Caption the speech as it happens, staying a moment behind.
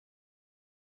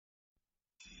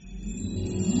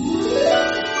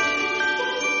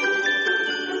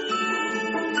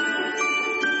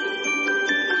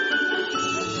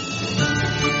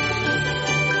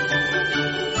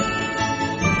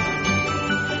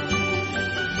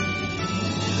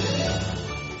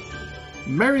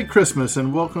Merry Christmas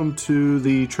and welcome to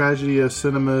the Tragedy of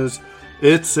Cinema's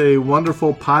It's a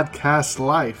Wonderful Podcast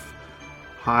Life.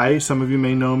 Hi, some of you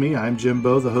may know me. I'm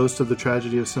Jimbo, the host of the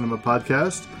Tragedy of Cinema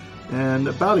podcast. And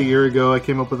about a year ago, I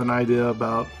came up with an idea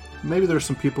about maybe there's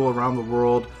some people around the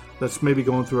world that's maybe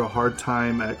going through a hard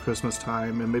time at Christmas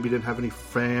time and maybe didn't have any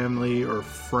family or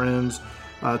friends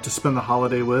to spend the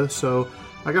holiday with. So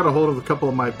I got a hold of a couple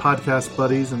of my podcast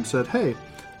buddies and said, hey,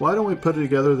 why don't we put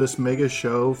together this mega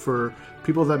show for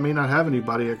people that may not have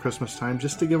anybody at Christmas time,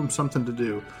 just to give them something to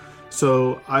do.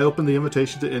 So I opened the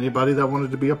invitation to anybody that wanted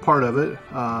to be a part of it,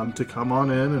 to come on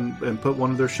in and put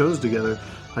one of their shows together.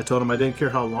 I told them I didn't care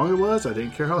how long it was, I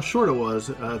didn't care how short it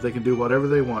was, they can do whatever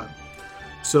they want.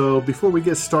 So before we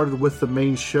get started with the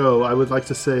main show, I would like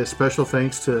to say a special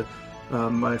thanks to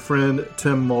my friend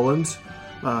Tim Mullins.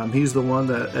 He's the one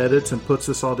that edits and puts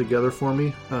this all together for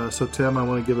me. So Tim, I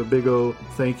want to give a big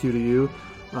thank you to you.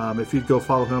 If you'd go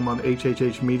follow him on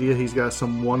HHH Media, he's got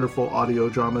some wonderful audio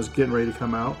dramas getting ready to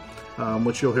come out,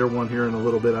 which you'll hear one here in a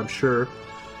little bit, I'm sure.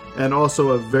 And also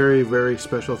a very, very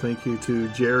special thank you to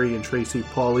Jerry and Tracy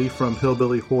Pauly from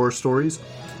Hillbilly Horror Stories.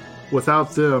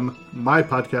 Without them, my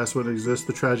podcast wouldn't exist,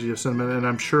 The Tragedy of Cinema, and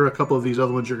I'm sure a couple of these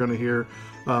other ones you're going to hear.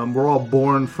 We're all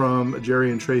born from Jerry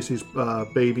and Tracy's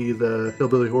baby, the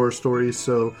Hillbilly Horror Stories,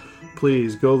 so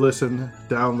please go listen,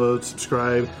 download,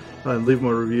 subscribe, and leave them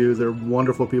a review. They're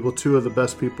wonderful people, two of the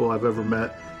best people I've ever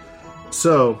met.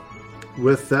 So,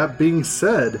 with that being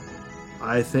said,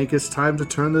 I think it's time to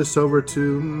turn this over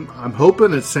to, I'm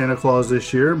hoping it's Santa Claus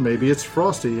this year, maybe it's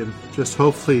Frosty, and just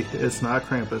hopefully it's not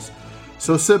Krampus.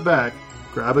 So sit back,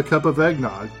 grab a cup of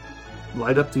eggnog,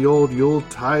 light up the old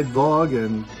Yuletide log,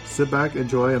 and sit back,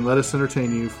 enjoy, and let us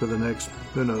entertain you for the next,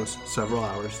 who knows, several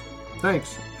hours.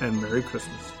 Thanks, and Merry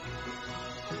Christmas.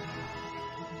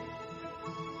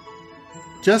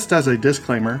 Just as a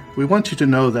disclaimer, we want you to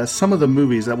know that some of the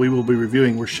movies that we will be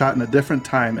reviewing were shot in a different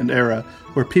time and era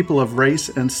where people of race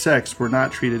and sex were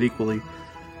not treated equally.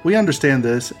 We understand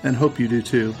this and hope you do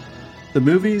too. The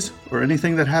movies or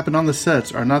anything that happened on the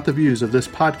sets are not the views of this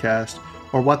podcast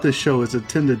or what this show is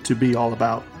intended to be all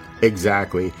about.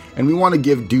 Exactly. And we want to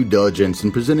give due diligence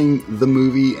in presenting the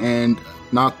movie and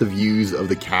not the views of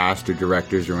the cast or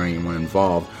directors or anyone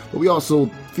involved, but we also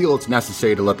feel it's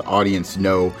necessary to let the audience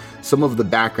know some of the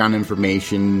background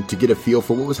information to get a feel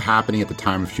for what was happening at the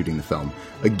time of shooting the film.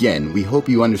 Again, we hope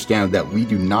you understand that we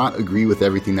do not agree with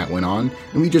everything that went on,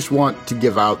 and we just want to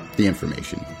give out the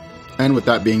information. And with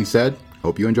that being said,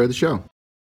 hope you enjoy the show.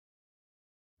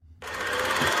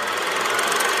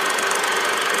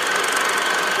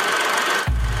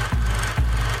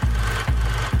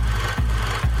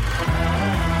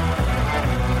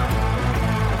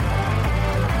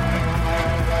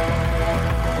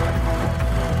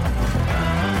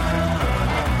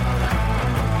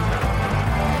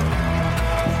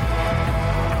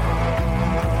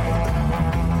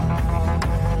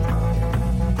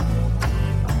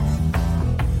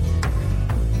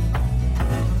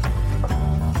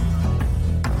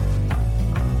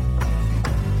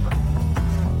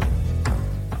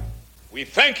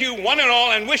 Thank you, one and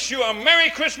all, and wish you a Merry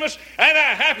Christmas and a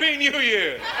Happy New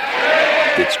Year.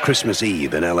 It's Christmas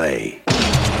Eve in L.A.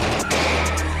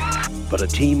 But a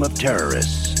team of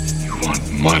terrorists... You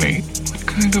want money? What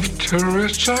kind of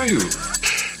terrorists are you?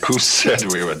 Who said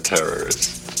we were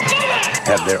terrorists?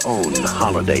 ...have their own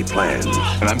holiday plans.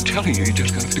 And I'm telling you, you're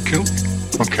just going to have to kill me.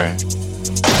 Okay.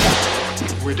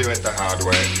 We do it the hard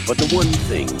way. But the one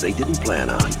thing they didn't plan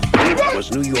on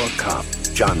was New York cop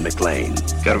John McClane.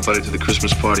 Got invited to the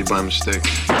Christmas party by mistake.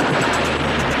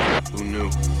 Who knew?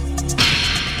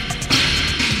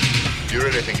 You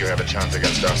really think you have a chance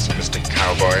against us, Mr.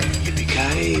 Cowboy?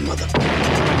 Yippee-ki-yay, mother...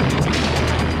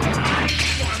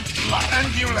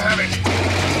 And you'll have it.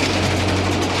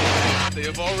 They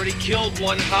have already killed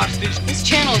one hostage. This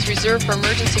channel is reserved for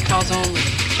emergency calls only.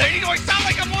 Lady, do I sound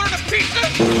like I'm ordering a pizza?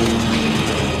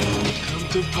 Come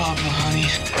to Papa, honey.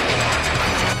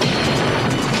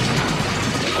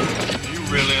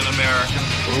 Really an American?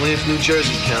 Only if New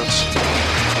Jersey counts.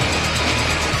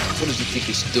 What does he think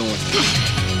he's doing?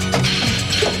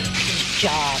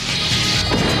 Job.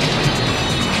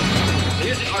 They're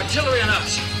using artillery on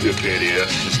us. You idiot.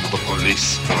 It's not the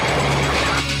police.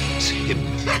 It's him.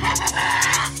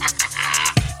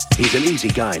 He's an easy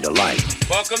guy to like.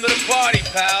 Welcome to the party,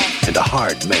 pal. And a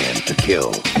hard man to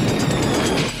kill.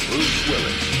 Bruce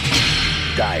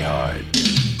Willis. Die Hard.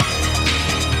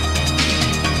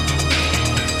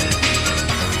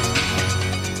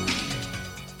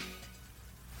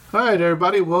 All right,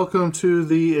 everybody, welcome to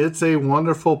the It's a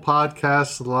Wonderful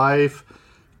Podcast Live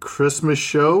Christmas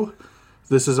show.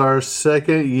 This is our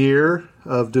second year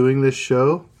of doing this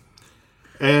show.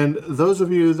 And those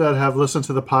of you that have listened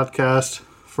to the podcast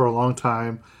for a long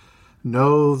time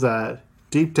know that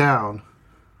deep down,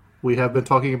 we have been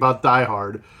talking about Die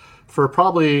Hard for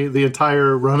probably the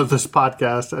entire run of this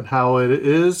podcast and how it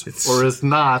is or is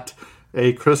not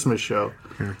a Christmas show.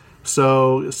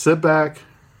 So sit back,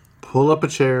 pull up a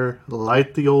chair,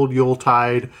 light the old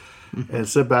Yuletide, and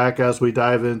sit back as we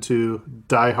dive into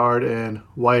Die Hard and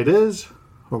why it is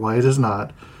or why it is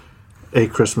not a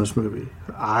Christmas movie.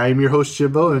 I'm your host,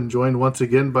 Jimbo, and joined once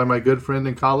again by my good friend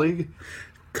and colleague,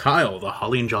 Kyle, the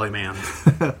Holly and Jolly Man.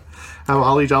 Have a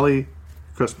holly jolly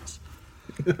Christmas.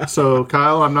 So,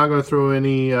 Kyle, I'm not going to throw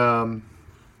any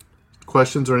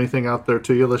questions or anything out there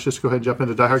to you. Let's just go ahead and jump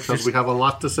into Die Hard because we have a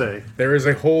lot to say. There is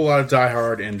a whole lot of Die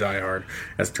Hard in Die Hard,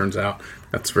 as it turns out.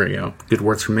 That's very good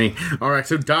words from me. All right,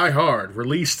 so Die Hard,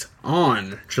 released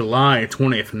on July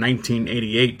 20th,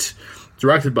 1988.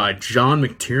 Directed by John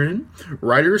McTiernan.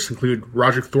 Writers include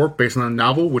Roger Thorpe, based on a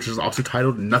novel, which is also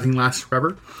titled Nothing Lasts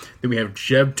Forever. Then we have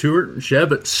Jeb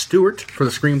Stewart for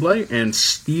the screenplay, and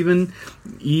Stephen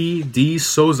E. D.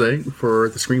 Souza for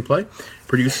the screenplay.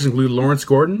 Producers include Lawrence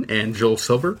Gordon and Joel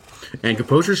Silver, and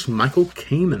composers Michael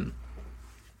Kamen.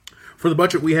 For the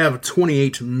budget, we have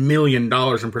 $28 million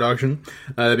in production.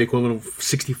 That'd be equivalent of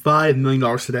 $65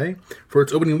 million today. For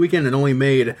its opening weekend, it only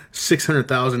made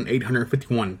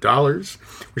 $600,851,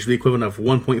 which is the equivalent of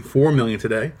 $1.4 million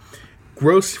today.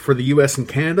 Gross for the U.S. and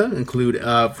Canada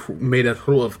made a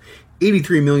total of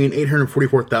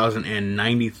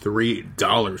 $83,844,093.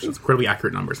 That's incredibly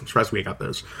accurate numbers. I'm surprised we got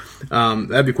those.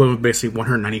 That'd be equivalent to basically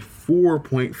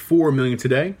 $194.4 million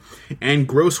today. And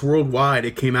gross worldwide,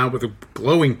 it came out with a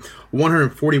glowing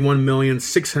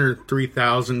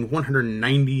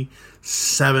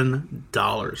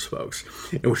 $141,603,197, folks,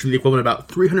 which is the equivalent of about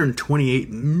 $328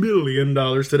 million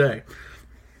today.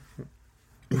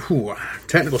 Ooh,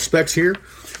 technical specs here.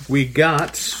 We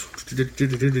got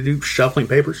shuffling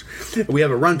papers. We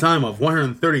have a runtime of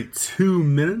 132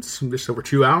 minutes, just over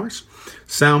 2 hours.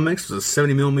 Sound mix was a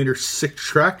 70mm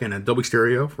 6-track and a Dolby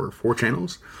Stereo for 4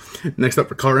 channels. Next up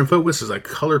for color info, this is a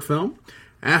colored film.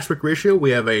 Aspect ratio,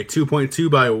 we have a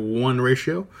 2.2:1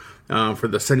 ratio for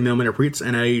the 70mm prints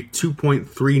and a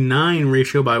 2.39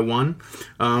 ratio by 1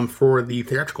 for the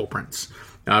theatrical prints.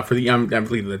 For the, I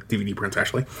believe the DVD prints,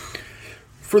 actually.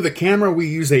 For the camera, we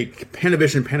use a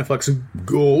Panavision Panaflex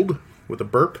Gold with a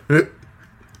burp.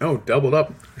 Oh, doubled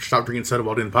up. Stop drinking soda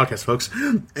while doing the podcast, folks.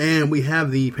 And we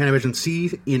have the Panavision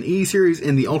C in E series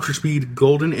and the Ultra Speed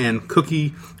Golden and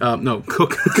Cookie. The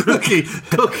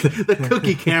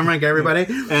Cookie camera, everybody.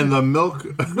 And the milk.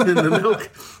 And the milk.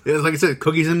 It's like I said,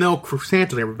 cookies and milk for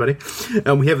Santa, everybody.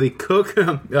 And we have the Cook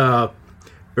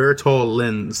Veritol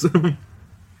lens.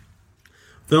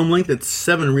 Film length, it's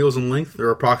 7 reels in length. There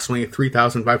are approximately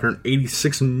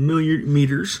 3,586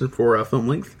 millimeters for film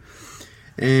length.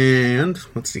 And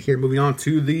let's see here, moving on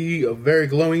to the very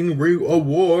glowing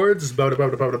awards. And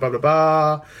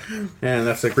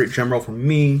that's a great drum roll from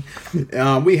me.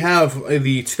 We have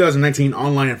the 2019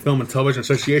 Online Film and Television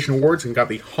Association Awards and got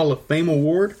the Hall of Fame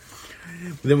Award.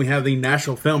 Then we have the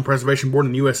National Film Preservation Board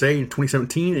in the USA in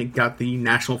 2017. It got the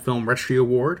National Film Registry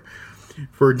Award.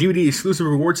 For DVD exclusive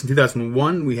awards in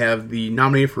 2001, we have the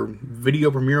nominated for Video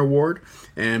Premiere Award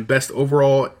and Best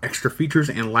Overall Extra Features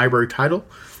and Library Title,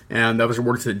 and that was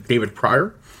awarded to David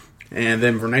Pryor. And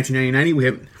then for 1990,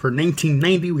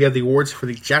 we have the awards for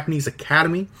the Japanese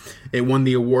Academy. It won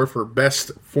the award for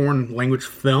Best Foreign Language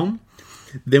Film.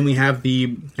 Then we have the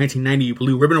 1990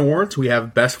 Blue Ribbon Awards. We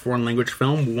have Best Foreign Language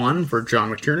Film, 1 for John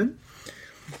McTiernan.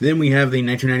 Then we have the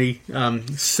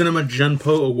 1990 Cinema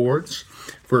Junpo Awards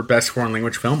for Best Foreign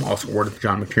Language Film, also awarded to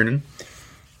John McTiernan.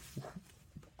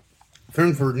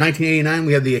 Then for 1989,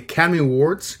 we have the Academy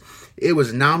Awards. It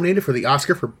was nominated for the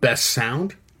Oscar for Best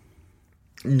Sound,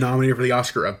 nominated for the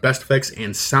Oscar of Best Effects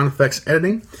and Sound Effects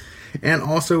Editing, and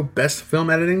also Best Film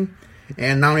Editing,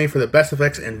 and nominated for the Best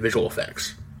Effects and Visual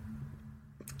Effects.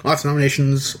 Lots of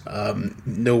nominations,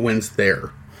 no wins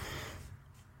there.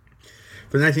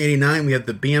 For 1989, we have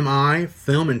the BMI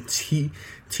Film and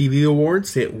TV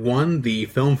Awards. It won the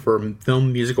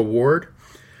Film Music Award.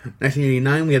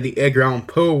 1989, we have the Edgar Allan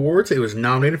Poe Awards. It was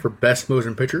nominated for Best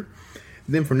Motion Picture.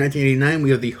 Then for 1989,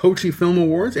 we have the Ho Chi Film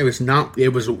Awards. It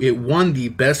won the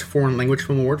Best Foreign Language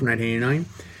Film Award for 1989.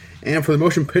 And for the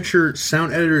Motion Picture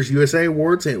Sound Editors USA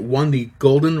Awards, it won the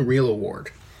Golden Reel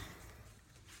Award.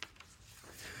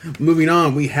 Moving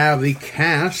on, we have the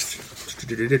cast.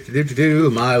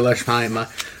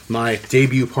 My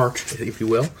debut part, if you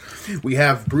will. We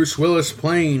have Bruce Willis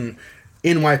playing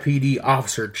NYPD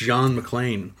Officer John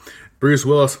McClane. Bruce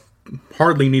Willis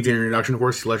hardly needs an introduction. Of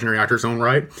course, he's a legendary actor in his own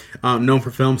right. Known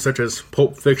for films such as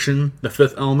Pulp Fiction, The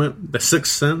Fifth Element, The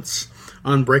Sixth Sense,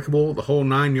 Unbreakable, The Whole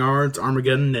Nine Yards,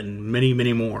 Armageddon, and many,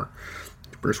 many more.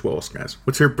 Bruce Willis, guys.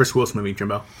 What's your Bruce Willis movie,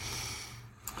 Jimbo?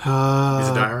 Is it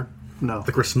Die Hard? No.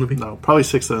 The Christmas movie? No, probably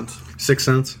Sixth Sense. Sixth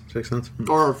Sense?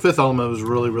 Or Fifth Element was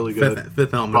really, really good.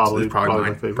 Fifth Element probably is probably my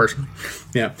mine, favorite. personally.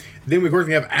 Yeah. Then, of course,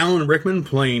 we have Alan Rickman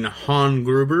playing Han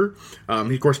Gruber.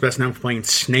 He's, of course, best known for playing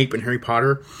Snape in Harry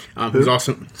Potter. Who's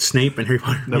also Snape in Harry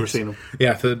Potter. Never seen him.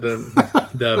 Yeah,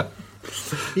 the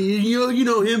you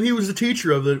know him. He was the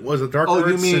teacher of the Dark Arts. Oh,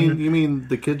 you mean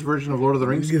the kids' version of Lord of the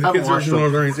Rings? The kids' version of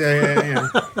Lord of the Rings.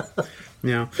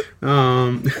 Yeah.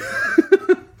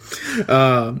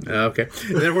 Okay.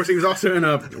 And then, of course, he was also in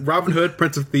Robin Hood,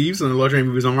 Prince of Thieves, and the legendary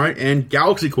movies on right, and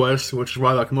Galaxy Quest, which is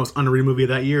probably like the most underrated movie of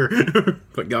that year.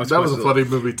 But Galaxy that Quest was a funny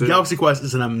movie too. Galaxy Quest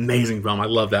is an amazing film. I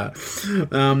love that.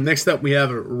 Next up, we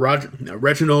have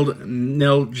Reginald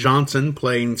Nell Johnson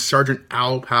playing Sergeant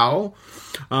Al Powell.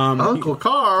 Uncle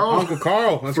Carl.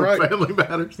 That's right. Family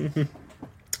Matters.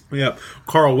 Yeah,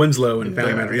 Carl Winslow in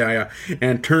Family Matters. Yeah.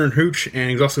 And Turner Hooch,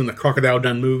 and he's also in the Crocodile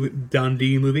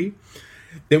Dundee movie.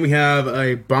 Then we have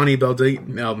a Bonnie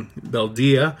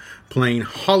Beldea playing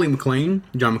Holly McClane,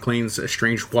 John McClane's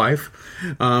estranged wife.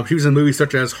 She was in movies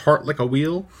such as Heart Like a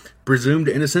Wheel, Presumed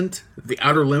Innocent, The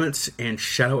Outer Limits, and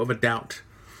Shadow of a Doubt.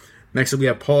 Next up, we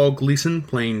have Paul Gleason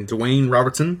playing Dwayne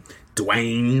Robertson.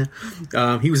 Dwayne.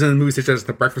 He was in movies such as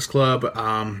The Breakfast Club. What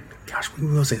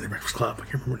was it? The Breakfast Club. I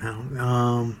can't remember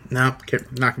now. Not going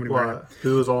to be right.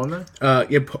 Who was on there?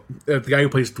 The guy who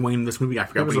plays Dwayne in this movie. I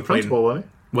forgot He was what the principal, wasn't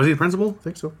he? Was he the principal? I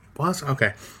think so. Was?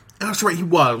 Okay. That's right, he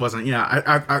was, wasn't he? Yeah,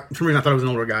 I for some reason I thought he was an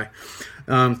older guy.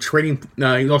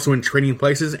 He was also in Trading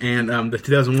Places and the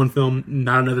 2001 film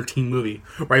Not Another Teen Movie,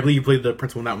 where I believe you played the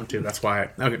principal in that one too. That's why.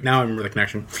 Okay, now I remember the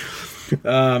connection.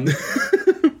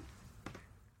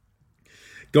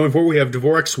 Going forward, we have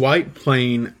Dvorak White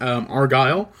playing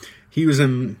Argyle. He was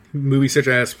in movies such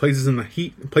as Places in the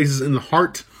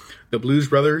Heart, The Blues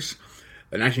Brothers,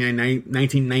 the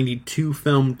 1992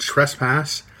 film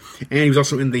Trespass, and he was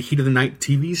also in the Heat of the Night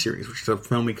TV series, which is a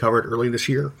film we covered early this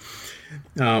year.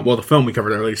 The film we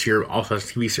covered earlier this year also has a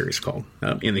TV series called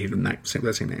In the Heat of the Night,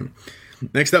 that same name.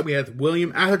 Next up, we have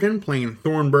William Atherton playing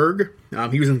Thornburg.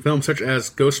 He was in films such as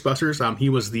Ghostbusters. He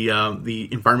was the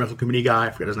environmental committee guy. I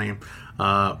forget his name.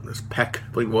 It was Peck, I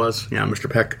believe it was. Yeah, Mr.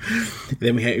 Peck.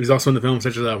 Then he was also in the films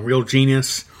such as Real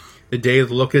Genius, The Day of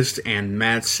the Locust, and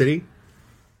Mad City.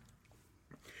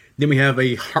 Then we have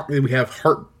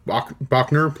Hart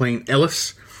Bochner playing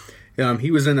Ellis. He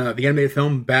was in the animated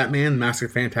film Batman: Mask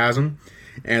of Phantasm,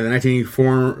 and the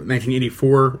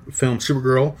 1984 film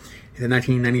Supergirl, and the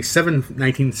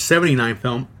 1979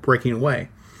 film Breaking Away.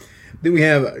 Then we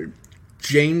have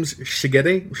James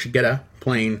Shigeta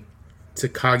playing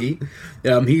Takagi.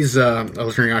 He's a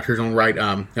legendary actor in his own right.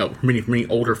 Many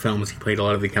older films, he played a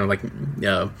lot of the kind of like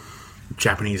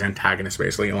Japanese antagonist,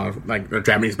 basically. A lot of like a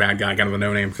Japanese bad guy, kind of a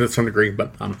no-name to some degree,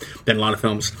 but then a lot of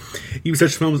films. He was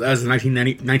such films as the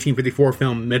 1954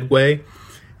 film Midway,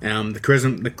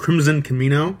 the Crimson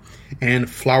Camino, and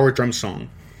Flower Drum Song.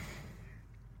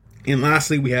 And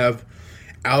lastly, we have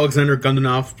Alexander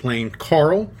Gundinov playing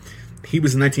Carl. He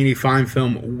was in the 1985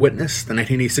 film Witness, the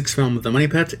 1986 film The Money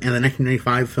Pit, and the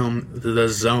 1995 film The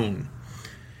Zone.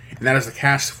 And that is the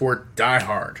cast for Die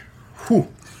Hard. Whew.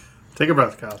 Take a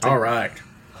breath, Kyle. All right.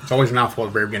 It's always a mouthful at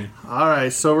the very beginning. All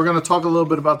right, so we're going to talk a little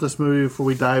bit about this movie before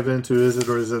we dive into is it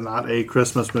or is it not a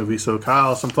Christmas movie. So,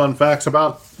 Kyle, some fun facts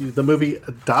about the movie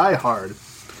Die Hard.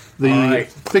 The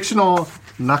fictional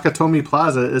Nakatomi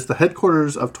Plaza is the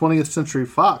headquarters of 20th Century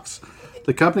Fox.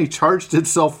 The company charged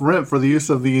itself rent for the use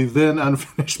of the then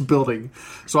unfinished building.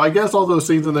 So I guess all those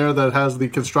scenes in there that has the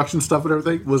construction stuff and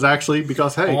everything was actually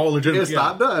because, hey, it's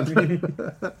not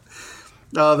done.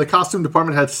 The costume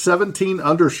department had 17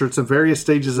 undershirts in various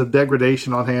stages of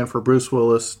degradation on hand for Bruce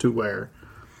Willis to wear.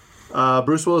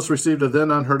 Bruce Willis received a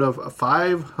then unheard of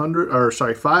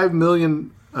 $5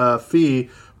 million fee,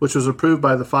 which was approved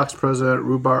by the Fox president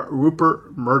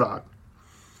Rupert Murdoch.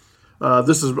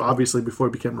 This is obviously before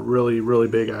he became a really, really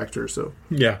big actor. So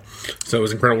yeah, so it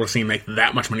was incredible to see him make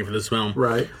that much money for this film,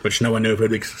 right? Which no one knew if it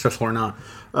would be successful or not.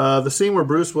 The scene where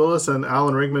Bruce Willis and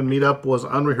Alan Rickman meet up was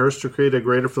unrehearsed to create a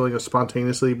greater feeling of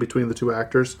spontaneously between the two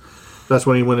actors. That's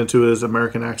when he went into his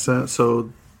American accent,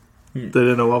 so they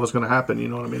didn't know what was going to happen. You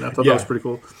know what I mean? I thought that was pretty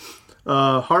cool.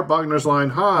 Hart Bochner's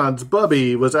line, Hans,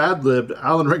 Bubby, was ad-libbed.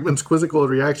 Alan Rickman's quizzical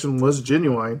reaction was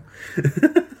genuine.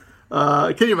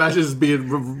 Can you imagine this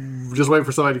being just waiting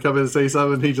for somebody to come in and say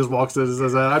something. And he just walks in and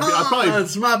says that.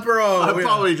 It's my bro. I'd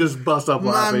probably just bust up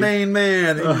laughing. My main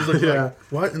man. And he's like,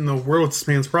 what in the world is this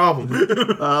man's problem?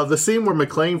 The scene where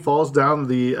McClane falls down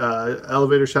the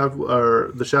elevator shaft,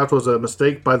 or the shaft, was a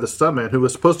mistake by the stuntman who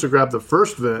was supposed to grab the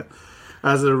first vent.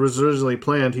 As it was originally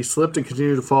planned, he slipped and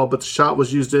continued to fall, but the shot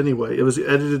was used anyway. It was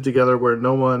edited together where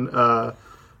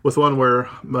with one where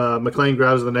McClane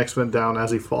grabs the next vent down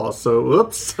as he falls. So,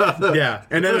 whoops. Yeah,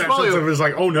 and then it was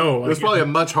like, oh no. It was probably a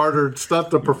much harder stuff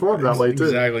to perform that way, too.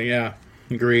 Exactly, yeah.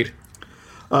 Agreed.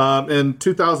 In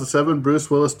 2007,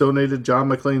 Bruce Willis donated John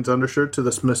McClane's undershirt to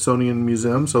the Smithsonian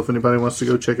Museum. So if anybody wants to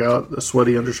go check out the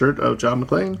sweaty undershirt of John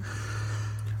McClane.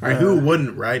 All right, who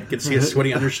wouldn't, right? Get to see a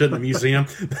sweaty undershirt in the museum.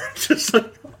 Just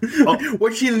like,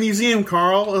 what'd you see in the museum,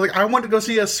 Carl? I was like, I want to go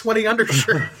see a sweaty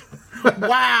undershirt.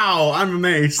 Wow, I'm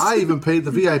amazed. I even paid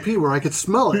the VIP where I could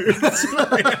smell it.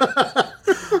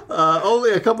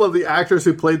 Only a couple of the actors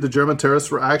who played the German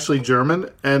terrorists were actually German,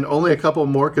 and only a couple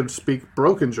more could speak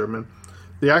broken German.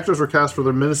 The actors were cast for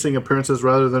their menacing appearances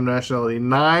rather than nationality.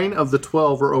 9 of the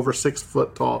 12 were over 6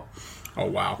 foot tall. Oh,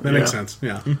 wow. That makes sense,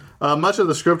 yeah. Much of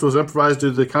the script was improvised due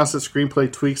to the constant screenplay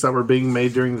tweaks that were being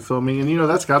made during the filming. And,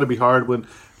 that's got to be hard when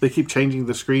they keep changing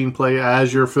the screenplay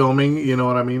as you're filming. You know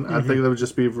what I mean? Mm-hmm. I think that would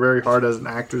just be very hard as an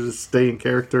actor to stay in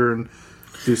character and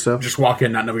do so. Just walk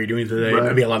in, not know what you're doing today. Right.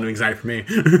 That'd be a lot of anxiety for me.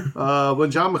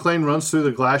 When John McClane runs through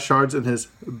the glass shards in his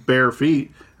bare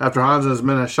feet, after Hans and his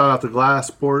men have shot out the glass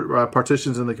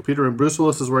partitions in the computer room, Bruce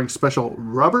Willis is wearing special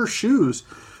rubber shoes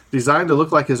designed to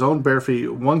look like his own bare feet.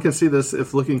 One can see this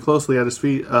if looking closely at his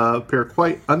feet appear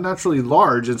quite unnaturally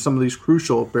large in some of these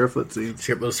crucial barefoot scenes.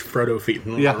 You have those Frodo feet.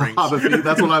 Hobbit feet.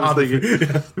 That's what I was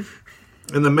thinking.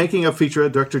 In the making of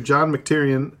featurette, Director John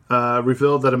McTiernan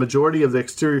revealed that a majority of the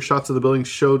exterior shots of the building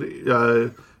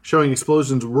showing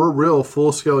explosions were real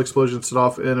full-scale explosions set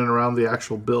off in and around the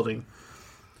actual building.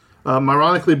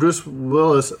 Ironically, Bruce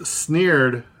Willis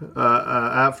sneered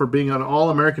at for being an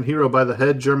all-American hero by the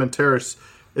head German terrorists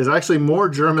is actually more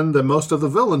German than most of the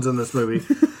villains in this movie.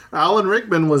 Alan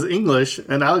Rickman was English,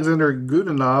 and Alexander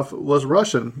Godunov was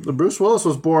Russian. Bruce Willis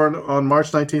was born on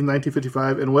March 19,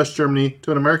 1955, in West Germany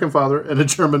to an American father and a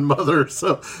German mother.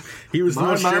 So he was the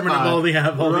most German of all the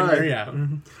right.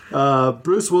 Yeah.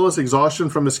 Bruce Willis' exhaustion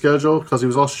from his schedule, because he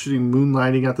was also shooting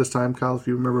Moonlighting at this time. Kyle, if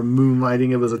you remember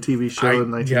Moonlighting, it was a TV show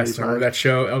in 1985. Yes, I remember that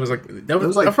show. I was like, that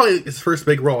was probably his first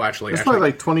big role, actually. It was probably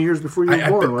like 20 years before you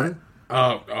were born,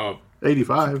 right?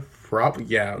 85. Probably,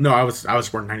 yeah. No, I was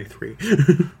born in 93.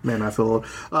 Man, I feel old.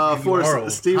 For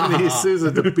Stephen E.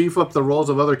 Sousa to beef up the roles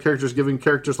of other characters, giving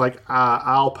characters like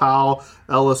Al Powell,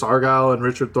 Ellis Argyle, and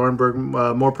Richard Thornburg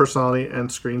more personality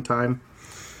and screen time.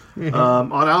 Mm-hmm.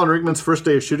 On Alan Rickman's first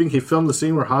day of shooting, he filmed the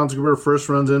scene where Hans Gruber first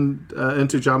runs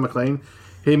into John McClane.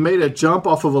 He made a jump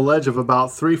off of a ledge of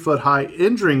about 3 foot high,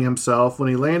 injuring himself when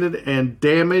he landed and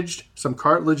damaged some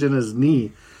cartilage in his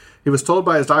knee. He was told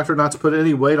by his doctor not to put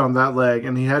any weight on that leg,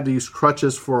 and he had to use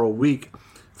crutches for a week.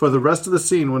 For the rest of the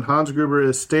scene, when Hans Gruber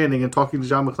is standing and talking to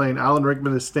John McClane, Alan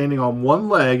Rickman is standing on one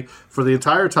leg for the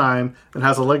entire time and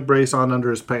has a leg brace on under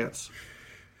his pants.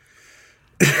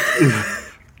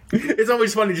 It's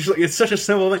always funny. It's such a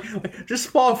simple thing. Like, just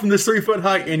fall from this 3 foot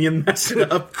height and you mess it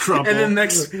up. Crumple. And then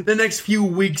the next few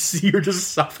weeks you're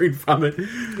just suffering from it.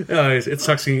 It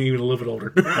sucks being even a little bit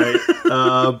older.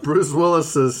 Right. Bruce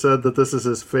Willis has said that this is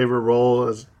his favorite role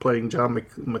as playing John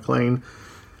McClane.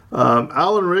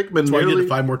 Alan Rickman. That's why he did it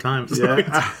 5 more times.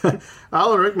 Yeah.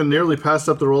 Alan Rickman nearly passed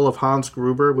up the role of Hans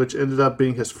Gruber, which ended up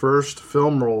being his first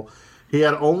film role. He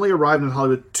had only arrived in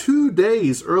Hollywood 2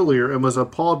 days earlier and was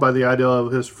appalled by the idea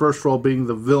of his first role being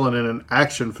the villain in an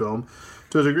action film.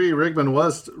 To a degree, Rickman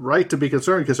was right to be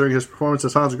concerned, considering his performance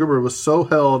as Hans Gruber was so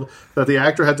held that the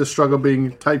actor had to struggle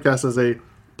being typecast as a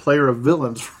player of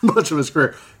villains for much of his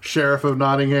career. Sheriff of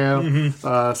Nottingham,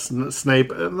 Snape.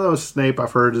 Though Snape,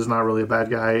 I've heard, is not really a bad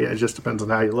guy. It just depends on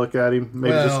how you look at him.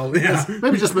 Maybe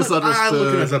just misunderstood. I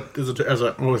look at him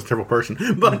as a terrible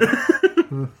person, but...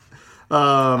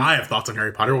 I have thoughts on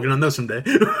Harry Potter. We'll get on those someday.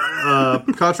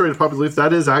 Contrary to popular belief,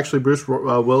 that is actually Bruce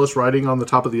Willis riding on the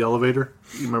top of the elevator.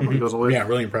 You remember when he goes away? Yeah,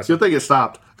 really impressive. Good thing it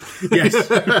stopped. Yes.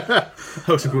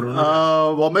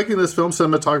 While making this film,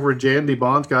 cinematographer Jan de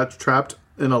Bont got trapped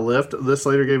in a lift. This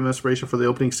later gave him inspiration for the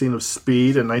opening scene of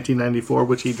Speed in 1994,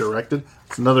 which he directed.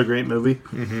 It's another great movie.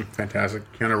 Mm-hmm.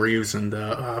 Fantastic. Keanu Reeves and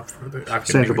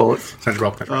Sandra Bullock.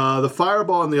 Right. The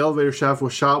fireball in the elevator shaft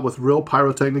was shot with real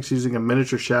pyrotechnics using a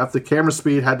miniature shaft. The camera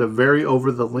speed had to vary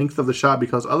over the length of the shot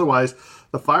because otherwise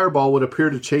the fireball would appear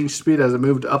to change speed as it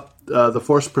moved up the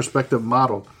forced perspective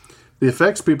model. The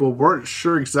effects people weren't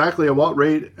sure exactly at what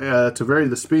rate to vary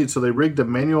the speed, so they rigged a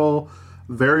manual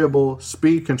variable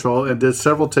speed control and did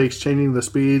several takes changing the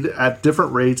speed at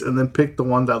different rates and then picked the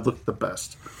one that looked the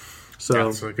best. So,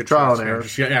 it's a good trial choice, and error.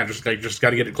 Just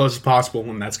got to get it close as possible,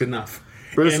 and that's good enough.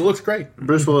 Bruce, and it looks great.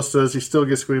 Bruce Willis says he still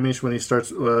gets squeamish when he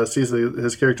sees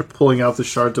his character pulling out the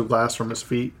shards of glass from his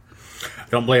feet.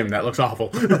 Don't blame him. That looks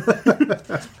awful.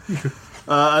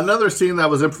 Another scene that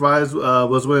was improvised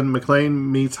was when McClane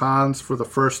meets Hans for the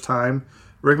first time.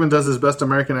 Rickman does his best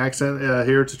American accent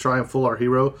here to try and fool our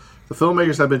hero. The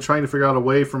filmmakers have been trying to figure out a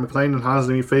way for McClane and Hans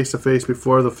to meet face-to-face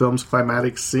before the film's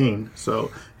climactic scene. So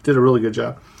he did a really good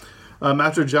job.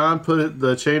 After John put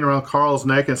the chain around Carl's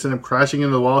neck and sent him crashing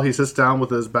into the wall, he sits down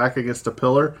with his back against a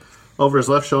pillar. Over his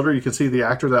left shoulder, you can see the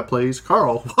actor that plays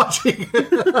Carl watching.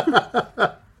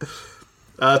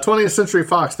 20th Century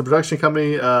Fox, the production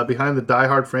company behind the Die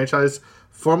Hard franchise,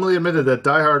 formally admitted that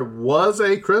Die Hard was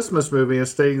a Christmas movie and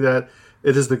stating that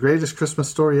it is the greatest Christmas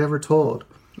story ever told.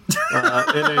 In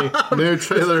a new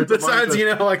trailer. Besides,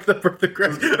 like the birth of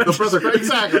Christ. The birth of Christ,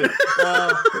 exactly.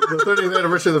 The 30th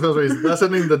anniversary of the film series, thus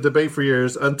ending the debate for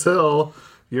years until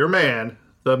your man,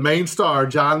 the main star,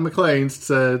 John McClane,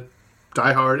 said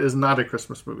Die Hard is not a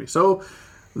Christmas movie. So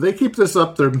they keep this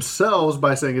up themselves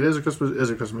by saying it is a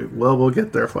Christmas movie. Well, we'll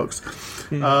get there, folks.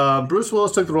 Bruce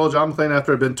Willis took the role of John McClane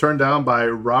after it had been turned down by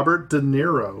Robert De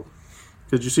Niro.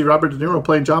 Did you see Robert De Niro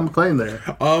playing John McClane there?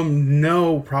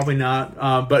 No, probably not.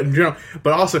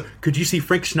 But also, could you see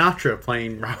Frank Sinatra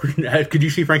playing Robert? Could you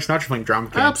see Frank Sinatra playing John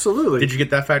McClane? Absolutely. Did you get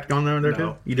that fact going on there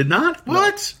too? You did not. No.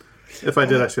 What? If I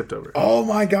did, I skipped over it. Oh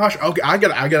my gosh! Okay, I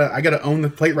gotta own the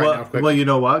plate now. Quick. Well, you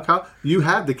know what, Kyle? You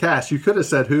had the cast. You could have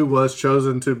said who was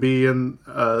chosen to be in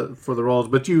for the roles,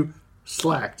 but you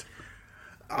slacked.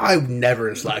 I've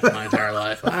never slacked my entire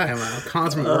life. I am a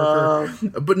consummate worker.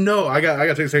 But no, I got to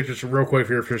take a second just real quick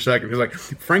here for a second.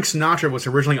 Because Frank Sinatra was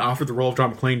originally offered the role of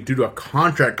John McClane due to a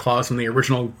contract clause when they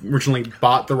originally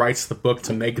bought the rights to the book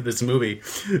to make this movie.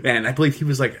 And I believe he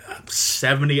was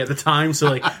 70 at the time,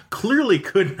 so clearly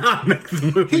could not make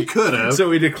the movie. He could have.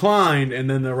 So he declined, and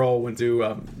then the role went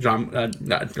to John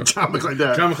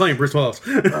McClane. John McClane, Bruce Willis.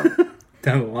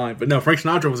 Down the line. But no, Frank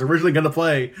Sinatra was originally going to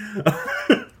play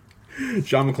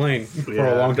John McClane for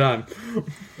a long time.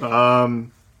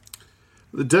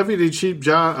 The Deputy Chief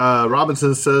John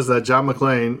Robinson says that John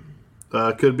McClane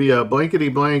could be a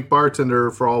blankety-blank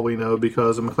bartender for all we know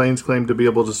because of McClane's claim to be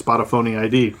able to spot a phony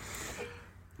ID.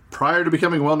 Prior to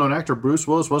becoming a well-known actor, Bruce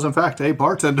Willis was in fact a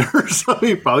bartender, so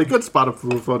he probably could spot a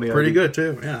phony ID. Pretty good,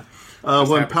 too, yeah.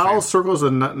 When Powell circles the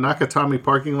Nakatomi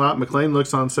parking lot, McClane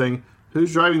looks on saying,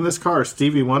 "Who's driving this car,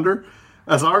 Stevie Wonder?"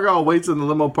 As Argyle waits in the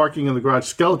limo parking in the garage,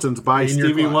 Skeletons by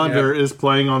Stevie Wonder is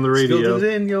playing on the radio. Skeletons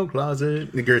in your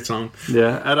closet. The great song.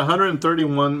 Yeah, at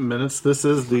 131 minutes, this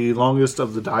is the longest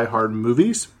of the Die Hard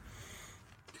movies.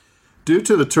 Due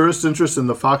to the tourist interest in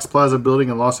the Fox Plaza building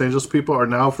in Los Angeles, people are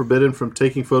now forbidden from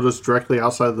taking photos directly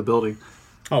outside of the building.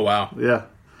 Oh, wow. Yeah.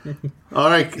 All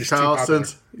right, Kyle,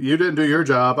 since you didn't do your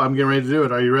job, I'm getting ready to do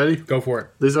it. Are you ready? Go for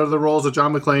it. These are the roles of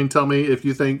John McClane. Tell me if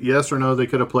you think yes or no they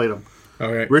could have played him.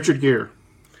 Okay. Richard Gere.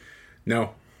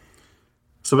 No.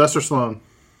 Sylvester Stallone.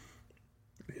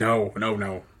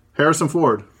 No. Harrison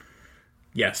Ford.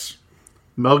 Yes.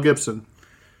 Mel Gibson.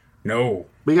 No.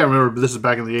 We gotta remember this is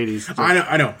back in the 80s. So.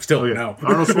 I know. Still, no.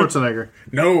 Arnold Schwarzenegger.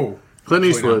 No. Clint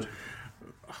Eastwood.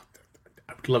 No.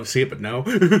 I would love to see it, but no.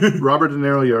 Robert De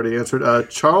Niro, you already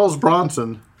answered. Charles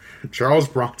Bronson. Charles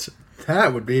Bronson.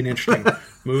 That would be an interesting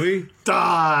movie.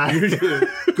 Die.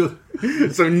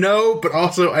 So no, but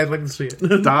also I'd like to see it.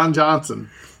 Don Johnson.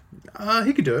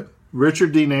 He could do it.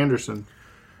 Richard Dean Anderson.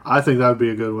 I think that would be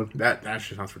a good one. That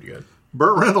actually sounds pretty good.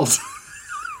 Burt Reynolds.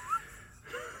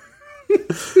 He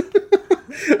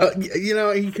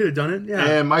could have done it. Yeah.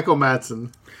 And Michael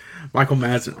Madsen.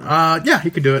 Yeah,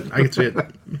 he could do it. I could see it.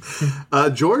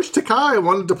 George Takei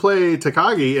wanted to play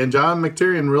Takagi, and John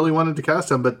McTiernan really wanted to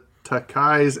cast him, but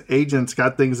Takei's agents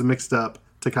got things mixed up.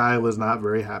 Takei was not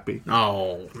very happy.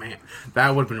 Oh man,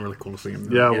 that would have been really cool to see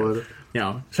him. Yeah, it would.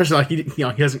 Especially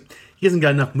he hasn't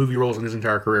got enough movie roles in his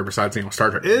entire career besides Star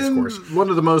Trek. In of course, one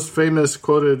of the most famous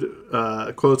quoted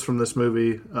quotes from this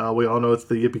movie, we all know it's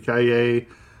the Yippee-ki-yay,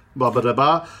 blah blah blah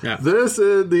blah. Yeah. This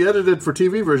the edited for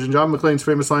TV version. John McClane's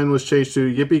famous line was changed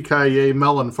to Yippee-ki-yay,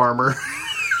 melon farmer.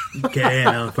 Okay,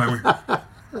 melon farmer.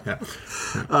 Yeah.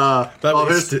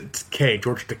 Here's Takei,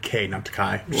 George Takei, not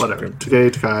Takei. Whatever.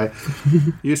 Takei.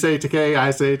 You say Takei,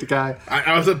 I say Takei.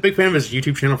 I was a big fan of his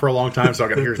YouTube channel for a long time, so I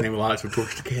got to hear his name a lot. So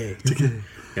George Takei.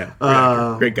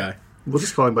 Yeah. Great guy. We'll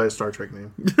just call him by his Star Trek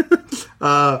name. Wait,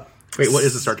 what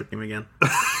is the Star Trek name again?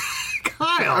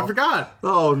 Kyle. I forgot.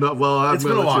 Oh, no. Well, I'm It's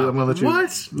been a while. I'm going to let you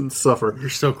What? suffer. You're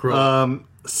so cruel.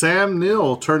 Sam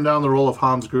Neill turned down the role of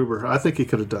Hans Gruber. I think he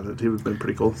could have done it. He would have been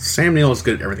pretty cool. Sam Neill is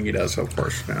good at everything he does, so of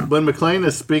course. Yeah. When McClane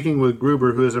is speaking with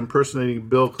Gruber, who is impersonating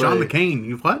Bill Clay. John McCain.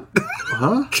 You what?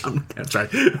 Huh? John McCain. Sorry.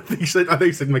 I think you said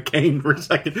McCain for a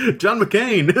second. John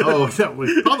McCain. Oh, yeah,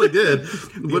 we probably did.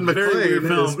 When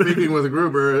McClane is speaking with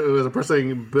Gruber, who is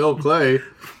impersonating Bill Clay,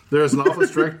 there is an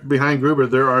office direct behind Gruber.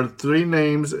 There are 3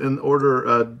 names in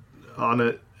order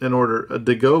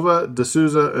Degova,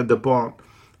 D'Souza, and DeBont,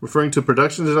 referring to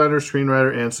production designer,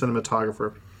 screenwriter, and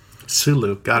cinematographer.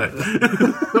 Sulu, got it.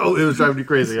 Oh, it was driving you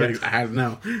crazy. Right? I don't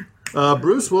know.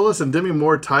 Bruce Willis and Demi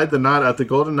Moore tied the knot at the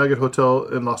Golden Nugget Hotel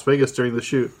in Las Vegas during the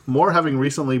shoot. Moore having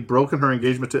recently broken her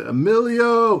engagement to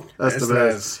Emilio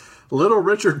Estevez. Little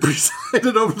Richard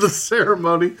presided over the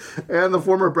ceremony, and the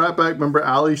former Brat Pack member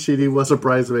Ali Sheedy was a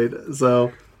bridesmaid.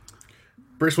 So,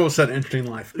 Bruce Willis had an interesting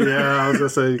life. Yeah, I was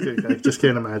going to say, I just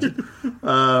can't imagine.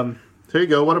 Here you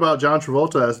go. What about John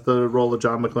Travolta as the role of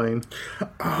John McClane?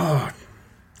 Oh,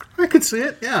 I could see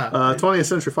it, yeah. 20th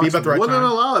Century Fox wouldn't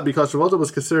allow it because Travolta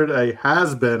was considered a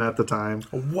has-been at the time.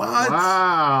 What?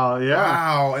 Wow, yeah.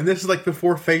 Wow, and this is like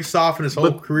before Face Off and his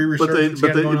whole career resurgence.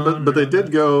 But they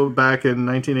did go back in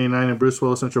 1989, and Bruce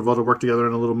Willis and Travolta worked together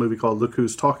in a little movie called Look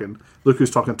Who's Talking. Look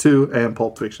Who's Talking 2 and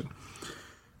Pulp Fiction.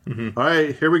 Mm-hmm. All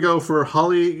right, here we go for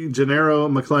Holly Gennaro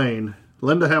McClane.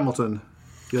 Linda Hamilton,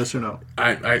 yes or no?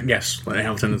 Yes, Linda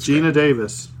Hamilton. Gina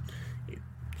Davis.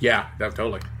 Yeah,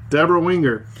 totally. Deborah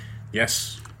Winger.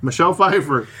 Yes. Michelle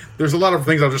Pfeiffer. There's a lot of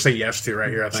things I'll just say yes to right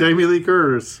here, I think. Jamie Lee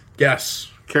Curtis. Yes.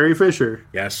 Carrie Fisher.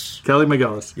 Yes. Kelly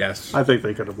McGillis. Yes. I think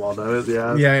they could have all done it,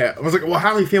 yeah. Yeah. I was like, well,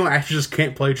 how many female actors just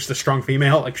can't play just a strong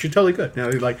female? Like, she totally could.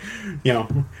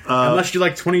 Unless you're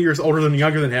like 20 years older than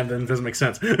younger than him, then it doesn't make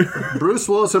sense. Bruce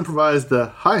Willis improvised the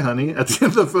 "Hi, honey" at the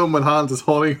end of the film when Hans is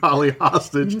holding Holly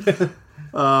hostage. We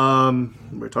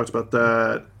talked about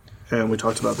that, and we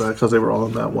talked about that because they were all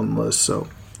on that one list, so...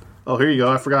 Oh, here you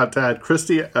go. I forgot to add.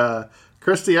 Kirstie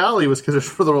Alley was considered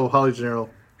for the role of Holly Gennaro.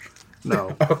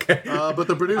 No. Okay. But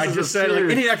the producer I just said,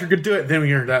 like, any actor could do it, then we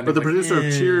heard that. But the producer of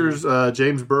Cheers,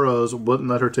 James Burrows, wouldn't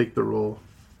let her take the role.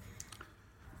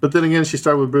 But then again, she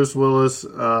started with Bruce Willis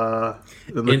in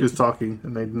Look Who's Talking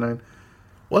in 1999.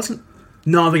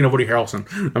 No, I'm thinking of Woody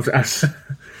Harrelson.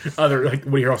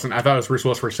 Woody Harrelson. I thought it was Bruce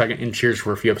Willis for a second in Cheers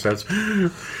for a few episodes.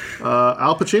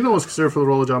 Al Pacino was considered for the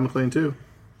role of John McClane, too.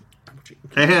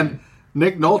 And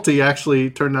Nick Nolte actually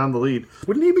turned down the lead.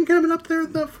 Wouldn't he have been kind of up there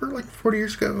though for like 40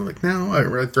 years ago, like now,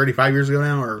 or 35 years ago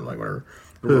now, or like whatever?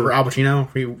 For Al Pacino,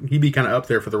 he'd be kind of up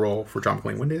there for the role for John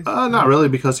McClane, wouldn't he? Not really,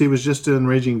 because he was just in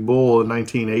Raging Bull in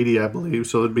 1980, I believe.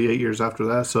 So it'd be 8 years after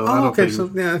that. So I don't think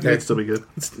it'd still be good.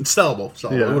 It's sellable,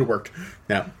 so it would have worked.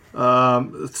 Yeah.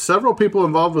 Several people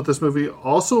involved with this movie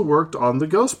also worked on the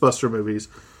Ghostbuster movies.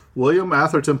 William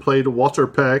Atherton played Walter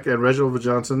Peck and Reginald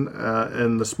Johnson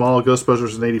in the small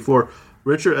Ghostbusters in '84.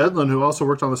 Richard Edlund, who also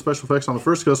worked on the special effects on the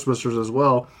first Ghostbusters as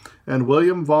well, and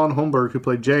William Von Homburg, who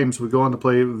played James, would go on to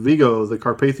play Vigo, the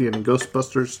Carpathian, in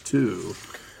Ghostbusters 2.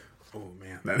 Oh,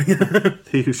 man.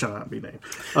 He who shall not be named.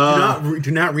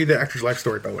 Do not read the actor's life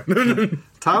story, by the way.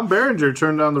 Tom Berenger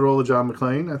turned down the role of John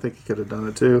McClane. I think he could have done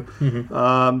it, too.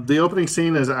 Mm-hmm. The opening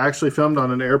scene is actually filmed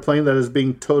on an airplane that is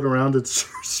being towed around in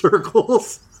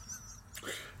circles.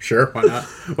 Sure, why not?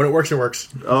 When it works, it works.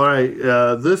 All right,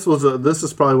 this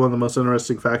is probably one of the most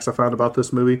interesting facts I found about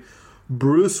this movie.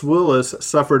 Bruce Willis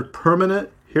suffered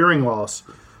permanent hearing loss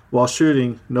while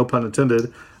shooting, no pun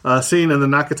intended, scene in the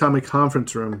Nakatomi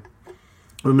conference room.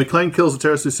 When McClane kills the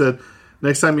terrorist who said,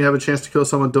 "Next time you have a chance to kill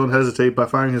someone, don't hesitate," by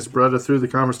firing his Beretta through the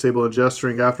conference table and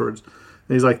gesturing afterwards.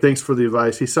 And he's like, "Thanks for the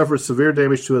advice." He suffered severe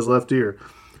damage to his left ear.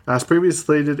 As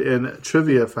previously stated in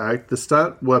Trivia Fact, the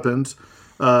stunt weapons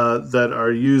that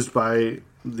are used by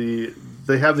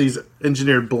they have these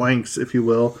engineered blanks, if you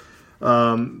will,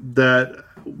 that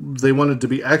they wanted to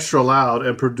be extra loud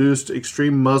and produced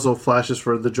extreme muzzle flashes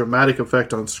for the dramatic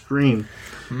effect on screen.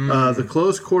 The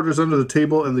close quarters under the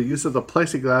table and the use of the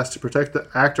plexiglass to protect the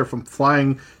actor from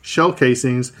flying shell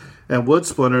casings and wood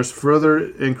splinters further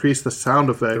increased the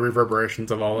sound effect. The reverberations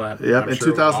of all that. Yep. In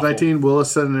 2019, Willis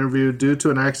said in an interview, "Due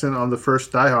to an accident on the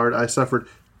first Die Hard, I suffered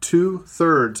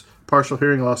 2/3 partial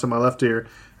hearing loss in my left ear,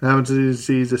 and having to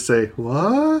say,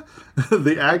 what?"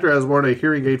 The actor has worn a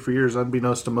hearing aid for years,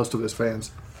 unbeknownst to most of his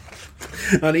fans.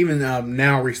 And even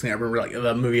now, recently, I remember like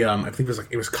the movie. I think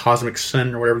it was Cosmic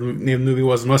Sin or whatever the name of the movie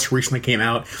was. Most recently came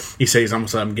out. He says he's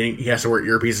almost he has to wear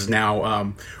earpieces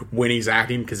now when he's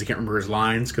acting because he can't remember his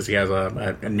lines because he has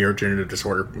a neurodegenerative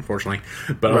disorder, unfortunately.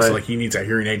 But also like he needs a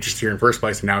hearing aid just to hear in the first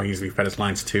place, and now he's to be fed his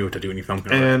lines too to do any film.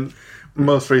 And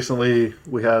most recently,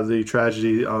 we have the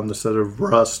tragedy on the set of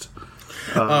Rust.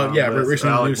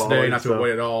 Recently Alec news today, Baldwin, not to so.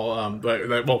 avoid it all. By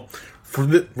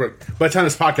the time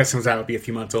this podcast comes out, it'll be a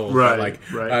few months old. Right,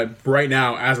 but right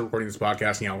now, as we're recording this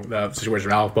podcast, the situation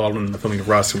of Alec Baldwin and the filming of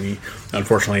Rust, we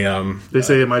unfortunately they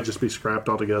say it might just be scrapped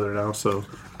altogether now. So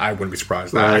I wouldn't be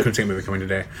surprised. Right. I couldn't see a movie coming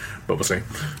today, but we'll see.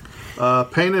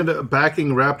 Painted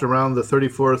backing wrapped around the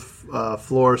 34th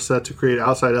floor set to create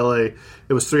outside LA.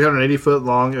 It was 380 foot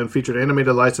long and featured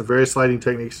animated lights and various lighting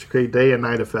techniques to create day and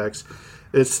night effects.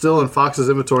 It's still in Fox's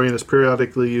inventory and is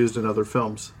periodically used in other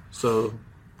films. So,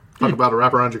 talk about a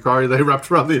wrap around your car. They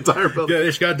wrapped around the entire building. Yeah, it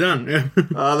just got done. Yeah.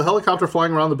 The helicopter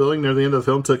flying around the building near the end of the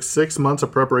film took 6 months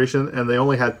of preparation, and they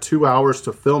only had 2 hours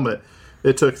to film it.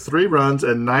 It took 3 runs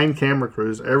and 9 camera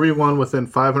crews. Everyone within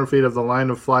 500 feet of the line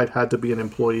of flight had to be an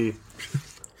employee.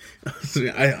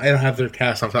 I don't have their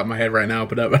cast off the top of my head right now,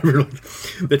 but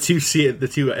the two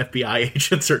FBI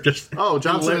agents are just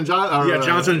Johnson and Johnson. Yeah,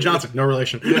 Johnson and Johnson, no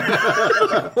relation. You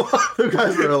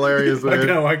guys are hilarious, man. I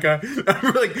know,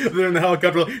 they're in the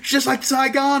helicopter. Like, it's just like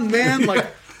Saigon, man. Like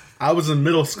I was in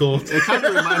middle school. It kind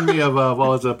of reminded me of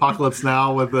Apocalypse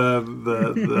Now with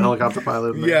the helicopter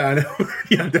pilot. Yeah, I know.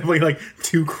 Yeah, definitely like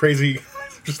two crazy.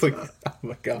 Just like, oh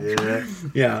my god.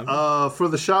 Yeah. For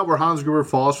the shot where Hans Gruber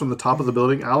falls from the top of the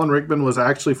building, Alan Rickman was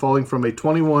actually falling from a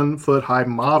 21-foot high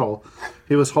model.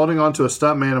 He was holding onto a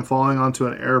stuntman and falling onto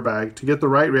an airbag. To get the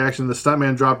right reaction, the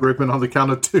stuntman dropped Rickman on the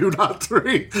count of 2, not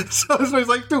 3. So he's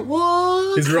like, dude,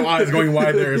 what? His real eyes going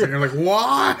wide there. You're like,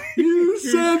 why? You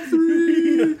said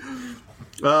 3.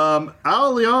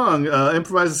 Al Leong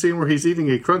improvised a scene where he's eating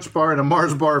a Crunch bar and a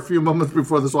Mars bar a few moments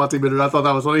before the SWAT team entered. I thought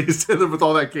that was funny. He's sitting there with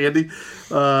all that candy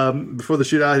before the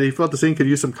shootout. He felt the scene could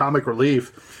use some comic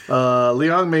relief.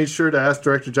 Leong made sure to ask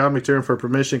director John McTiernan for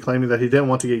permission, claiming that he didn't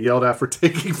want to get yelled at for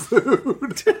taking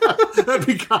food. That'd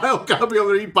be Kyle. Kyle be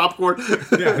over to eat popcorn.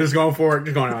 Yeah, just going for it.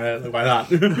 Just going on it. Why not?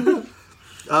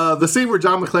 The scene where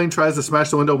John McClane tries to smash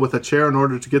the window with a chair in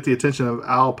order to get the attention of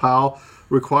Al Powell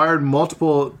required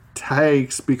multiple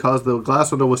takes because the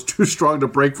glass window was too strong to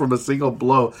break from a single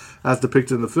blow, as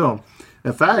depicted in the film.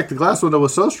 In fact, the glass window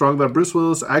was so strong that Bruce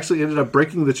Willis actually ended up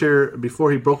breaking the chair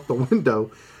before he broke the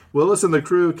window. Willis and the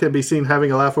crew can be seen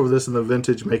having a laugh over this in the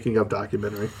vintage making-of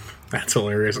documentary. That's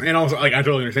hilarious. And also, I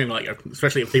totally understand,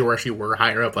 especially if they were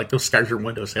higher up, those skyscraper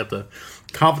windows, they have to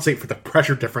compensate for the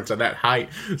pressure difference at that height.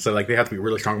 So, they have to be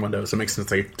really strong windows. So it makes sense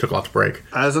they took a lot to break.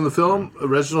 As in the film,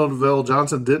 Reginald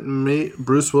VelJohnson didn't meet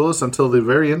Bruce Willis until the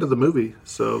very end of the movie.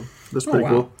 So, that's pretty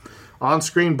cool.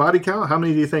 On-screen body count, how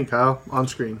many do you think, Kyle, on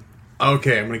screen?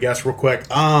 Okay, I'm going to guess real quick.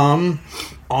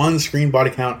 On-screen body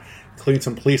count, including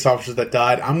some police officers that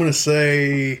died, I'm going to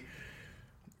say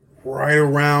right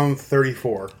around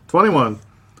 34. 21.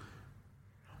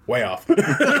 Way off. The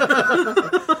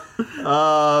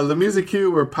music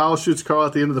cue where Powell shoots Carl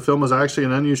at the end of the film was actually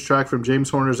an unused track from James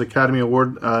Horner's Academy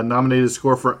Award nominated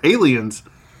score for Aliens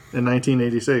in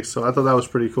 1986. So I thought that was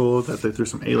pretty cool that they threw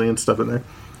some alien stuff in there.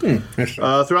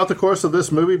 Throughout the course of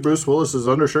this movie, Bruce Willis's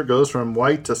undershirt goes from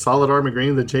white to solid army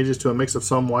green, then changes to a mix of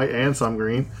some white and some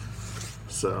green.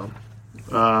 So,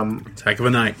 it's a heck of a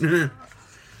night. All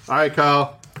right,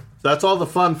 Kyle. That's all the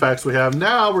fun facts we have.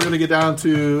 Now we're going to get down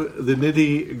to the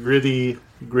nitty gritty,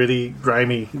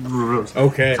 grimy.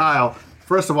 Okay. Kyle,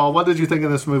 first of all, what did you think of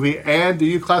this movie? And do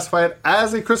you classify it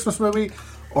as a Christmas movie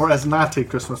or as not a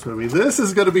Christmas movie? This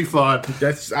is going to be fun.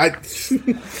 He's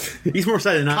more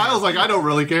excited than I am. Kyle's like, I don't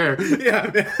really care. Yeah.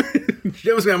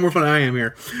 Jim's got more fun than I am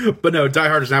here. But no, Die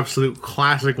Hard is an absolute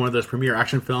classic, one of those premier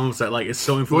action films that is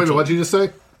so influential. Wait, what did you just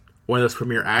say? One of those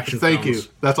premier action films. Thank you.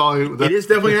 That's all. It is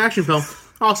definitely an action film.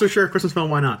 Also, sure, Christmas film,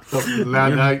 why not? Now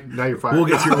you're fired. We'll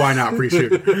get to your why not pretty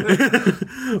soon.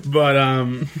 But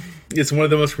it's one of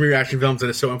the most premier action films that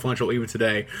is so influential even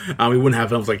today. We wouldn't have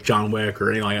films like John Wick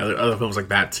or any other films like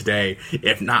that today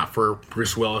if not for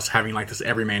Bruce Willis having this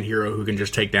everyman hero who can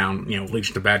just take down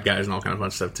legions of bad guys and all kind of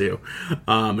fun stuff too.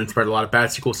 Inspired a lot of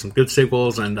bad sequels, some good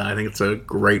sequels, and I think it's a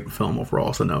great film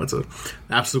overall. So no, it's an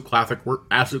absolute classic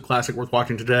worth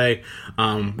watching today.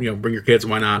 Bring your kids,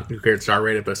 why not? Who cares? It's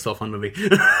R-rated, but it's still a fun movie.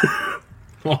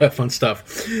 All that fun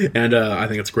stuff, and I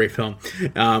think it's a great film.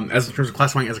 As in terms of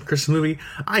classifying it as a Christmas movie,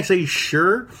 I say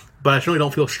sure, but I certainly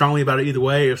don't feel strongly about it either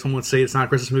way. If someone would say it's not a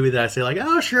Christmas movie, that I say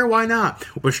oh sure, why not?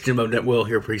 Which Jimbo will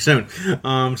hear pretty soon.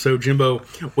 So Jimbo,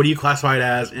 what do you classify it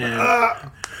as, and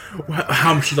how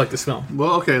much you like this film?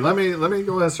 Well, okay, let me go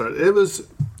ahead and start.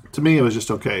 To me, it was just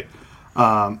okay.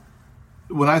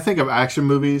 When I think of action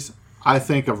movies, I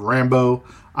think of Rambo.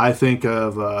 I think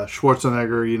of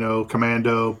Schwarzenegger,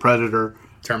 Commando, Predator.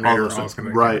 Terminator, all those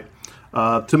things. Right.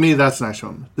 To me, that's an action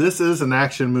film. This is an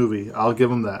action movie. I'll give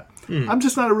them that. I'm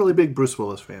just not a really big Bruce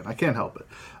Willis fan. I can't help it.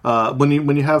 When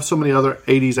you have so many other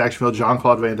 80s action films,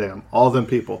 Jean-Claude Van Damme, all of them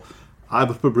people, I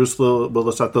would put Bruce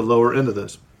Willis at the lower end of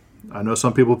this. I know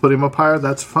some people put him up higher.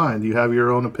 That's fine. You have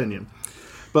your own opinion.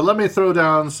 But let me throw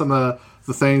down some of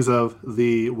the things of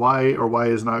the why or why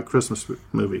is not Christmas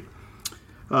movie.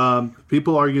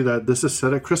 People argue that this is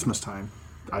set at Christmas time.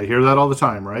 I hear that all the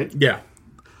time, right? Yeah.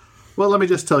 Well, let me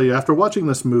just tell you, after watching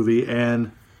this movie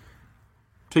and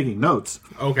taking notes,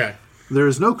 Okay. there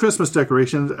is no Christmas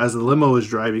decorations as the limo is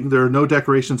driving. There are no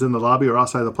decorations in the lobby or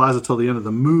outside the plaza till the end of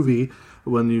the movie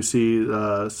when you see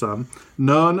some.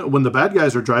 None when the bad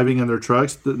guys are driving in their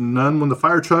trucks. None when the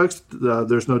fire trucks.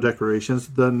 There's no decorations.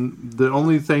 Then the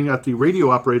only thing at the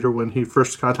radio operator when he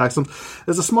first contacts them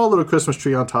is a small little Christmas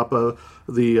tree on top of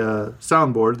the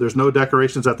soundboard. There's no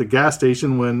decorations at the gas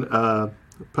station when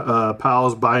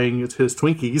Powell's buying his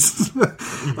Twinkies.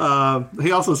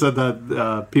 He also said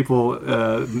that people,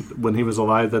 when he was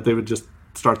alive, that they would just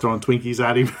start throwing Twinkies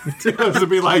at him to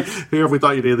be like, here, we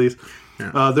thought you did these.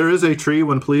 Yeah. There is a tree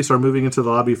when police are moving into the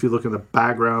lobby. If you look in the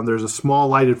background, there's a small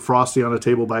lighted Frosty on a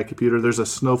table by a computer. There's a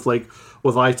snowflake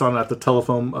with lights on at the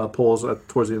telephone poles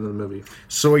towards the end of the movie.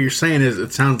 So what you're saying is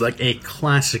it sounds like a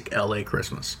classic LA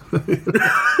Christmas.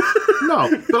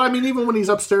 No, but I mean, even when he's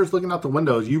upstairs looking out the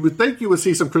windows, you would think you would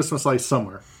see some Christmas lights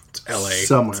somewhere. It's LA.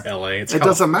 Somewhere. It's LA. It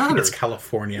doesn't matter. It's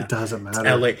California. It doesn't matter. It's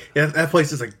LA. Yeah, that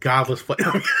place is a godless place.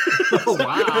 Oh,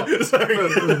 wow. Sorry.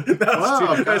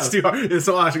 That's too hard. It's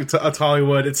so actually it's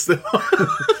Hollywood. It's still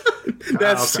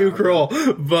that's too cruel.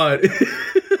 But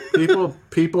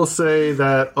people say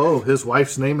that, oh, his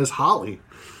wife's name is Holly.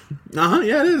 Yeah,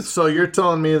 it is. So you're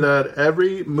telling me that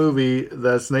every movie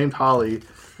that's named Holly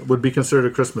would be considered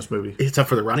a Christmas movie? It's up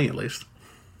for the running, at least.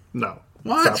 No.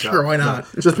 What? Sure, why not?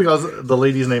 No. Just because the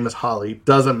lady's name is Holly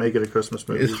doesn't make it a Christmas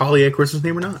movie. Is Holly a Christmas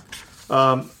name or not?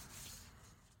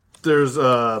 There's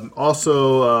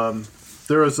also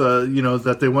there was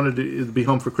that they wanted to be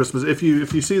home for Christmas. If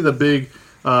you see the big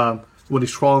when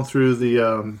he's crawling through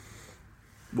the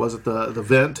was it the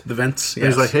vent? The vents. Yes.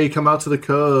 He's like, hey, come out to the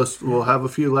coast. We'll have a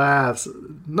few laughs.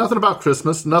 Nothing about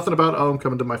Christmas. Nothing about, oh, I'm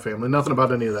coming to my family. Nothing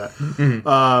about any of that.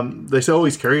 Mm-hmm. They say, oh,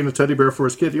 he's carrying a teddy bear for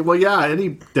his kid. Well, yeah,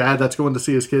 any dad that's going to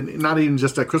see his kid, not even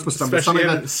just at Christmas time, but something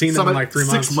that seen them in like 3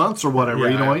 months. 6 months or whatever.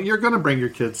 Yeah. You're going to bring your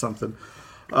kid something.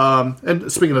 And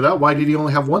speaking of that, why did he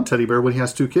only have one teddy bear when he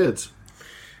has 2 kids?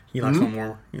 He likes one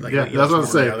more. That's what I'm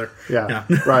saying. Yeah,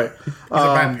 right. He's a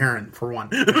bad parent, for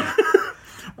one.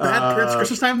 Bad parents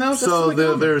Christmas time, though? So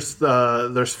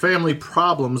there's family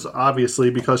problems,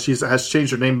 obviously, because she has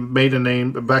changed her maiden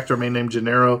name back to her maiden name,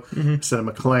 Gennaro, instead of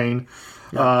McClane.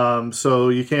 Yeah. So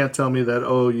you can't tell me that,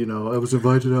 I was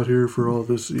invited out here for all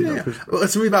this. Well,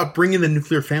 it's something about bringing the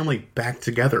nuclear family back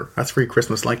together. That's very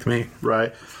Christmas-like to me.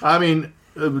 Right. I mean,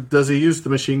 does he use the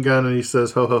machine gun and he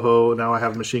says, ho, ho, ho, now I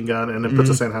have a machine gun, and then puts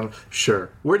a Santa hat?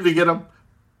 Sure. Where did he get him?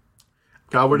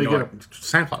 God, where did he get him?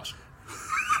 Santa Claus.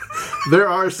 There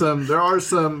are some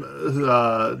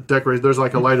decorations. There's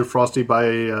like a lighted Frosty by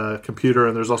a computer,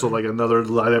 and there's also like another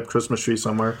light up Christmas tree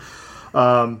somewhere.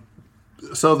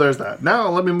 So there's that. Now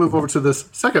let me move over to this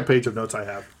second page of notes I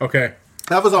have. Okay.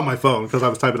 That was on my phone because I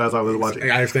was typing as I was watching.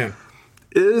 I understand.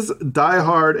 Is Die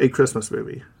Hard a Christmas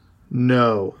movie?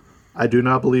 No, I do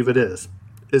not believe it is.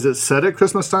 Is it set at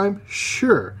Christmas time?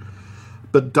 Sure.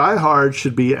 But Die Hard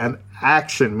should be an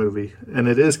action movie, and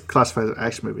it is classified as an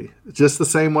action movie. Just the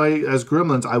same way as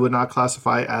Gremlins, I would not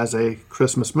classify as a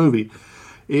Christmas movie.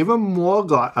 Even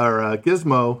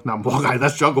Gizmo, not Morgai,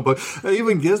 that's Jungle Book.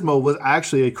 Even Gizmo was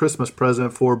actually a Christmas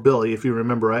present for Billy, if you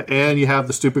remember, right? And you have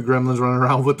the stupid gremlins running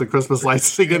around with the Christmas lights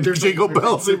singing Jingle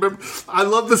Bells. I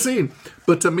love the scene.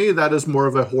 But to me, that is more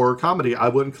of a horror comedy. I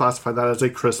wouldn't classify that as a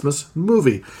Christmas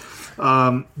movie.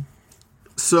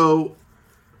 So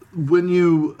when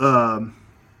you...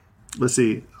 let's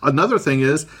see. Another thing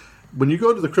is, when you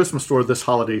go to the Christmas store this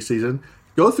holiday season,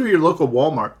 go through your local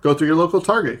Walmart, go through your local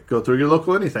Target, go through your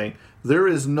local anything. There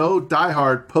is no Die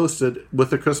Hard posted with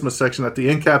the Christmas section at the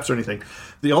end caps or anything.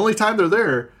 The only time they're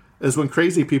there is when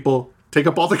crazy people take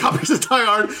up all the copies of Die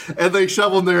Hard and they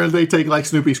shove them there and they take like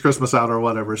Snoopy's Christmas out or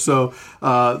whatever. So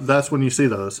that's when you see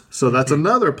those. So that's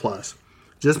another plus.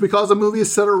 Just because a movie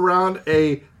is set around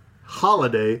a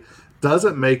holiday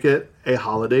doesn't make it a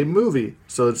holiday movie.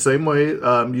 So the same way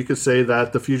you could say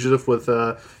that The Fugitive with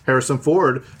Harrison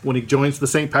Ford, when he joins the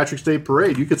St. Patrick's Day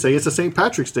parade, you could say it's a St.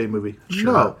 Patrick's Day movie.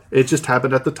 Sure. No, it just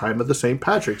happened at the time of the St.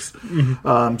 Patrick's.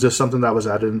 Just something that was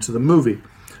added into the movie.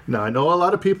 Now, I know a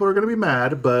lot of people are going to be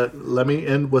mad, but let me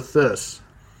end with this.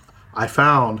 I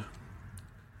found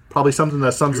probably something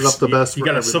that sums it up the best. You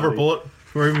got a silver bullet?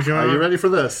 Are you ready for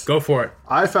this? Go for it.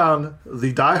 I found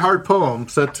the Die Hard poem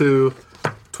set to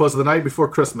 "'Twas the Night Before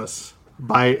Christmas"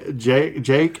 by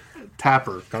Jake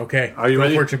Tapper. Okay. Are you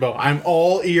ready? Go for it, Jimbo. I'm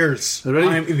all ears. Ready?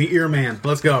 I'm the ear man.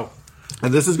 Let's go.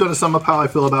 And this is going to sum up how I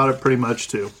feel about it pretty much,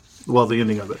 too. Well, the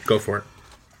ending of it. Go for it.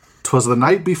 "'Twas the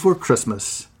night before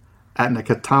Christmas at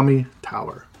Nakatomi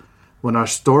Tower, when our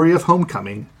story of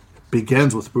homecoming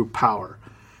begins with brute power.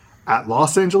 At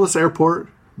Los Angeles Airport,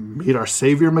 meet our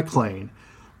savior McClane.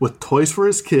 With toys for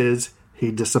his kids,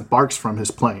 he disembarks from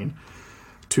his plane.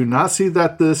 To not see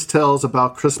that this tells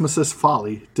about Christmas's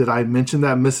folly, did I mention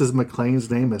that Mrs.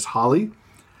 McClane's name is Holly?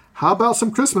 How about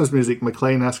some Christmas music,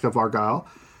 McClane asked of Argyle.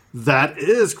 That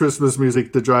is Christmas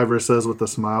music, the driver says with a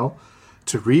smile.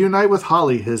 To reunite with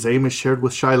Holly, his aim is shared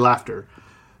with shy laughter.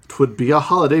 'Twould be a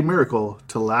holiday miracle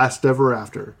to last ever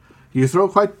after. You throw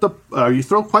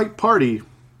quite party,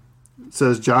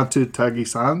 says John to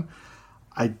Tagi-san.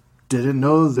 I didn't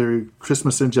know there's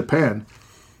Christmas in Japan.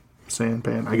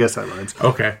 Sandpan. I guess that rhymes.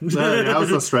 Okay. That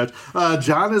was a stretch.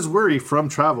 John is worried from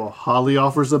travel. Holly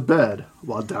offers a bed,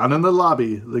 while down in the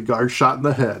lobby, the guard shot in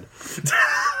the head.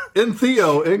 And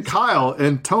Theo, and Kyle,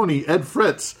 and Tony, Ed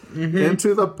Fritz.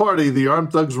 Into the party, the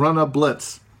armed thugs run a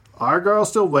blitz. Argyle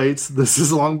still waits. This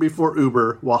is long before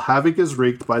Uber, while havoc is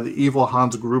wreaked by the evil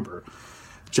Hans Gruber.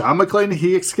 John McClane,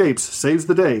 he escapes, saves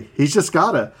the day. He's just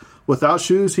gotta. Without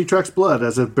shoes, he tracks blood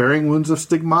as if bearing wounds of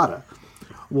stigmata.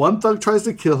 One thug tries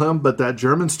to kill him, but that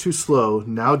German's too slow.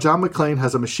 Now John McClane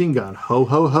has a machine gun. Ho,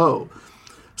 ho, ho.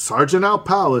 Sergeant Al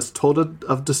Powell is told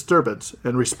of disturbance.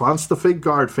 In response, the fake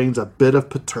guard feigns a bit of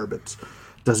perturbance.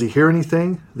 Does he hear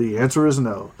anything? The answer is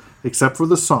no, except for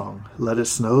the song, Let It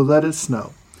Snow, Let It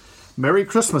Snow. Merry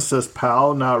Christmas, says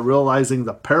Powell, not realizing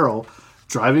the peril,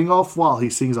 driving off while he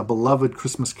sings a beloved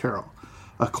Christmas carol.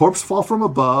 A corpse fall from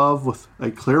above with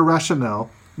a clear rationale.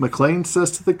 McClane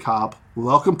says to the cop,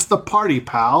 welcome to the party,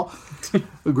 pal.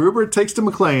 Gruber takes to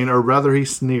McClane, or rather he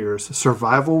sneers.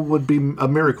 Survival would be a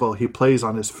miracle, he plays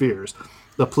on his fears.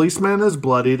 The policeman is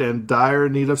bloodied and dire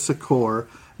need of succor.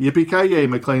 Yippee-ki-yay,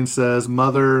 McClane says,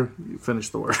 mother, finish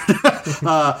the word.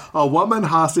 A woman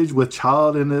hostage with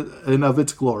child in of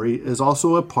its glory is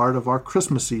also a part of our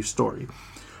Christmas Eve story.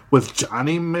 With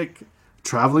Johnny Mick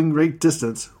traveling great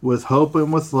distance, with hope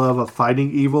and with love of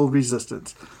fighting evil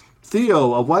resistance.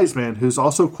 Theo, a wise man who's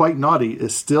also quite naughty,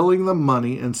 is stealing the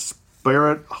money and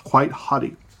spirit quite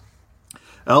haughty.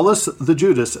 Ellis, the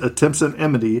Judas, attempts an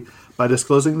enmity by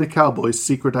disclosing the cowboy's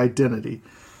secret identity.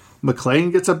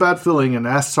 McClane gets a bad feeling and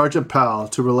asks Sergeant Powell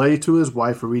to relay to his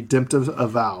wife a redemptive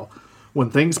avow. When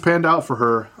things panned out for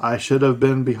her, I should have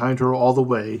been behind her all the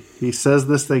way. He says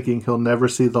this thinking he'll never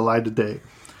see the light of day.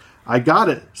 I got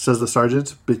it, says the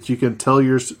sergeant, but you can tell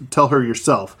her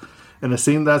yourself. In a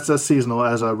scene that's as seasonal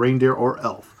as a reindeer or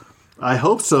elf. I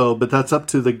hope so, but that's up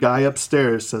to the guy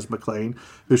upstairs, says McClane,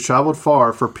 who's traveled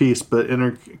far for peace but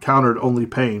encountered only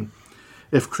pain.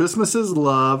 If Christmas is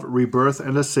love, rebirth,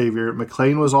 and a savior,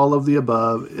 McClane was all of the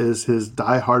above, is his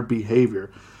die-hard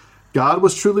behavior. God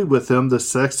was truly with him, the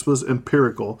sex was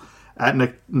empirical. At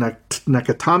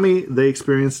Nakatomi, they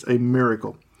experienced a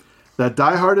miracle. That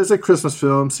Die Hard is a Christmas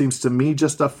film seems to me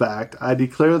just a fact. I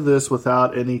declare this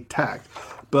without any tact.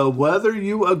 But whether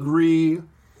you agree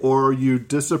or you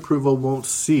disapproval won't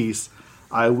cease,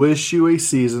 I wish you a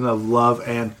season of love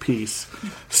and peace.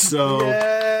 So,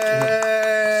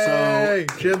 Yay!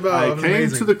 Jimbo, I came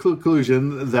to the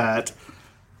conclusion that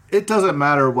it doesn't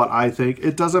matter what I think.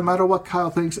 It doesn't matter what Kyle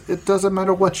thinks. It doesn't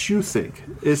matter what you think.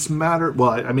 It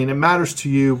matters to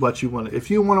you what you want. If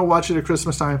you want to watch it at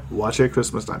Christmas time, watch it at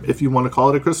Christmas time. If you want to call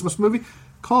it a Christmas movie,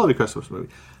 call it a Christmas movie.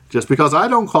 Just because I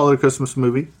don't call it a Christmas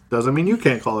movie doesn't mean you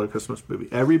can't call it a Christmas movie.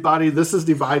 This has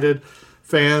divided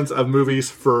fans of movies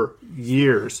for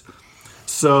years.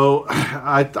 So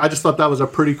I just thought that was a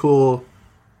pretty cool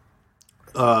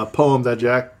poem that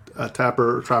Jack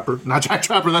Tapper, not Jack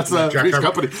Trapper, that's Three's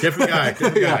Company. Different guy.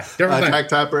 Jack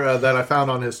Tapper that I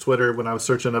found on his Twitter when I was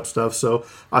searching up stuff. So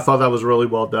I thought that was really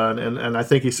well done, and I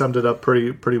think he summed it up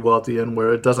pretty well at the end,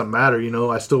 where it doesn't matter.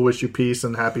 I still wish you peace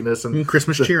and happiness and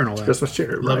Christmas cheer and all that. Christmas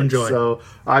cheer, love and joy. So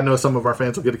I know some of our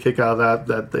fans will get a kick out of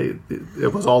that.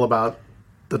 It was all about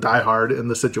the Die Hard in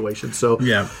the situation. So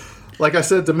yeah, like I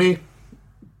said, to me,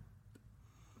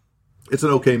 it's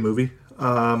an okay movie.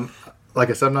 Like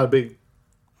I said, I'm not a big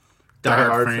Die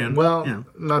Hard fan. Well, yeah.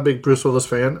 Not a big Bruce Willis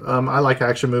fan. I like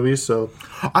action movies, so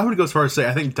I would go as far as to say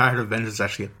I think Die Hard Avengers is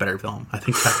actually a better film. I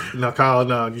think that. No, Kyle,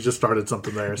 no, you just started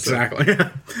something there. So. Exactly.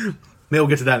 Maybe we'll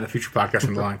get to that in a future podcast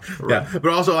in the line. Right. Yeah, but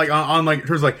also like on like in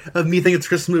terms of like of me thinking it's a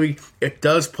Christmas movie, it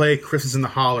does play "Christmas in the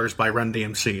Hollers" by Run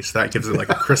DMC, so that gives it like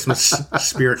a Christmas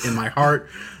spirit in my heart.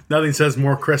 Nothing says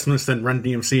more Christmas than Run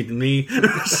DMC to me.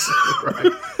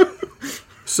 Right.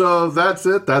 So that's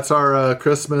it. That's our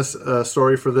Christmas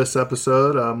story for this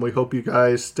episode. We hope you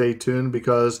guys stay tuned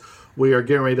because we are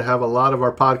getting ready to have a lot of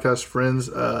our podcast friends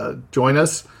join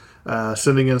us,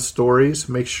 sending in stories.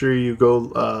 Make sure you go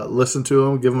listen to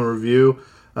them, give them a review,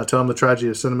 tell them the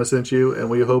Tragedy of Cinema sent you, and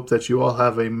we hope that you all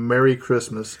have a Merry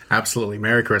Christmas. Absolutely.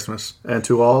 Merry Christmas. And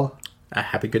to all, a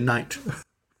happy good night.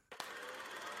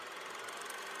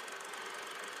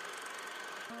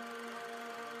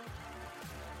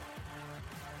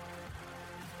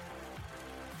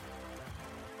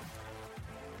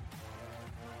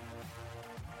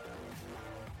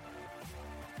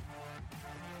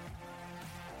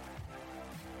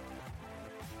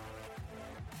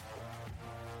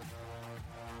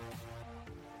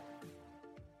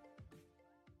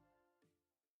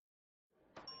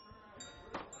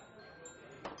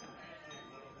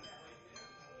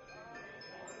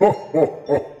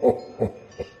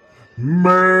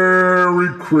 Merry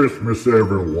Christmas,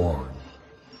 everyone.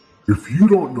 If you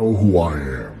don't know who I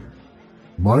am,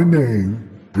 my name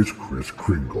is Kris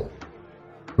Kringle.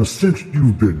 But since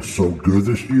you've been so good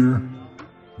this year,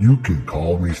 you can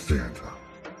call me Santa.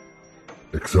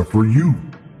 Except for you.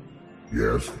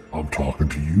 Yes, I'm talking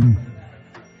to you.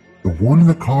 The one in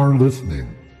the car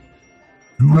listening.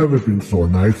 You haven't been so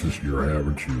nice this year,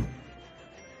 haven't you?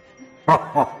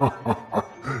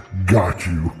 Got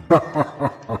you.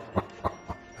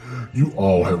 You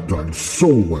all have done so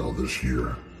well this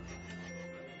year.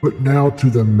 But now to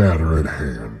the matter at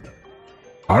hand.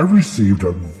 I received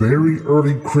a very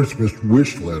early Christmas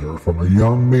wish letter from a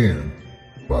young man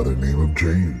by the name of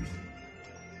James.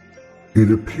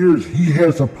 It appears he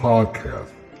has a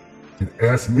podcast and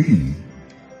asked me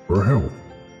for help.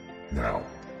 Now,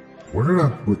 where did I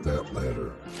put that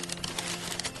letter?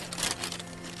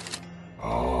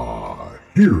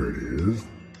 Here it is.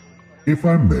 If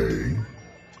I may,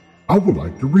 I would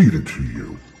like to read it to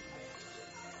you.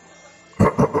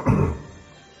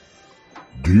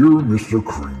 Dear Mr.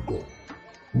 Kringle,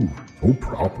 ooh, so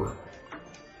proper.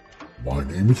 My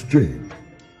name is James.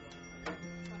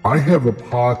 I have a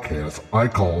podcast I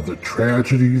call The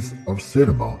Tragedies of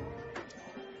Cinema.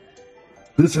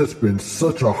 This has been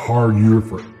such a hard year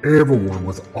for everyone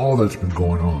with all that's been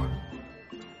going on.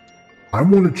 I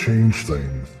want to change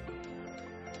things,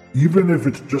 even if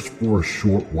it's just for a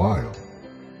short while.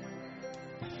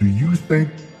 Do you think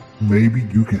maybe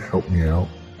you can help me out?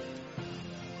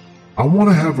 I want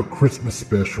to have a Christmas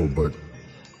special, but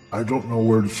I don't know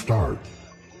where to start.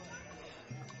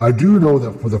 I do know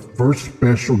that for the first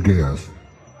special guest,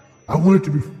 I want it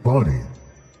to be funny.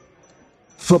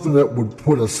 Something that would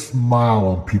put a smile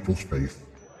on people's face.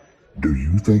 Do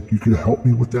you think you can help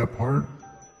me with that part?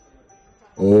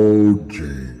 Oh,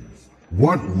 James,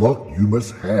 what luck you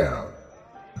must have.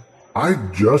 I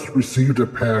just received a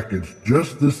package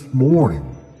just this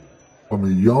morning from a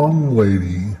young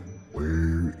lady.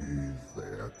 Where is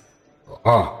that?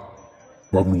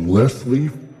 From Leslie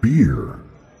Beer.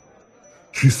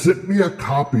 She sent me a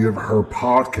copy of her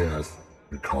podcast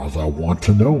because I want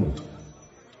to know.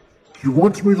 She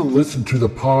wants me to listen to the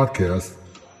podcast,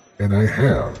 and I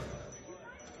have.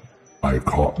 I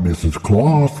caught Mrs.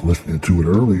 Claus listening to it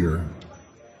earlier.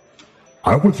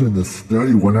 I was in the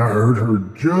study when I heard her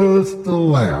just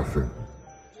laughing.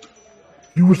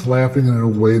 She was laughing in a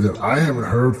way that I haven't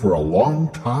heard for a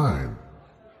long time.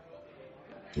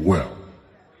 Well,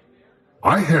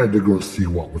 I had to go see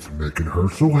what was making her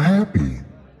so happy.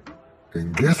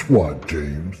 And guess what,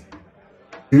 James?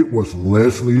 It was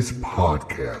Leslie's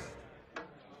podcast.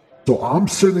 So I'm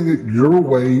sending it your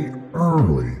way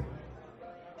early.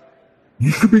 You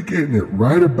should be getting it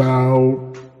right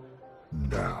about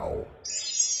now.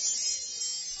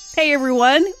 Hey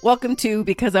everyone, welcome to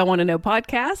Because I Want to Know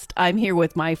podcast. I'm here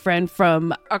with my friend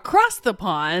from across the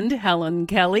pond, Helen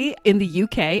Kelly, in the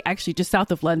UK, actually just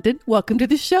south of London. Welcome to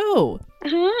the show.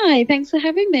 Hi, thanks for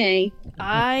having me.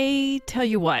 I tell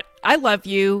you what, I love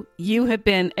you. You have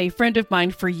been a friend of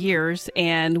mine for years,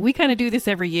 and we kind of do this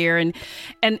every year, and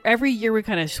every year we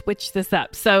kind of switch this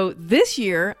up. So this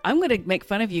year, I'm going to make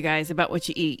fun of you guys about what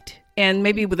you eat. And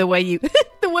maybe with the way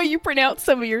you pronounce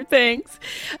some of your things.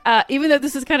 Even though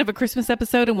this is kind of a Christmas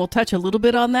episode and we'll touch a little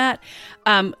bit on that,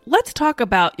 let's talk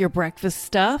about your breakfast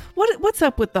stuff. What's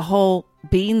up with the whole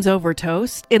beans over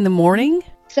toast in the morning?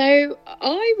 So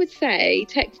I would say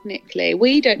technically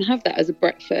we don't have that as a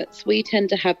breakfast. We tend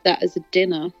to have that as a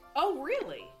dinner. Oh,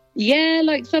 really? Yeah,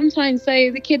 like sometimes,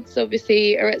 so the kids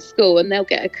obviously are at school and they'll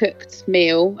get a cooked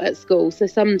meal at school. So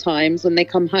sometimes when they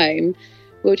come home,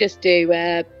 we'll just do,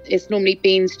 it's normally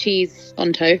beans, cheese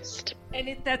on toast.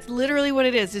 And that's literally what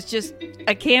it is. It's just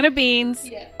a can of beans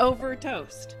over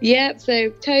toast. Yeah, so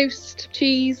toast,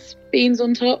 cheese, beans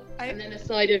on top, and then a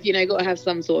side of, got to have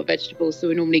some sort of vegetables. So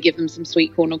we normally give them some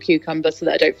sweet corn or cucumber so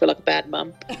that I don't feel like a bad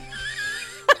mum.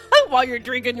 While you're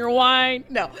drinking your wine.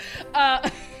 No.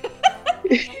 And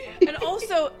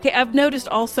also, okay, I've noticed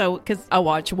also, because I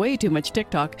watch way too much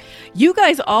TikTok, you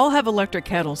guys all have electric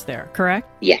kettles there, correct?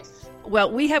 Yes.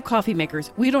 Well, we have coffee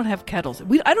makers. We don't have kettles.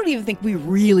 I don't even think we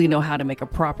really know how to make a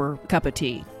proper cup of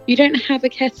tea. You don't have a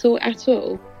kettle at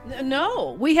all?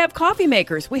 No, we have coffee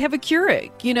makers. We have a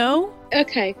Keurig,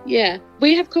 Okay, yeah.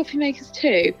 We have coffee makers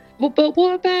too. Well, but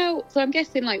what about, so I'm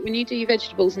guessing like when you do your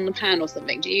vegetables in the pan or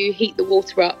something, do you heat the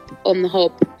water up on the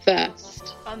hob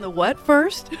first? On the what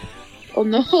first? On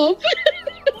the hob.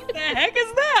 What the heck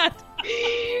is that?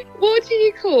 What do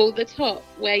you call the top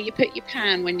where you put your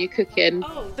pan when you're cooking?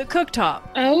 Oh, the cooktop.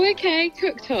 Oh, okay,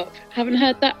 cooktop. Haven't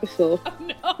heard that before. Oh,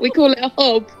 no. We call it a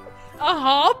hob. A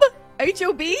hob?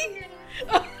 H-O-B?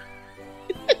 Oh,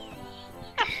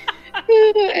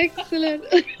 excellent.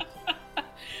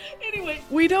 Anyway,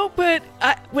 we don't put,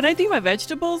 when I do my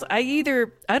vegetables,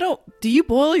 do you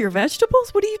boil your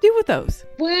vegetables? What do you do with those?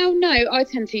 Well, no, I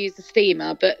tend to use a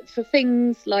steamer, but for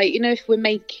things like, if we're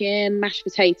making mashed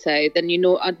potato, then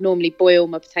I'd normally boil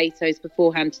my potatoes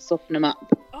beforehand to soften them up.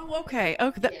 Oh, okay.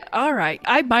 All right.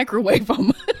 I microwave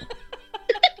them.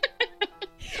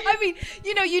 I mean,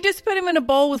 you just put them in a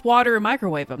bowl with water and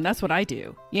microwave them. That's what I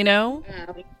do,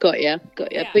 Got ya.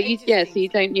 Yeah, but so you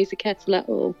don't use a kettle at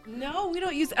all? No, we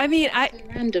don't use,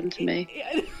 it's random to me.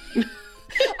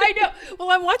 I know.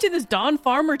 Well, I'm watching this Dawn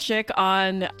Farmer chick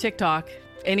on TikTok.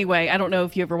 Anyway, I don't know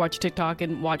if you ever watch TikTok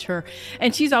and watch her.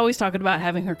 And she's always talking about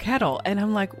having her kettle. And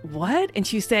I'm like, what? And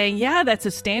she's saying, yeah, that's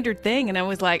a standard thing. And I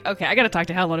was like, okay, I got to talk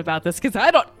to Helen about this because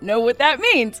I don't know what that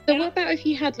means. So what about if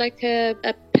you had like a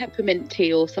peppermint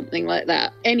tea or something like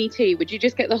that? Any tea, would you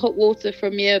just get the hot water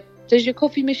from does your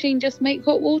coffee machine just make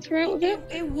hot water out of it?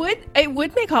 It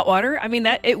would make hot water. I mean,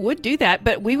 it would do that.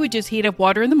 But we would just heat up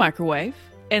water in the microwave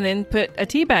and then put a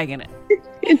tea bag in it.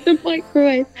 In the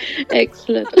microwave.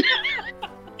 Excellent.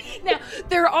 Now,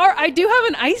 I do have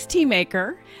an iced tea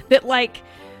maker that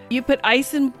you put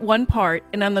ice in one part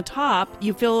and on the top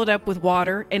you fill it up with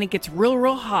water and it gets real,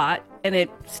 real hot and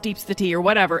it steeps the tea or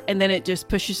whatever. And then it just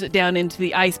pushes it down into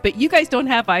the ice. But you guys don't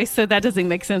have ice, so that doesn't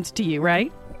make sense to you,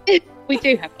 right? We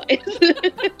do have ice.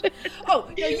 Oh,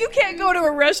 no, you can't go to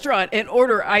a restaurant and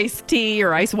order iced tea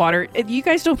or ice water. You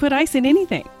guys don't put ice in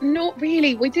anything. Not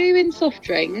really. We do in soft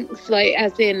drinks,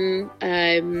 as in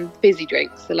fizzy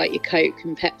drinks, so like your Coke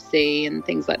and Pepsi and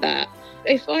things like that.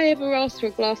 If I ever asked for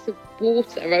a glass of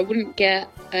water, I wouldn't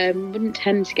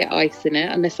tend to get ice in it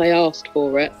unless I asked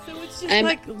for it. So it's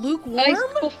just lukewarm? Iced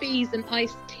coffees and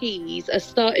iced teas are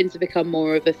starting to become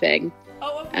more of a thing.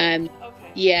 Oh, okay.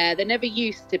 Yeah, they never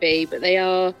used to be, but they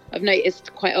are. I've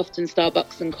noticed quite often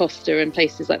Starbucks and Costa and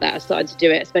places like that are starting to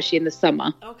do it, especially in the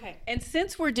summer. Okay. And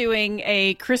since we're doing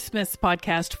a Christmas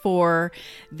podcast for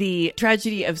the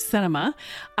Tragedy of Cinema,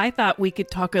 I thought we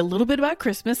could talk a little bit about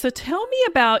Christmas. So tell me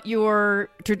about your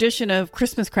tradition of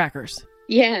Christmas crackers.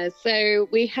 Yeah, so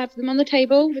we have them on the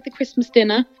table with the Christmas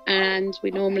dinner, and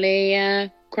we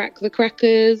normally crack the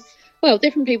crackers. Well,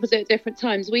 different people do it at different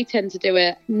times. We tend to do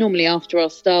it normally after our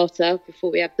starter,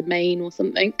 before we have the main or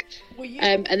something. Well,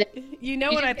 and then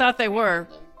what I thought they were?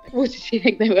 What did you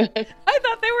think they were? I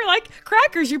thought they were like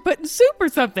crackers you put in soup or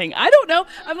something. I don't know.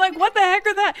 I'm like, what the heck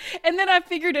are that? And then I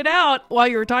figured it out while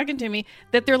you were talking to me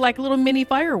that they're like little mini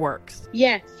fireworks.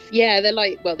 Yes. Yeah, they're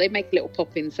they make a little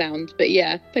popping sound. But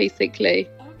yeah, basically.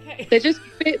 Okay. They're just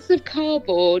bits of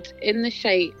cardboard in the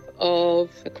shape of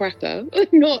a cracker.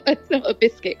 It's not a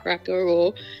biscuit cracker,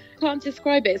 or can't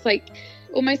describe it. It's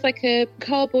almost like a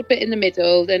cardboard bit in the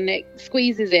middle, then it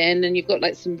squeezes in and you've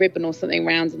got some ribbon or something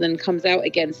round and then comes out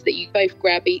again, so that you both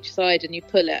grab each side and you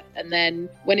pull it, and then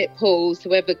when it pulls,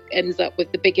 whoever ends up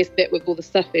with the biggest bit with all the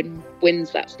stuff in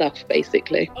wins that stuff,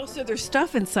 basically. Oh, so there's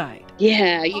stuff inside.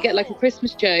 Yeah, you get a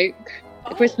Christmas joke,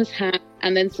 a Christmas hat,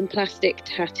 and then some plastic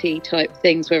tatty type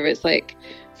things, whether it's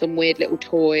some weird little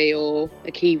toy or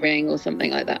a key ring or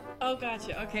something like that. Oh,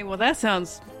 gotcha. Okay, well, that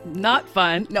sounds not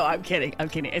fun. No, I'm kidding.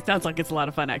 It sounds like it's a lot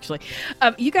of fun, actually.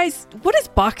 You guys, what is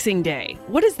Boxing Day?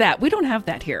 What is that? We don't have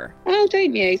that here. Oh,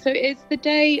 don't you? So it's the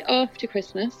day after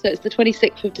Christmas. So it's the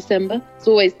 26th of December. It's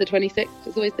always the 26th.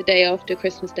 It's always the day after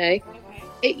Christmas Day.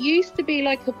 It used to be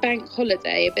like a bank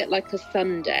holiday, a bit like a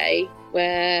Sunday,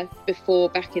 where before,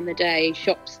 back in the day,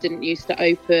 shops didn't used to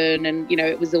open and, you know,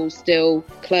 it was all still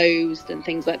closed and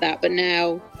things like that. But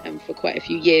now, and for quite a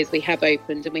few years, we have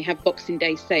opened and we have Boxing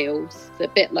Day sales. It's a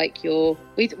bit like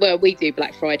we do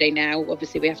Black Friday now.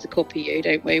 Obviously, we have to copy you,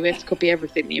 don't we? We have to copy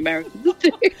everything the Americans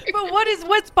do. But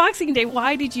what's Boxing Day?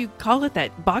 Why did you call it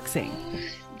that, boxing?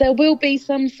 There will be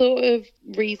some sort of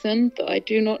reason that I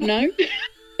do not know.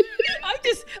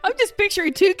 I'm just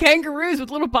picturing two kangaroos with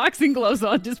little boxing gloves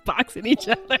on, just boxing each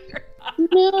other.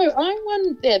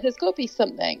 No, there's got to be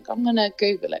something. I'm going to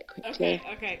Google it quickly.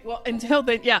 Okay. Well, until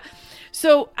then, yeah.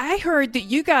 So I heard that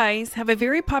you guys have a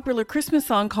very popular Christmas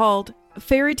song called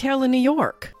Fairy Tale in New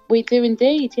York. We do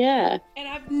indeed, yeah. And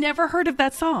I've never heard of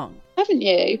that song. Haven't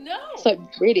you? No. It's like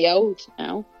really old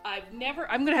now. I'm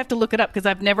going to have to look it up because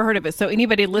I've never heard of it. So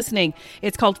anybody listening,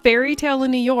 it's called Fairy Tale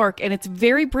in New York and it's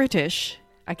very British.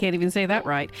 I can't even say that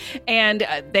right. And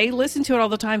they listen to it all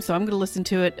the time, so I'm going to listen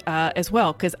to it as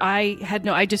well, because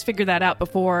I just figured that out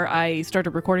before I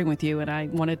started recording with you, and I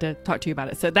wanted to talk to you about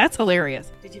it. So that's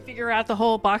hilarious. Did you figure out the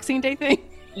whole Boxing Day thing?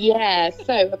 Yeah,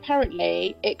 so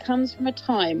apparently it comes from a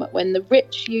time when the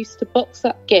rich used to box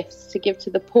up gifts to give to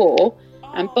the poor,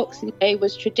 and Boxing Day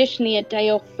was traditionally a day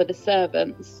off for the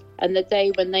servants, and the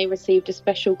day when they received a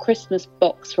special Christmas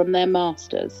box from their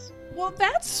masters. Well,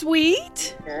 that's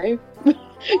sweet. No.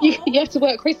 You have to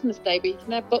work Christmas Day, but you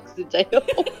can have Boxing Day off.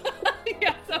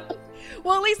 Yeah,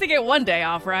 well, at least they get one day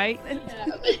off, right?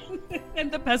 Yeah.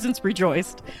 And the peasants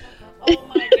rejoiced.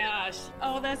 Oh my gosh.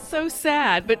 Oh, that's so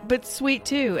sad, but sweet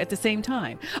too at the same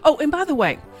time. Oh, and by the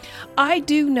way, I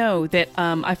do know that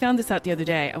I found this out the other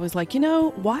day. I was like,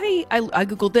 why? I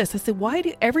Googled this. I said, why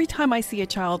do every time I see a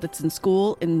child that's in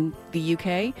school in the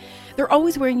UK, they're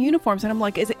always wearing uniforms? And I'm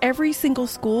like, is every single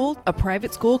school a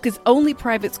private school? Because only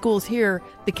private schools here,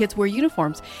 the kids wear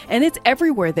uniforms. And it's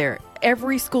everywhere there.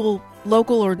 Every school,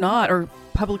 local or not, or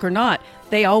public or not,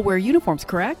 they all wear uniforms,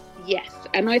 correct? Yes,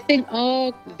 and I think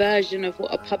our version of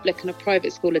what a public and a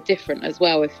private school are different as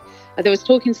well. If I was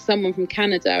talking to someone from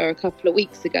Canada a couple of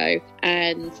weeks ago,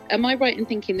 and am I right in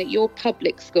thinking that your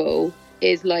public school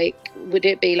is like, would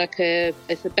it be like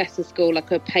it's a better school, like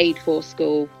a paid for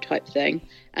school type thing,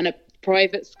 and a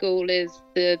private school is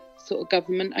the sort of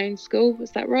government owned school? Is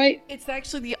that right? It's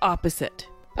actually the opposite.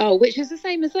 Oh, which is the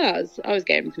same as us. I was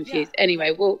getting confused. Yeah.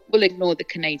 Anyway, we'll ignore the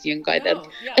Canadian guy then.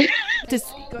 Yeah.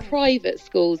 Private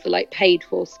schools are like paid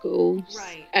for schools,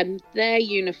 right? And their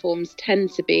uniforms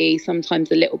tend to be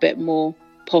sometimes a little bit more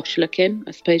posh looking,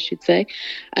 I suppose you'd say.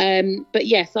 But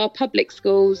yes, our public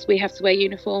schools, we have to wear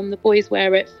uniform. The boys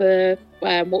wear it for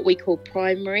what we call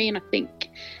primary, and I think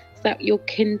is that your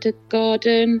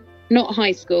kindergarten, not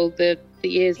high school, the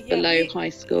years below high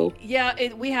school.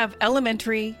 Yeah, we have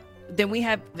elementary. Then we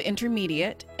have the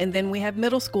intermediate, and then we have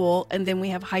middle school, and then we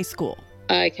have high school.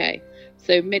 Okay.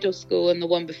 So middle school and the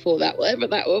one before that, whatever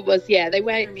that one was, they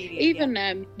wear,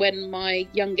 even when my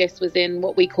youngest was in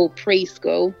what we call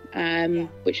preschool,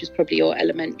 which is probably your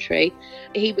elementary,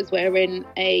 he was wearing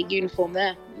a uniform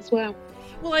there as well.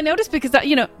 Well, I noticed because,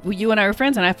 you and I are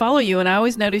friends and I follow you, and I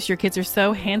always notice your kids are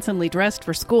so handsomely dressed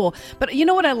for school. But you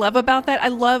know what I love about that? I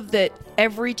love that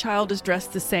every child is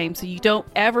dressed the same, so you don't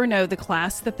ever know the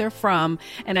class that they're from.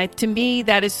 And to me,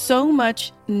 that is so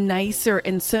much nicer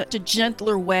and such a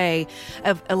gentler way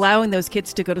of allowing those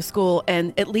kids to go to school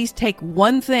and at least take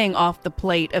one thing off the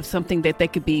plate of something that they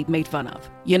could be made fun of,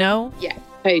 Yeah.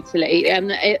 Totally. And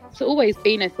it's always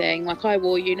been a thing. Like, I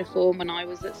wore uniform when I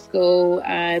was at school.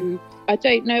 I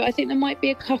don't know. I think there might be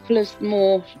a couple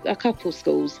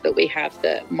schools that we have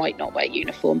that might not wear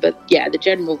uniform. But yeah, the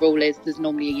general rule is there's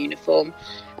normally a uniform.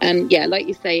 And yeah, like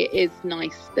you say, it is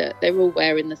nice that they're all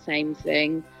wearing the same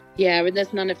thing. Yeah, and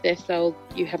there's none of this,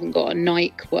 you haven't got a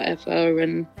Nike, whatever.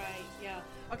 And right, yeah.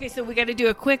 Okay, so we got to do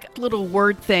a quick little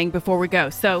word thing before we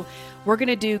go. So we're going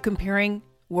to do comparing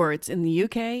words in the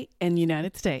UK and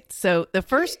United States. So the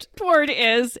first word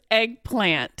is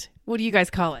eggplant. What do you guys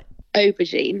call it?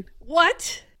 Aubergine.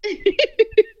 What?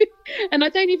 And I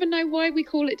don't even know why we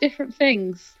call it different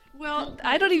things. Well,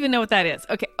 I don't even know what that is.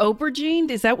 Okay, aubergine,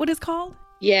 is that what it's called?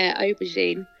 Yeah,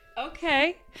 aubergine.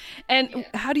 Okay. And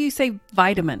how do you say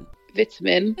vitamin?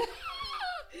 Vitamin.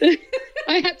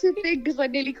 I had to think because I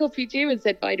nearly copied you and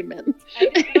said vitamin.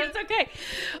 That's okay.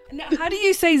 Now, how do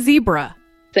you say zebra?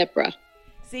 Zebra.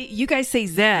 See, you guys say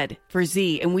Z for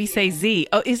Z, and we say Z.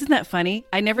 Oh, isn't that funny?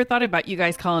 I never thought about you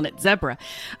guys calling it zebra.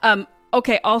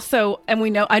 Okay, also,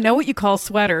 and I know what you call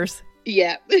sweaters.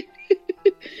 Yeah.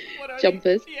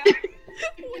 Jumpers. Yeah.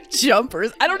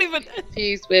 Jumpers. I don't even...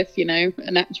 Fused with,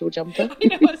 an actual jumper. I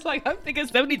know, it's like, I'm thinking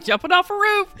somebody jumping off a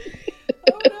roof.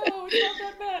 Oh, no.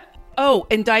 Oh,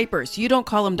 and diapers. You don't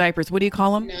call them diapers. What do you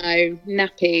call them? No,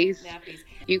 nappies.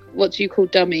 What do you call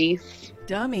dummies?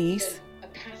 Dummies? A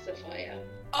pacifier.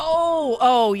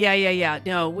 Oh, yeah.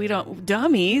 No, we don't.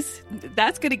 Dummies?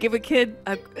 That's going to give a kid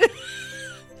a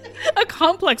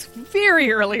complex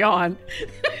very early on.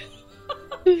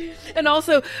 And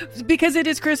also, because it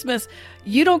is Christmas,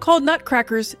 you don't call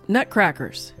nutcrackers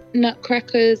nutcrackers.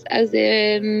 Nutcrackers as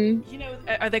in...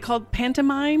 Are they called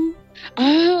pantomime?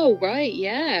 Oh, right,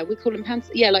 yeah. We call them like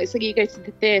so you go to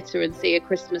the theatre and see a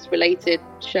Christmas-related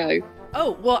show.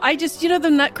 Oh, well, I just, the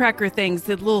nutcracker things,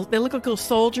 they look like little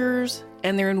soldiers,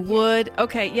 and they're in wood.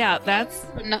 Okay, yeah, that's...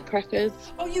 Nutcrackers.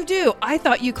 Oh, you do? I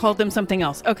thought you called them something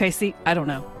else. Okay, see, I don't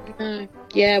know. No.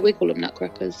 Yeah, we call them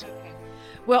nutcrackers.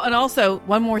 Well, and also,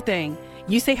 one more thing.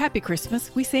 You say Happy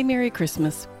Christmas, we say Merry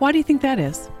Christmas. Why do you think that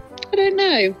is? I don't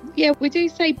know. Yeah, we do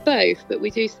say both, but we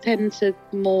do tend to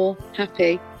more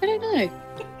happy. I don't know.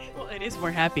 Well, it is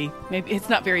more happy. Maybe it's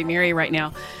not very merry right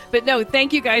now. But no,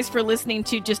 thank you guys for listening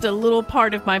to just a little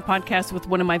part of my podcast with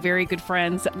one of my very good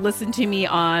friends. Listen to me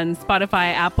on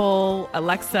Spotify, Apple,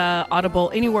 Alexa, Audible,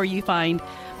 anywhere you find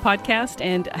podcast.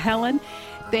 And Helen,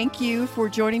 thank you for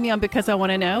joining me on Because I Want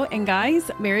to Know. And guys,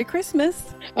 Merry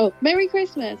Christmas. Oh, Merry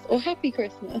Christmas or Happy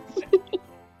Christmas.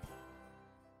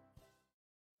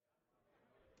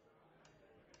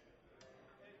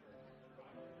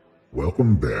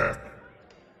 Welcome back.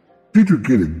 Did you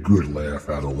get a good laugh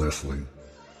out of Leslie?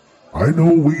 I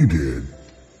know we did.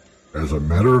 As a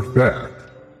matter of fact,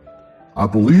 I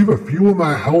believe a few of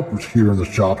my helpers here in the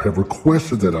shop have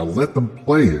requested that I let them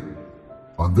play it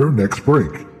on their next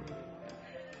break.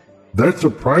 That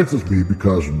surprises me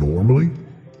because normally,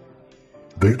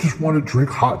 they just want to drink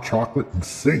hot chocolate and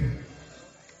sing.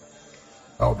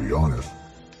 I'll be honest,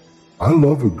 I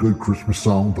love a good Christmas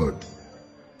song, but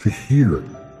to hear it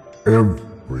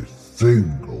every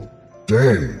single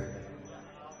day,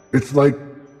 it's like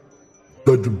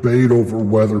the debate over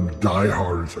whether Die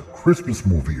Hard is a Christmas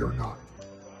movie or not.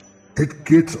 It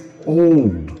gets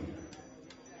old.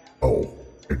 Oh,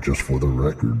 and just for the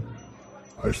record,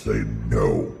 I say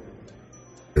no.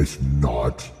 It's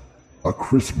not a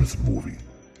Christmas movie.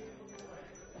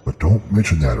 But don't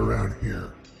mention that around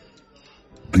here.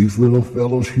 These little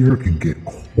fellows here can get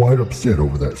quite upset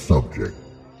over that subject.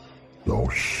 So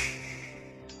shh.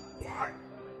 Why?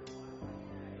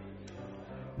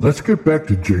 Let's get back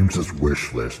to James's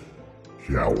wish list,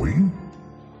 shall we?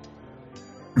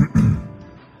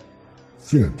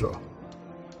 Santa,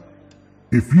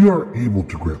 if you are able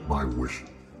to grant my wishes,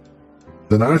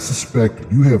 then I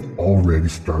suspect you have already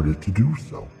started to do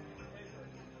so.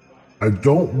 I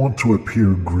don't want to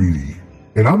appear greedy,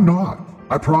 and I'm not,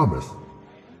 I promise.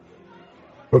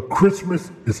 But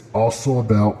Christmas is also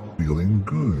about feeling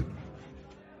good.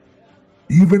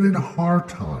 Even in hard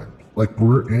times like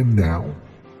we're in now,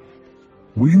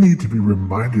 we need to be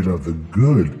reminded of the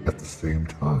good at the same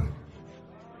time.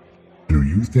 Do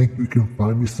you think you can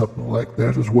find me something like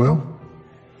that as well?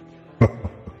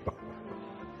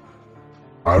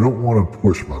 I don't want to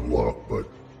push my luck, but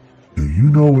do you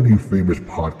know any famous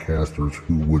podcasters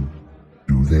who would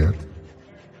do that?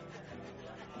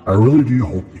 I really do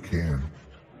hope you can.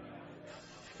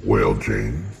 Well,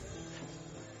 James,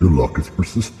 your luck is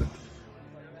persistent.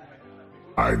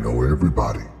 I know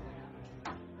everybody,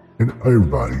 and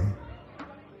everybody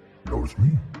knows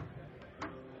me.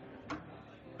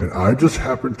 And I just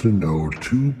happen to know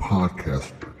two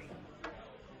podcasters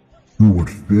who would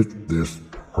fit this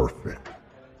perfect.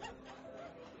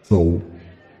 So,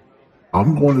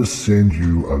 I'm going to send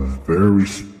you a very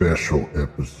special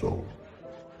episode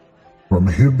from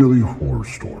Hillbilly Horror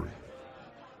Story.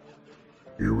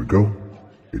 Here we go.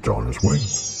 It's on its way.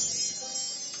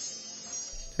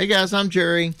 Hey guys, I'm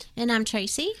Jerry. And I'm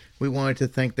Tracy. We wanted to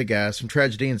thank the guys from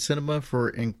Tragedy in Cinema for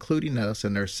including us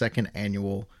in their second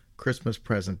annual Christmas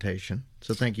presentation.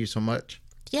 So thank you so much.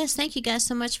 Yes, thank you guys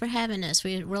so much for having us.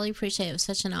 We really appreciate it. It was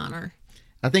such an honor.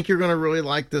 I think you're going to really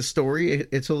like this story.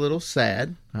 It's a little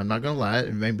sad. I'm not going to lie.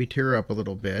 It made me tear up a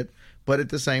little bit. But at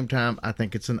the same time, I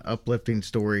think it's an uplifting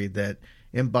story that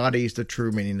embodies the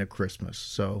true meaning of Christmas.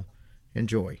 So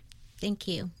enjoy. Thank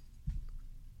you.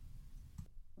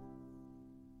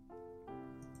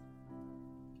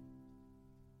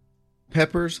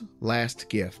 Pepper's Last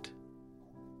Gift.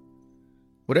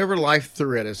 Whatever life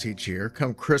threw at us each year,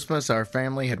 come Christmas, our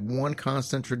family had one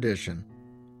constant tradition.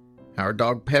 Our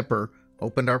dog Pepper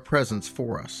opened our presents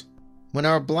for us. When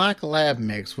our black lab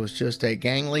mix was just a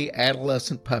gangly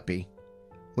adolescent puppy,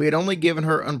 we had only given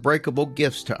her unbreakable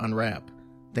gifts to unwrap,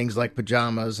 things like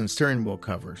pajamas and steering wheel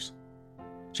covers.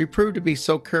 She proved to be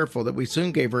so careful that we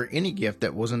soon gave her any gift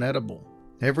that wasn't edible.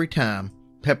 Every time,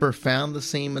 Pepper found the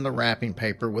seam in the wrapping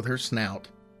paper with her snout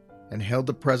and held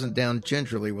the present down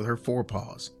gingerly with her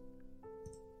forepaws.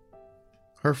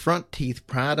 Her front teeth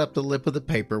pried up the lip of the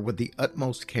paper with the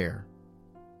utmost care.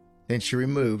 Then she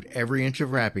removed every inch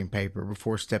of wrapping paper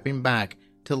before stepping back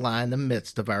to lie in the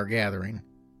midst of our gathering.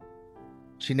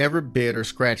 She never bit or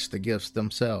scratched the gifts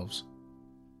themselves.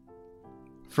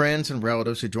 Friends and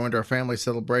relatives who joined our family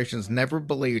celebrations never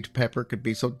believed Pepper could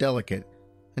be so delicate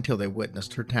until they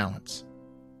witnessed her talents.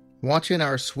 Watching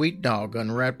our sweet dog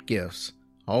unwrap gifts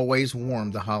always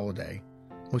warmed the holiday,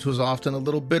 which was often a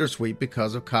little bittersweet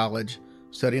because of college,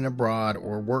 studying abroad,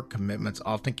 or work commitments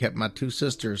often kept my two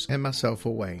sisters and myself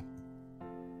away.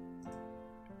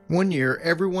 One year,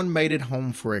 everyone made it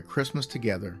home for a Christmas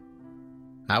together.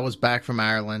 I was back from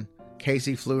Ireland,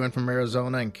 Casey flew in from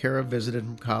Arizona, and Kara visited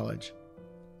from college.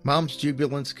 Mom's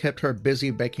jubilance kept her busy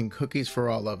baking cookies for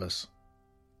all of us.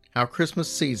 Our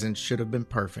Christmas season should have been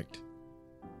perfect.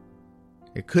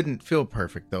 It couldn't feel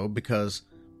perfect, though, because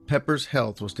Pepper's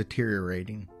health was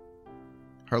deteriorating.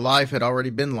 Her life had already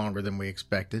been longer than we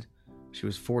expected. She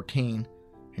was 14,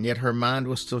 and yet her mind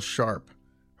was still sharp.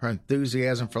 Her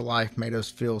enthusiasm for life made us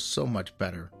feel so much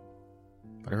better.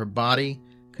 But her body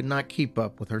could not keep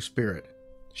up with her spirit.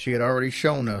 She had already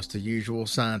shown us the usual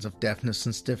signs of deafness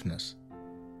and stiffness.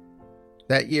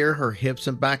 That year, her hips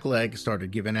and back legs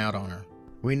started giving out on her.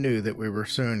 We knew that we were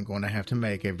soon going to have to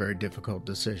make a very difficult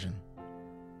decision.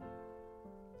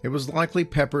 It was likely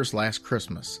Pepper's last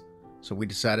Christmas, so we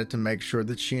decided to make sure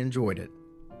that she enjoyed it.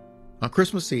 On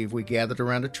Christmas Eve, we gathered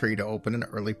around a tree to open an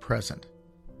early present,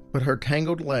 but her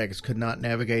tangled legs could not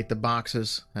navigate the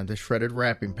boxes and the shredded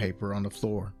wrapping paper on the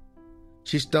floor.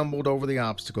 She stumbled over the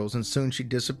obstacles, and soon she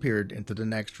disappeared into the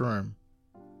next room.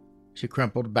 She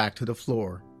crumpled back to the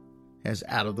floor, as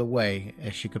out of the way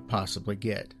as she could possibly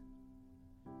get.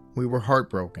 We were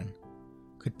heartbroken.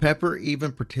 Could Pepper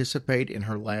even participate in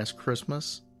her last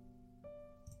Christmas?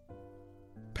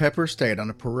 Pepper stayed on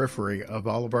the periphery of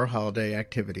all of our holiday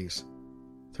activities.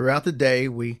 Throughout the day,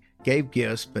 we gave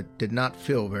gifts but did not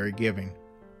feel very giving.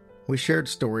 We shared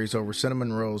stories over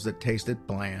cinnamon rolls that tasted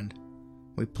bland.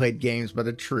 We played games by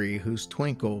the tree whose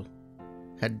twinkle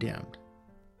had dimmed.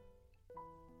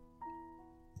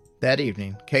 That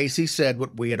evening, Casey said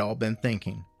what we had all been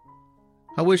thinking.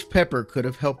 I wish Pepper could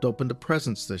have helped open the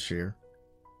presents this year.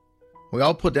 We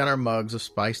all put down our mugs of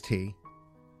spiced tea.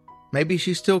 Maybe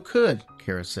she still could,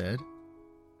 Kara said.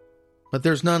 But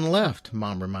there's none left,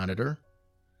 Mom reminded her.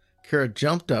 Kara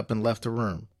jumped up and left the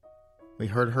room. We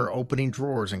heard her opening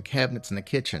drawers and cabinets in the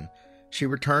kitchen. She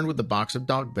returned with a box of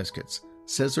dog biscuits,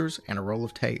 scissors, and a roll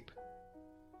of tape.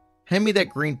 Hand me that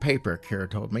green paper, Kara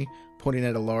told me, pointing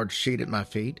at a large sheet at my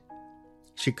feet.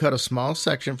 She cut a small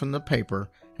section from the paper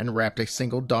and wrapped a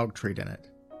single dog treat in it.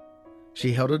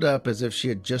 She held it up as if she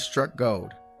had just struck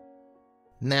gold.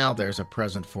 Now there's a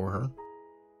present for her.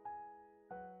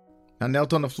 I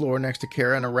knelt on the floor next to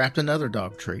Kara and I wrapped another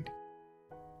dog treat.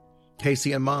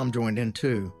 Casey and Mom joined in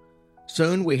too.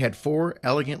 Soon we had 4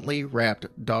 elegantly wrapped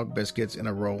dog biscuits in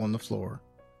a roll on the floor.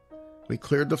 We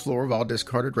cleared the floor of all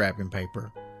discarded wrapping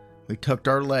paper. We tucked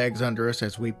our legs under us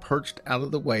as we perched out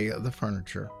of the way of the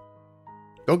furniture.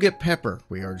 Go get Pepper,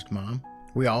 we urged Mom.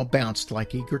 We all bounced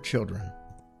like eager children.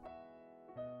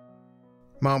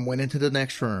 Mom went into the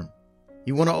next room.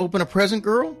 You want to open a present,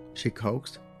 girl? She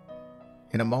coaxed.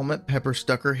 In a moment, Pepper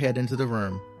stuck her head into the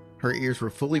room. Her ears were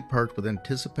fully perked with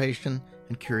anticipation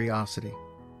and curiosity.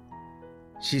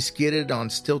 She skidded on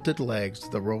stilted legs to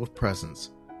the row of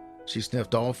presents. She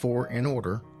sniffed all 4 in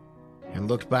order and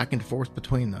looked back and forth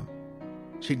between them.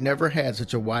 She'd never had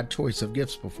such a wide choice of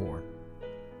gifts before.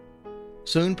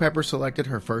 Soon Pepper selected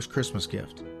her first Christmas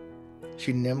gift.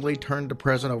 She nimbly turned the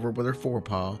present over with her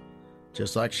forepaw,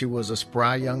 just like she was a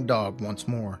spry young dog once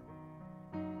more.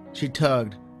 She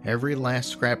tugged every last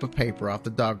scrap of paper off the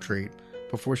dog treat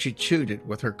before she chewed it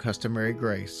with her customary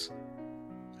grace.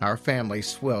 Our family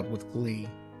swelled with glee.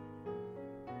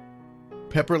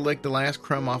 Pepper licked the last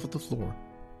crumb off of the floor.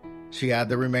 She eyed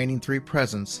the remaining 3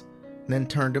 presents, then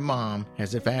turned to Mom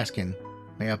as if asking,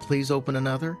 "May I please open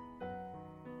another?"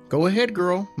 "Go ahead,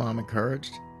 girl," Mom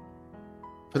encouraged.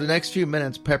 For the next few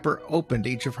minutes, Pepper opened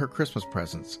each of her Christmas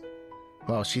presents.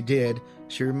 While she did,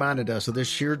 she reminded us of the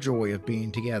sheer joy of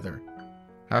being together.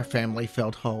 Our family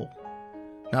felt whole.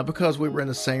 Not because we were in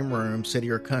the same room, city,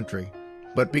 or country,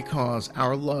 but because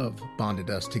our love bonded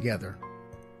us together.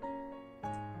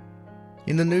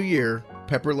 In the new year,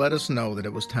 Pepper let us know that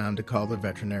it was time to call the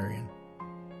veterinarian.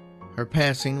 Her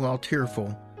passing, while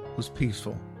tearful, was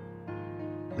peaceful.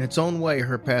 In its own way,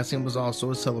 her passing was also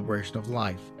a celebration of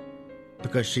life,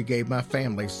 because she gave my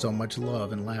family so much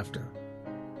love and laughter.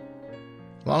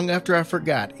 Long after I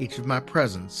forgot each of my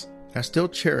presents, I still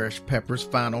cherish Pepper's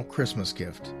final Christmas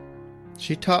gift.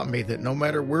 She taught me that no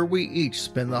matter where we each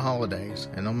spend the holidays,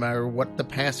 and no matter what the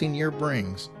passing year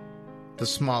brings, the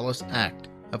smallest act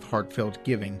of heartfelt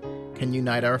giving can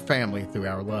unite our family through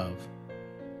our love.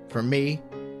 For me,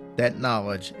 that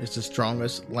knowledge is the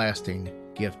strongest lasting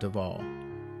gift of all.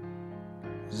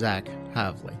 Zach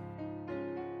Havley.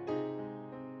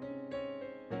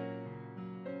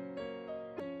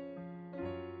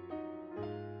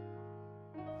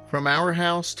 From our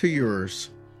house to yours,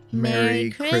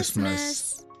 Merry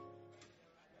Christmas.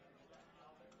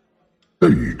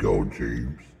 There you go,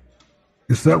 James.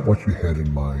 Is that what you had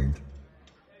in mind?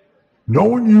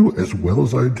 Knowing you as well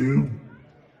as I do,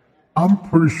 I'm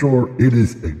pretty sure it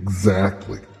is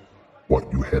exactly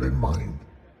what you had in mind.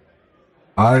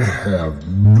 I have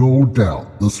no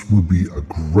doubt this will be a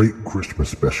great Christmas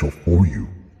special for you.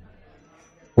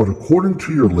 But according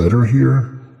to your letter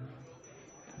here,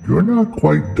 you're not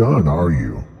quite done, are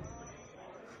you?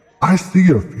 I see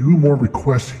a few more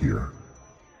requests here.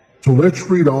 So let's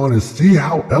read on and see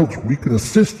how else we can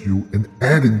assist you in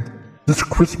adding this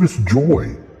Christmas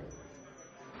joy.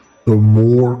 The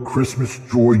more Christmas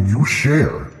joy you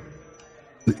share,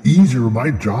 the easier my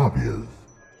job is.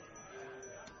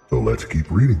 So let's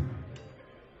keep reading.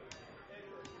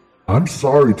 I'm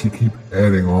sorry to keep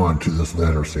adding on to this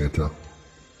letter, Santa.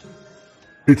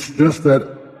 It's just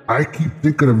that I keep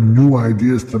thinking of new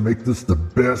ideas to make this the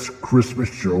best Christmas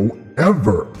show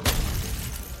ever.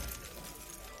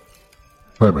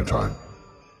 Clementine,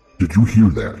 did you hear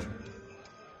that?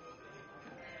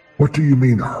 What do you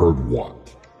mean, heard what?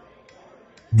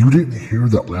 You didn't hear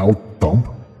that loud thump?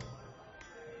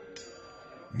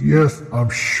 Yes, I'm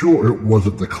sure it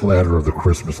wasn't the clatter of the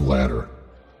Christmas ladder.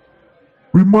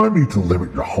 Remind me to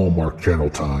limit your Hallmark Channel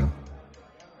time.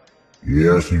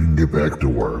 Yes, you can get back to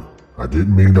work. I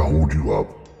didn't mean to hold you up.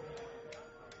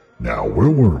 Now, where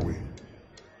were we?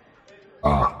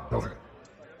 Okay.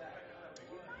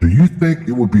 Do you think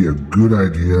it would be a good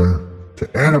idea to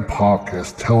add a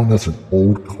podcast telling us an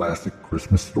old classic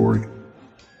Christmas story?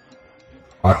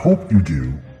 I hope you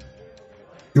do.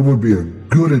 It would be a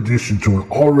good addition to an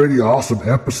already awesome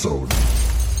episode.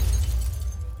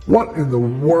 What in the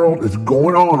world is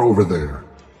going on over there?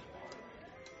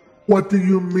 What do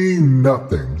you mean,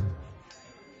 nothing?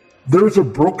 There's a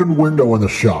broken window in the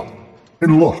shop.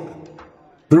 And look,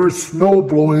 there is snow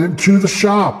blowing into the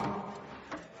shop.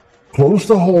 Close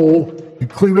the hole and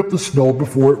clean up the snow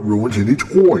before it ruins any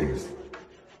toys.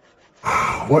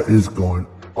 What is going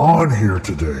on here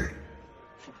today?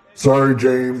 Sorry,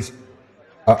 James.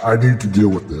 I need to deal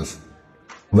with this.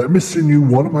 Let me send you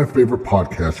one of my favorite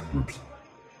podcast groups.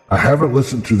 I haven't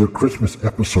listened to their Christmas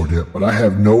episode yet, but I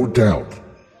have no doubt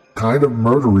Kind of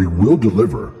Murdery will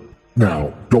deliver.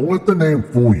 Now, don't let the name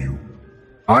fool you.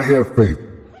 I have faith,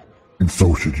 and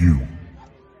so should you.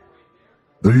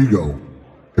 There you go.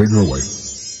 Take it away.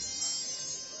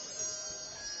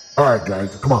 Alright,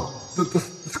 guys, come on.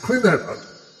 Let's clean that up.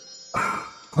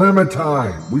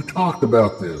 Clementine, we talked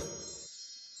about this.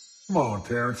 Come on,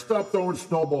 Terrence, stop throwing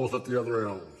snowballs at the other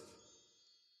elves.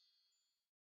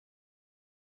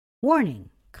 Warning.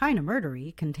 Kinda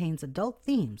Murdery contains adult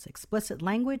themes, explicit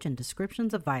language, and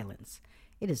descriptions of violence.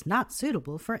 It is not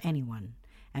suitable for anyone,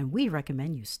 and we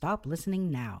recommend you stop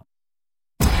listening now.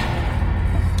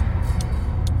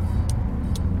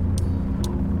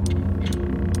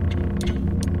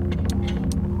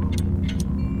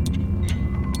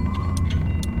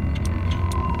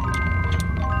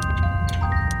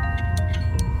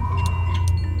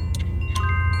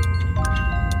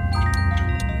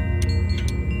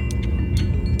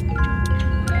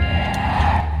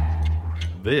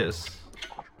 This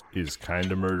is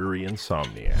Kinda Murdery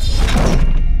Insomniac.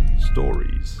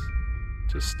 Stories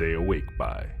to stay awake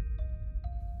by.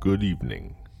 Good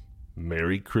evening,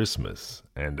 Merry Christmas,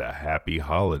 and a Happy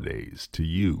Holidays to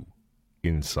you,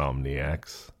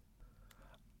 Insomniacs.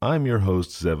 I'm your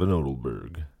host, Zevin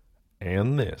Odelberg,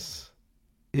 and this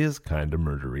is Kinda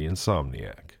Murdery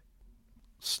Insomniac.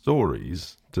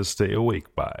 Stories to stay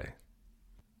awake by.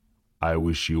 I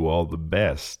wish you all the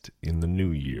best in the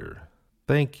new year.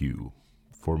 Thank you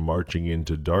for marching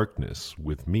into darkness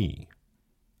with me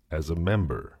as a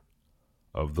member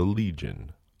of the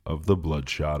Legion of the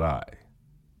Bloodshot Eye.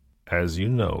 As you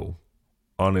know,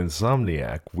 on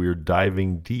Insomniac, we're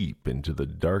diving deep into the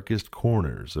darkest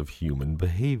corners of human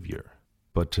behavior.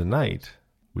 But tonight,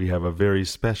 we have a very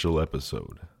special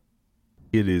episode.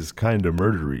 It is Kinda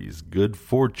Murdery's good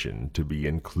fortune to be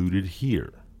included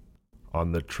here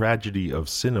on the Tragedy of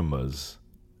Cinema's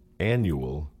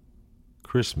annual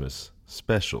Christmas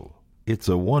special. It's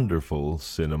a Wonderful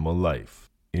Cinema Life.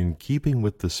 In keeping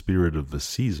with the spirit of the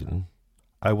season,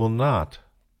 I will not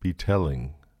be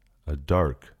telling a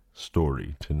dark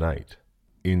story tonight.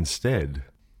 Instead,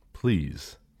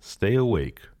 please stay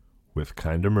awake with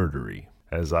Kinda Murdery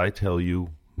as I tell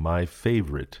you my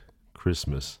favorite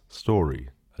Christmas story,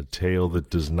 a tale that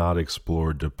does not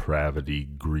explore depravity,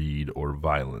 greed, or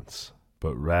violence,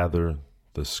 but rather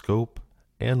the scope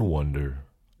and wonder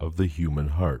of the human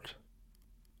heart.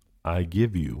 I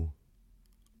give you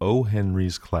O.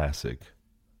 Henry's classic,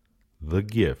 The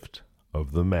Gift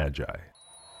of the Magi.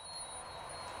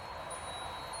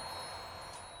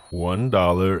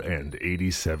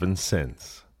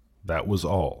 $1.87. That was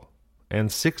all,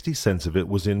 and 60 cents of it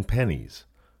was in pennies.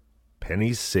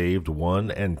 Pennies saved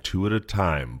 1 and 2 at a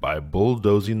time by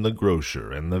bulldozing the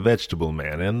grocer and the vegetable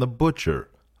man and the butcher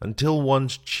until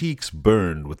one's cheeks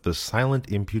burned with the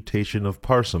silent imputation of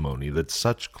parsimony that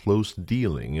such close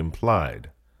dealing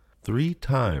implied. 3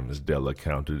 times Della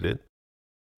counted it,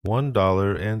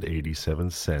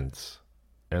 $1.87,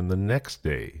 and the next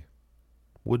day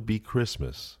would be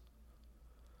Christmas.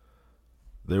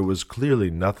 There was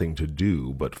clearly nothing to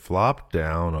do but flop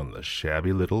down on the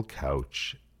shabby little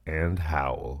couch and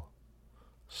howl.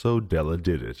 So Della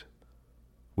did it,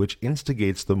 which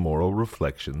instigates the moral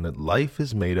reflection that life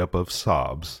is made up of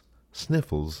sobs,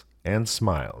 sniffles, and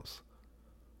smiles,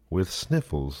 with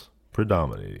sniffles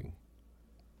predominating.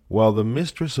 While the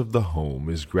mistress of the home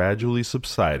is gradually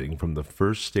subsiding from the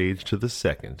first stage to the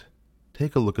second,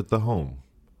 take a look at the home.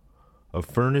 A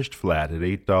furnished flat at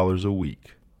 $8 a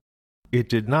week. It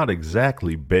did not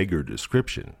exactly beggar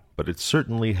description, but it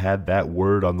certainly had that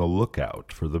word on the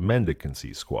lookout for the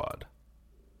mendicancy squad.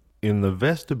 In the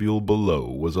vestibule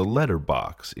below was a letter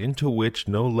box into which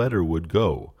no letter would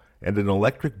go, and an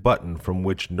electric button from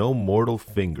which no mortal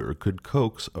finger could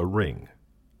coax a ring.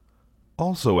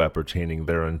 Also appertaining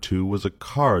thereunto was a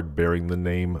card bearing the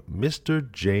name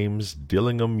Mr. James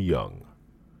Dillingham Young.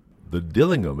 The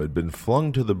Dillingham had been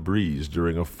flung to the breeze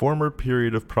during a former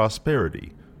period of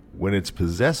prosperity, when its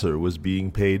possessor was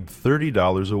being paid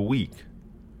 $30 a week.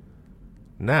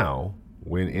 Now,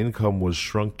 when income was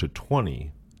shrunk to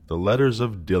 20, the letters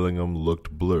of Dillingham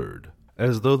looked blurred,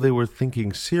 as though they were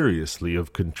thinking seriously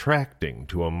of contracting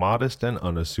to a modest and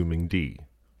unassuming D.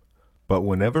 But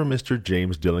whenever Mr.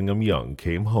 James Dillingham Young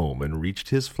came home and reached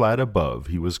his flat above,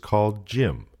 he was called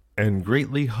Jim, and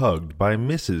greatly hugged by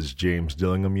Mrs. James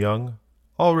Dillingham Young,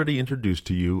 already introduced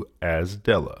to you as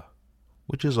Della,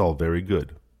 which is all very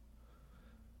good.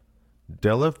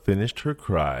 Della finished her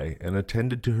cry and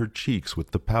attended to her cheeks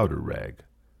with the powder rag.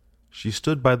 She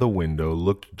stood by the window,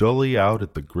 looked dully out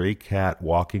at the gray cat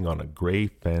walking on a gray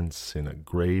fence in a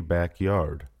gray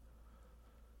backyard.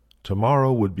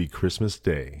 Tomorrow would be Christmas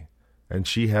Day, and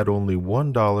she had only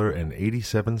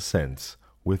 $1.87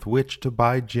 with which to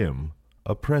buy Jim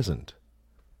a present.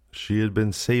 She had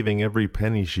been saving every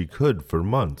penny she could for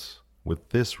months, with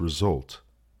this result.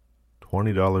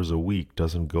 $20 a week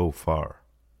doesn't go far.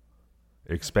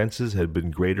 Expenses had been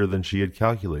greater than she had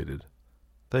calculated.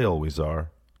 They always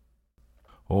are.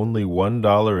 Only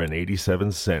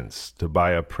 $1.87 to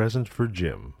buy a present for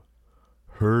Jim.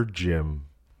 Her Jim.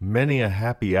 Many a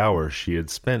happy hour she had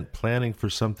spent planning for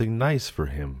something nice for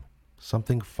him,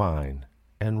 something fine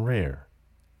and rare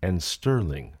and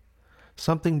sterling,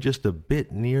 something just a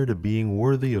bit near to being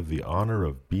worthy of the honor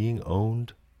of being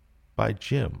owned by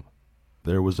Jim.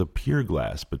 There was a pier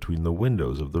glass between the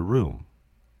windows of the room.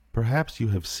 Perhaps you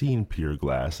have seen pier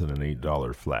glass in an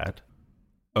 $8 flat.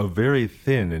 A very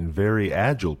thin and very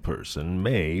agile person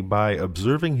may, by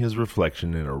observing his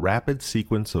reflection in a rapid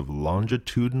sequence of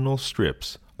longitudinal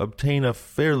strips, obtain a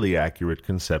fairly accurate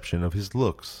conception of his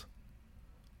looks.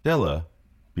 Della,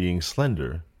 being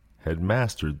slender, had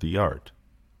mastered the art.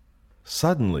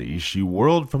 Suddenly she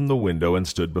whirled from the window and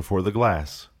stood before the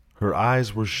glass. Her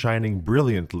eyes were shining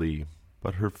brilliantly,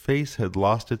 but her face had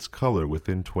lost its color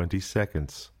within 20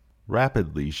 seconds.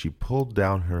 Rapidly she pulled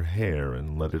down her hair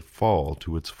and let it fall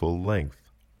to its full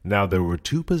length. Now there were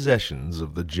 2 possessions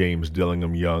of the James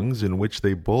Dillingham Youngs in which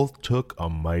they both took a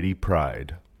mighty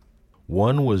pride.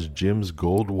 One was Jim's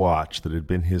gold watch that had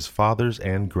been his father's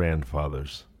and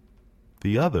grandfather's.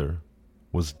 The other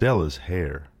was Della's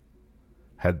hair.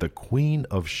 Had the Queen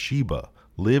of Sheba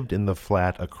lived in the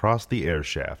flat across the air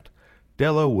shaft,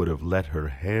 Della would have let her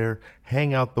hair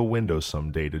hang out the window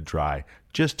some day to dry,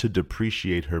 just to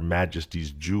depreciate Her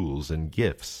Majesty's jewels and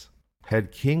gifts.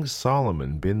 Had King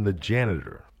Solomon been the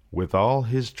janitor, with all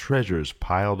his treasures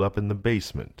piled up in the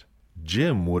basement,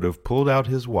 Jim would have pulled out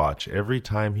his watch every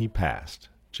time he passed,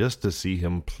 just to see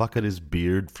him pluck at his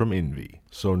beard from envy.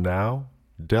 So now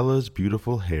Della's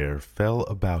beautiful hair fell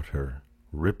about her,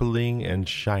 rippling and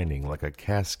shining like a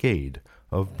cascade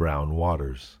of brown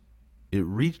waters. It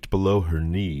reached below her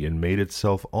knee and made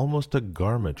itself almost a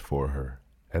garment for her,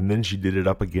 and then she did it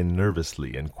up again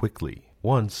nervously and quickly.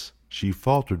 Once she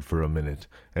faltered for a minute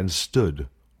and stood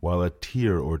while a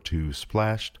tear or two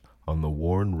splashed on the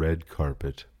worn red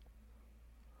carpet.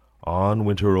 On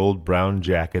went her old brown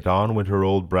jacket, on went her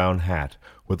old brown hat.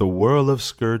 With a whirl of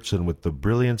skirts and with the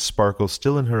brilliant sparkle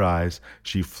still in her eyes,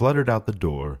 she fluttered out the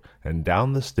door and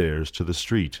down the stairs to the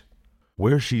street.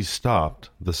 Where she stopped,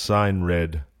 the sign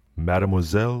read,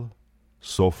 Mademoiselle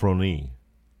Sofronie.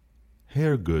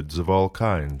 Hair goods of all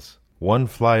kinds. One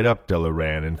flight up Della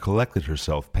ran and collected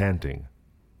herself, panting.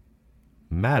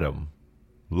 Madame,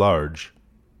 large,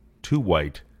 too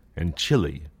white, and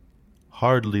chilly,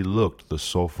 hardly looked the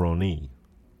Sofronie.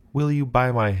 "Will you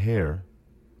buy my hair?"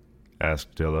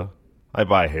 asked Della. "I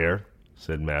buy hair,"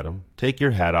 said Madame. "Take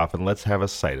your hat off and let's have a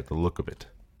sight at the look of it."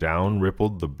 Down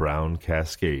rippled the brown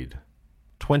cascade.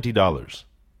 $20,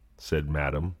 said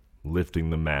Madame, lifting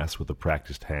the mass with a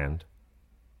practiced hand.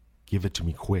 "Give it to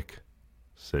me quick,"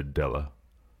 said Della.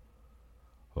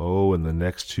 Oh, and the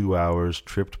next 2 hours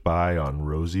tripped by on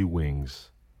rosy wings.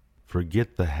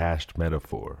 Forget the hashed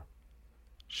metaphor.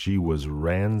 She was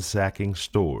ransacking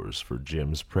stores for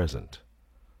Jim's present.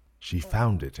 She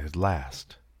found it at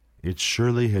last. It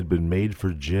surely had been made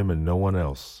for Jim and no one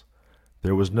else.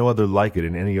 There was no other like it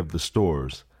in any of the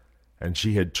stores, and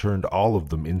she had turned all of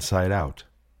them inside out.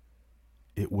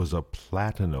 It was a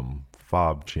platinum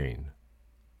fob chain,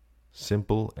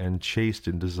 simple and chaste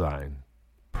in design,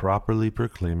 properly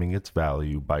proclaiming its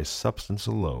value by substance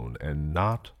alone and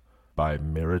not by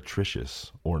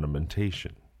meretricious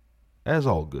ornamentation, as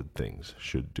all good things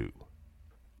should do.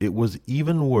 It was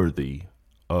even worthy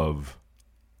of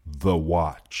the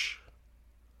watch.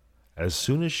 As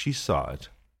soon as she saw it,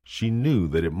 she knew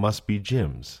that it must be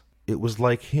Jim's. It was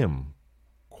like him,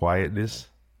 quietness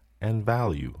and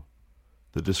value.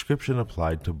 The description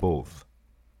applied to both.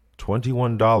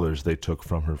 $21 they took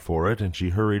from her for it, and she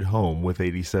hurried home with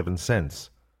 87 cents.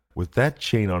 With that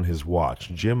chain on his watch,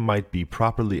 Jim might be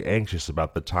properly anxious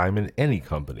about the time in any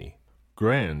company.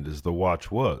 Grand as the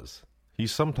watch was, he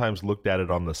sometimes looked at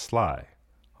it on the sly,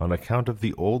 on account of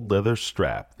the old leather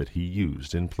strap that he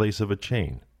used in place of a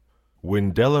chain.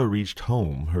 When Della reached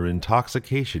home, her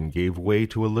intoxication gave way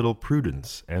to a little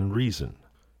prudence and reason.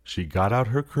 She got out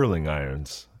her curling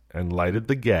irons and lighted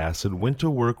the gas and went to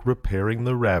work repairing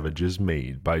the ravages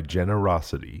made by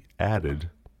generosity added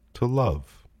to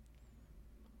love,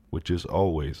 which is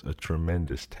always a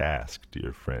tremendous task,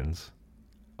 dear friends,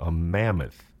 a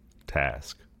mammoth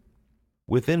task.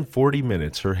 Within 40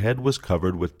 minutes her head was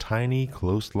covered with tiny,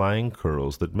 close-lying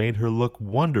curls that made her look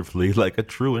wonderfully like a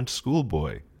truant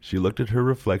schoolboy. She looked at her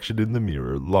reflection in the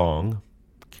mirror long,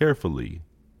 carefully,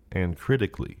 and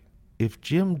critically. "If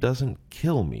Jim doesn't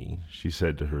kill me," she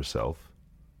said to herself,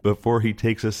 "before he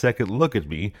takes a second look at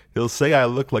me, he'll say I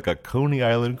look like a Coney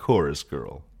Island chorus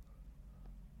girl."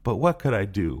 But what could I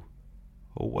do?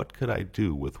 Oh, what could I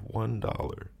do with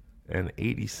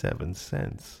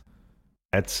 $1.87?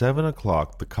 At 7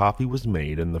 o'clock the coffee was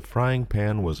made and the frying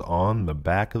pan was on the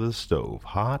back of the stove,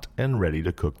 hot and ready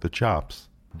to cook the chops.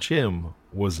 Jim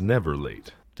was never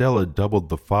late. Della doubled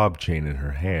the fob chain in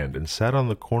her hand and sat on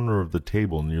the corner of the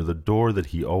table near the door that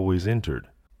he always entered.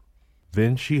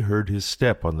 Then she heard his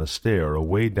step on the stair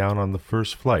away down on the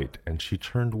first flight, and she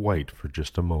turned white for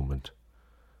just a moment.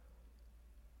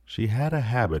 She had a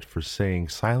habit for saying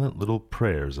silent little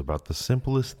prayers about the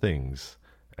simplest things,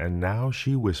 and now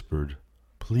she whispered,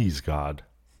 "Please, God,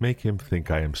 make him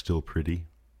think I am still pretty."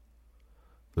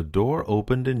 The door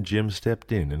opened and Jim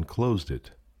stepped in and closed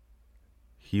it.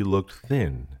 He looked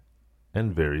thin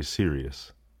and very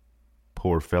serious.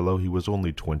 Poor fellow, he was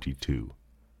only 22,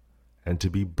 and to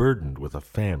be burdened with a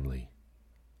family.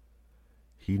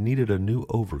 He needed a new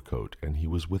overcoat, and he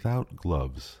was without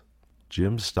gloves.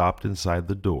 Jim stopped inside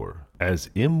the door, as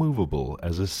immovable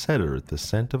as a setter at the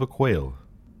scent of a quail.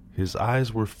 His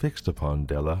eyes were fixed upon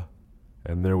Della,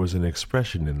 and there was an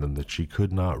expression in them that she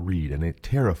could not read, and it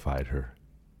terrified her.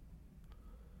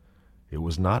 It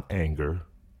was not anger,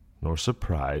 nor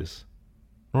surprise,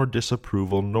 nor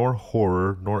disapproval, nor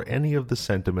horror, nor any of the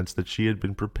sentiments that she had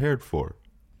been prepared for.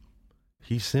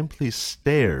 He simply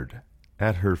stared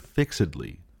at her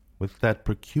fixedly, with that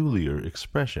peculiar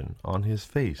expression on his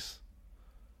face.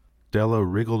 Della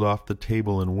wriggled off the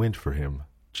table and went for him.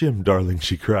 "Jim, darling,"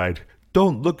 she cried,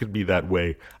 "don't look at me that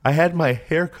way. I had my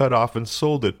hair cut off and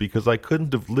sold it because I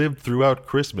couldn't have lived throughout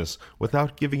Christmas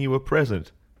without giving you a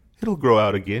present. It'll grow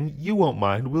out again. You won't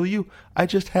mind, will you? I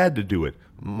just had to do it.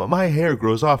 My hair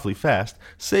grows awfully fast.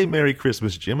 Say Merry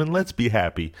Christmas, Jim, and let's be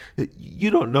happy. You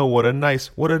don't know what a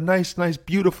nice,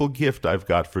 beautiful gift I've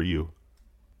got for you."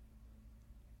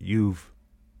 "You've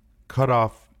cut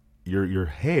off your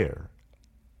hair?"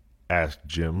 asked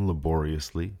Jim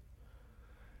laboriously,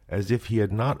 as if he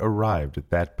had not arrived at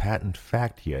that patent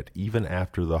fact yet, even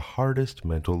after the hardest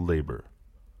mental labor.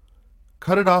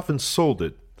 "Cut it off and sold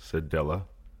it," said Della.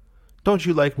 "Don't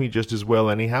you like me just as well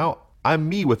anyhow? I'm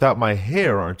me without my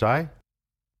hair, aren't I?"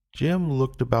 Jim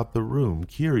looked about the room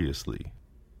curiously.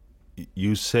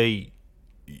 "You say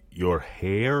your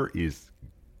hair is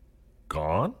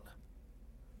gone?"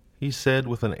 he said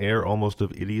with an air almost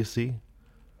of idiocy.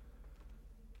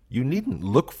 "You needn't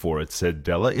look for it," said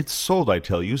Della. "It's sold, I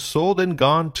tell you, sold and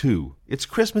gone too. It's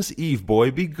Christmas Eve, boy,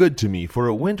 be good to me, for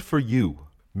it went for you.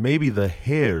 Maybe the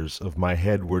hairs of my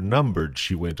head were numbered,"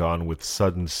 she went on with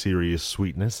sudden serious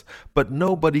sweetness, "but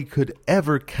nobody could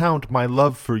ever count my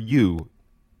love for you.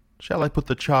 Shall I put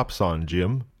the chops on,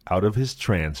 Jim?" Out of his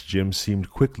trance, Jim seemed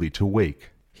quickly to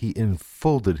wake. He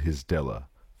enfolded his Della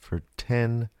for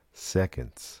 10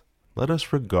 seconds. Let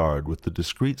us regard with the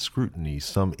discreet scrutiny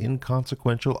some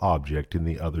inconsequential object in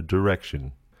the other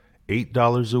direction.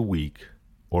 $8 a week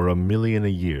or $1 million a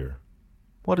year.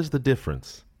 What is the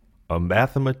difference? A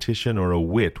mathematician or a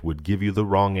wit would give you the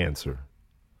wrong answer.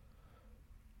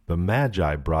 The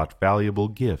Magi brought valuable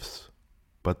gifts,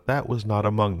 but that was not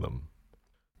among them.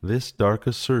 This dark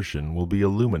assertion will be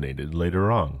illuminated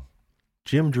later on.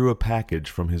 Jim drew a package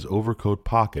from his overcoat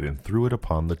pocket and threw it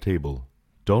upon the table.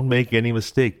 "Don't make any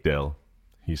mistake, Dell,"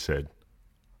 he said,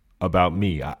 "about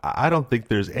me. I don't think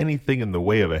there's anything in the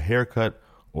way of a haircut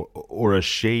or a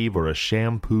shave or a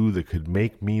shampoo that could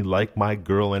make me like my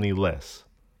girl any less.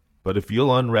 But if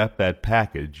you'll unwrap that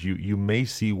package, you may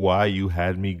see why you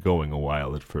had me going a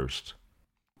while at first."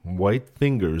 White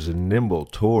fingers and nimble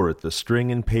tore at the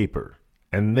string and paper,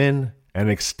 and then an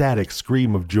ecstatic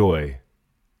scream of joy.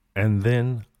 And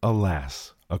then,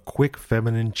 alas, a quick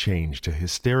feminine change to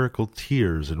hysterical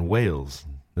tears and wails,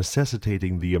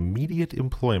 necessitating the immediate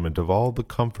employment of all the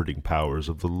comforting powers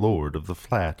of the lord of the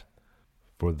flat.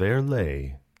 For there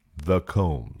lay the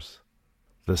combs.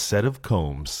 The set of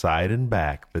combs, side and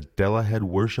back, that Della had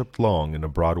worshipped long in a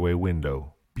Broadway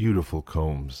window. Beautiful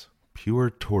combs, pure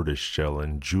tortoiseshell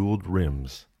and jeweled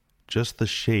rims, just the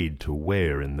shade to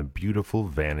wear in the beautiful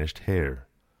vanished hair.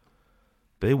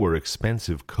 They were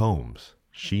expensive combs,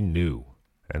 she knew,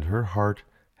 and her heart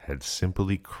had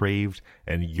simply craved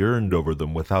and yearned over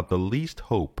them without the least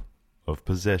hope of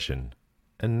possession.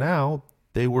 And now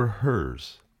they were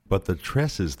hers. But the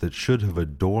tresses that should have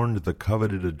adorned the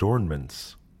coveted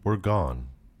adornments were gone.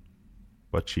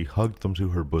 But she hugged them to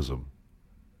her bosom,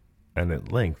 and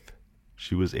at length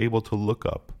she was able to look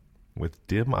up with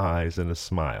dim eyes and a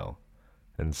smile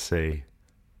and say,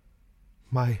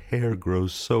 "My hair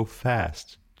grows so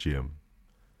fast, Jim."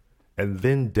 And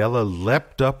then Della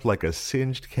leapt up like a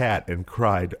singed cat and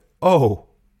cried, "Oh!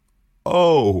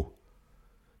 Oh!"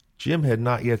 Jim had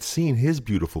not yet seen his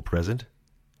beautiful present.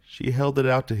 She held it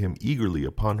out to him eagerly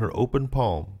upon her open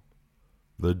palm.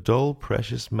 The dull,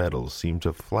 precious metal seemed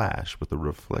to flash with the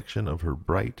reflection of her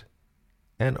bright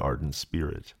and ardent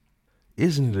spirit.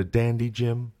 "Isn't it a dandy,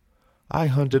 Jim? I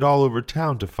hunted all over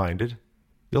town to find it.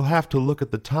 You'll have to look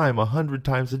at the time 100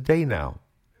 times a day now.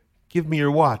 Give me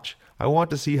your watch. I want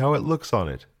to see how it looks on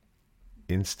it."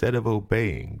 Instead of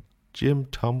obeying, Jim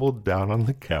tumbled down on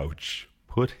the couch,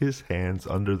 put his hands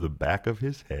under the back of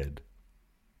his head,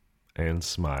 and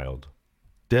smiled.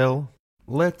 "Dell,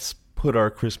 let's put our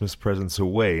Christmas presents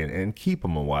away and keep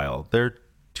 'em a while. They're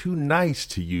too nice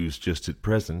to use just at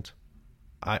present.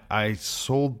 I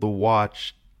sold the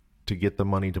watch to get the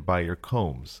money to buy your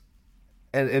combs.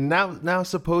 And now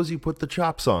suppose you put the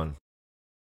chops on."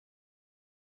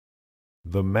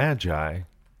 The Magi,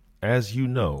 as you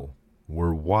know,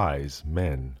 were wise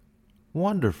men,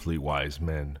 wonderfully wise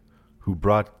men, who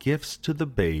brought gifts to the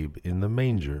babe in the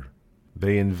manger.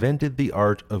 They invented the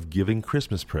art of giving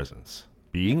Christmas presents.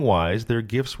 Being wise, their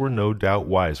gifts were no doubt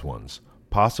wise ones,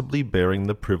 possibly bearing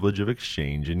the privilege of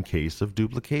exchange in case of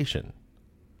duplication.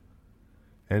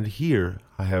 And here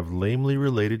I have lamely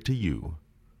related to you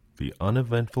the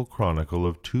uneventful chronicle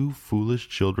of two foolish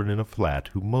children in a flat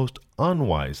who most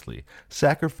unwisely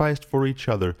sacrificed for each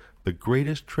other the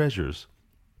greatest treasures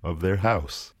of their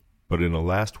house. But in a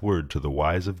last word to the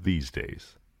wise of these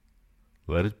days,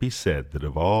 let it be said that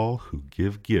of all who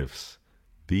give gifts,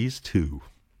 these two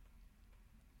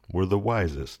were the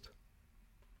wisest.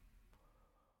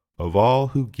 Of all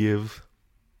who give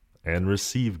and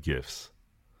receive gifts,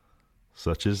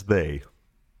 such as they,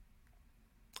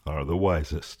 are the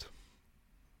wisest.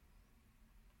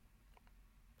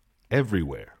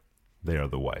 Everywhere they are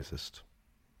the wisest.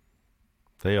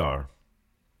 They are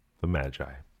the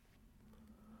Magi.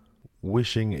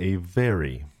 Wishing a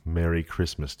very Merry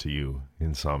Christmas to you,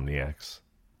 Insomniacs.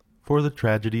 For the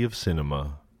Tragedy of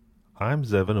Cinema, I'm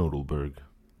Zevin Odelberg,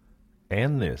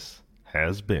 and this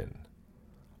has been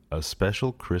a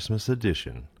special Christmas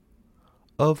edition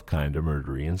of Kinda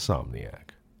Murdery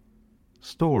Insomniac.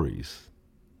 Stories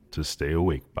to stay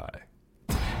awake by.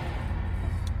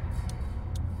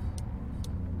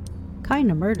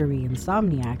 Kinda Murdery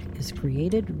Insomniac is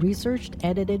created, researched,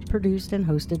 edited, produced, and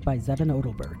hosted by Zevin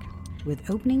Odelberg, with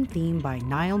opening theme by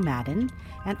Niall Madden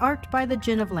and art by the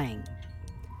Gin of Lang.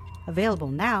 Available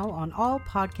now on all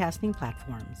podcasting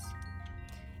platforms.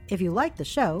 If you like the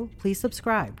show, please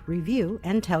subscribe, review,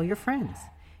 and tell your friends.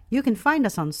 You can find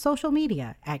us on social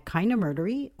media at Kinda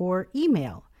Murdery or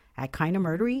email at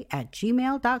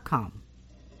kindamurdery@gmail.com.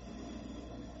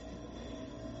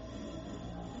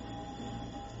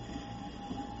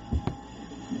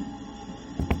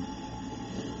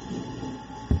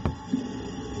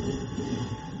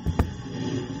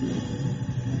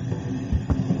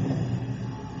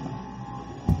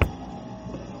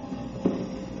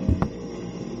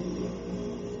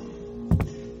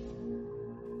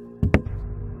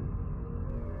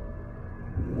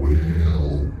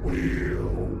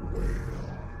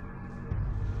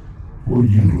 Were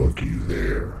you lucky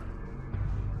there?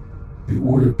 It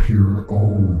would appear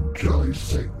old Jolly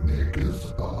Saint Nick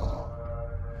is, a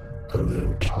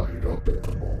little tied up at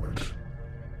the moment.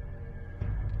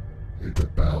 It's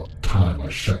about time I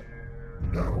shut...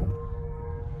 No.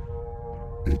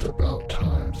 It's about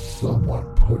time someone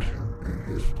put him in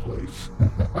his place.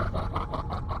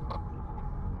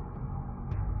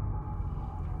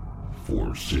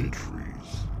 For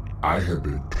centuries, I have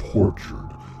been tortured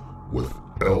with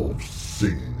elves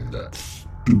singing in that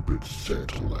stupid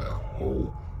Santa land.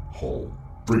 Ho, ho,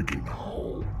 freaking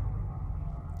ho.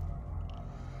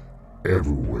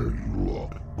 Everywhere you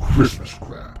look, Christmas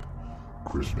crap,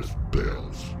 Christmas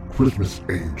bells, Christmas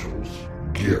angels,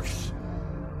 gifts.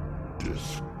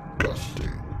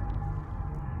 Disgusting.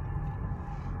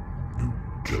 You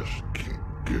just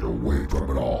can't get away from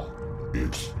it all.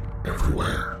 It's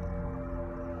everywhere.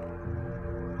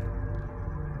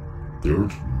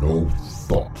 There's no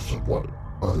thoughts of what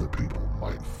other people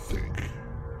might think.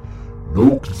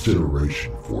 No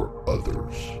consideration for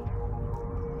others.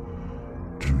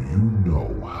 Do you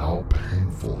know how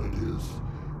painful it is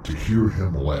to hear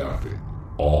him laughing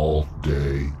all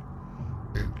day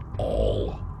and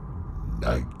all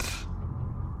night?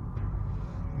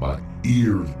 My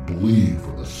ears bleed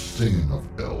from the singing of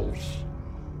elves.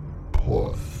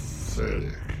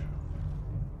 Pathetic.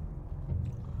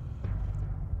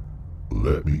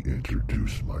 Let me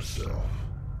introduce myself.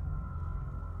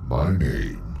 My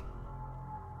name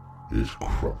is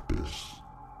Krampus.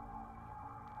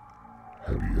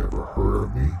 Have you ever heard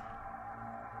of me?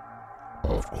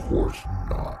 Of course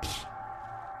not.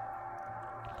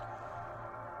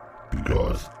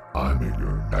 Because I'm in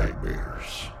your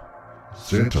nightmares.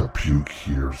 Santa Puke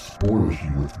here spoils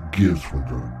you with gifts when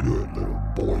you're good little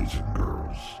boys and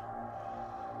girls.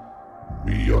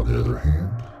 Me, on the other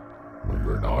hand, when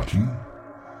you're naughty,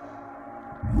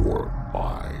 you're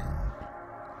mine.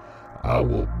 I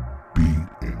will beat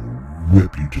and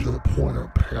whip you to the point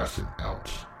of passing out.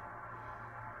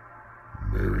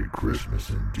 Merry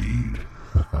Christmas indeed.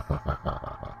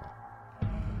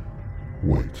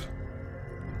 Wait.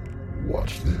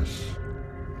 Watch this.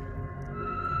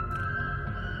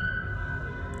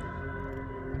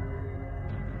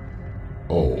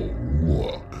 Oh,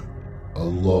 look. A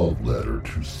love letter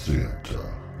to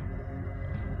Santa.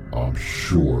 I'm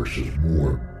sure it's just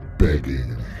more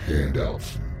begging and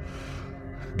handouts and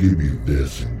give me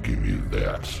this and give me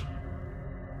that.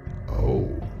 Oh,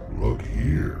 look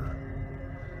here.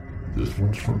 This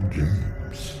one's from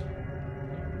James.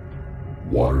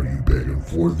 What are you begging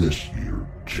for this year,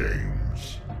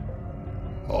 James?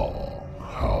 Oh,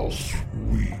 how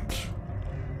sweet.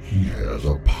 He has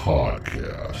a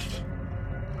podcast.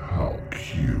 How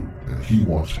cute. And he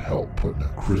wants help putting a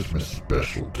Christmas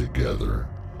special together.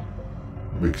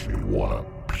 Makes me want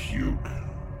to puke.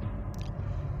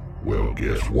 Well,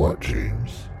 guess what,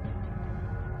 James?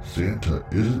 Santa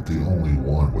isn't the only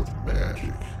one with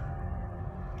magic.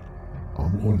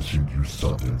 I'm going to send you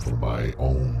something from my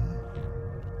own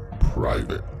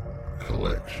private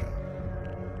collection.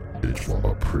 It's from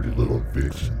a pretty little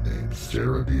vixen named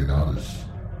Sarah Dionatis.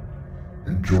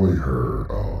 Enjoy her,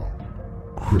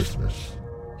 Christmas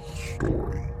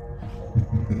story.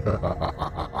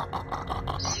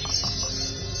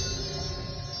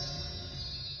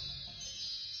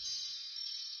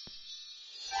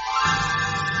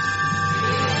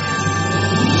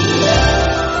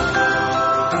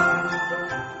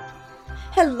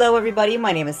 Hello, everybody.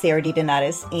 My name is Sarah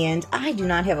DiDonatis, and I do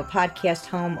not have a podcast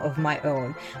home of my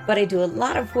own, but I do a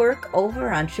lot of work over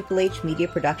on Triple H Media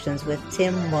Productions with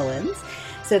Tim Mullins.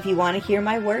 So if you want to hear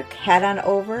my work, head on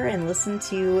over and listen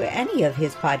to any of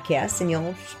his podcasts, and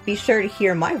you'll be sure to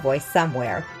hear my voice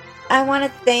somewhere. I want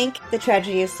to thank the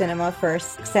Tragedy of Cinema for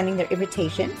extending their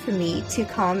invitation for me to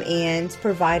come and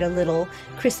provide a little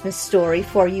Christmas story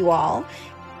for you all.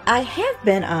 I have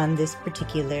been on this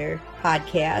particular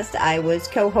podcast. I was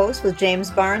co-host with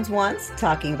James Barnes once,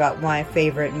 talking about my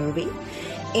favorite movie.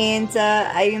 And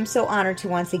I am so honored to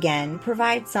once again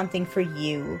provide something for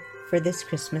you for this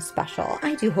Christmas special.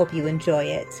 I do hope you enjoy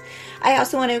it. I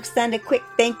also want to extend a quick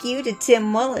thank you to Tim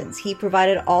Mullins. He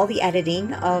provided all the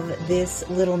editing of this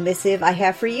little missive I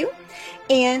have for you.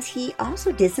 And he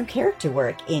also did some character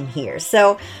work in here.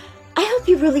 So I hope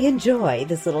you really enjoy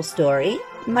this little story.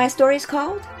 My story is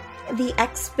called The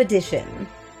Expedition.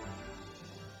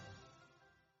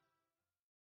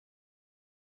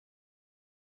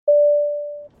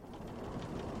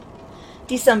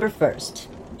 December 1st.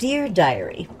 Dear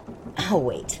Diary. Oh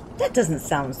wait, that doesn't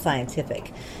sound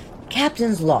scientific.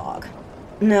 Captain's Log.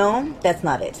 No, that's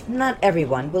not it. Not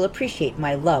everyone will appreciate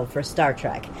my love for Star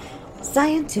Trek.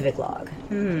 Scientific Log.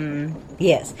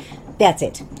 Yes, that's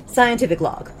it. Scientific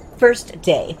Log. First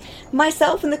day.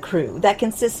 Myself and the crew, that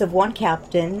consists of one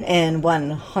captain and one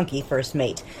hunky first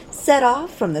mate, set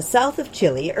off from the south of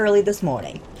Chile early this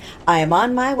morning. I am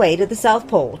on my way to the South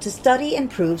Pole to study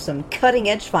and prove some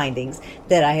cutting-edge findings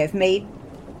that I have made,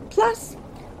 plus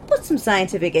put some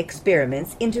scientific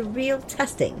experiments into real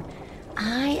testing.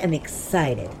 I am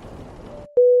excited.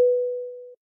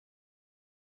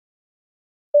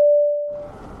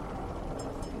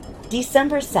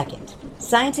 December 2nd.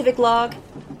 Scientific Log.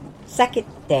 Second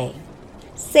day.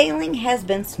 Sailing has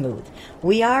been smooth.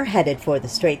 We are headed for the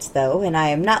Straits, though, and I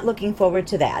am not looking forward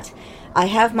to that. I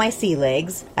have my sea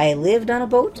legs. I lived on a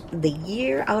boat the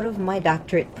year out of my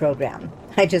doctorate program.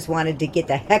 I just wanted to get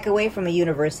the heck away from a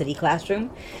university classroom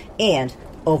and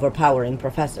overpowering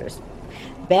professors.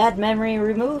 Bad memory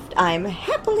removed, I'm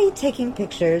happily taking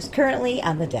pictures currently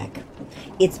on the deck.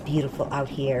 It's beautiful out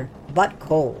here, but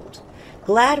cold.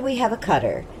 Glad we have a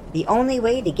cutter, the only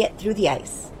way to get through the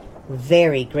ice.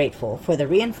 Very grateful for the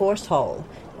reinforced hull.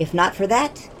 If not for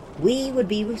that, we would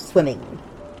be swimming.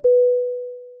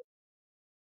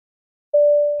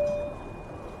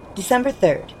 December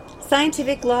 3rd.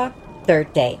 Scientific Log,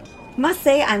 third day. Must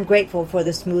say I'm grateful for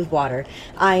the smooth water.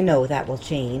 I know that will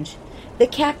change. The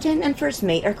captain and first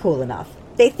mate are cool enough.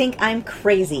 They think I'm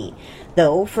crazy,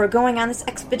 though, for going on this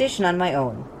expedition on my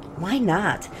own. Why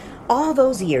not? All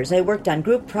those years I worked on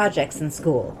group projects in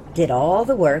school, did all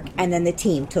the work, and then the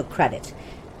team took credit.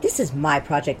 This is my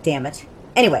project, damn it.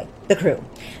 Anyway, the crew.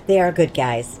 They are good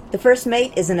guys. The first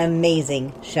mate is an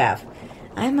amazing chef.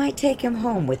 I might take him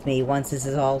home with me once this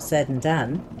is all said and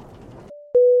done.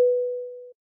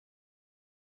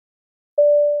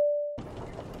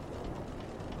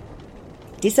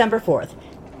 December 4th.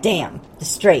 Damn, the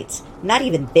Straits. Not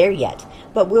even there yet,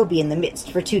 but we'll be in the midst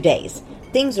for 2 days.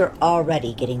 Things are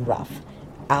already getting rough.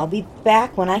 I'll be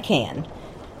back when I can.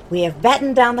 We have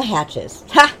battened down the hatches.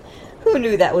 Ha! Who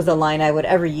knew that was a line I would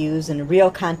ever use in real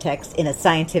context in a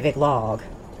scientific log?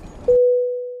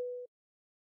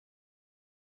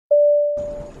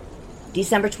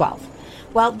 December 12th.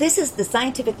 Well, this is the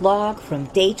scientific log from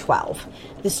day 12.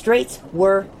 The Straits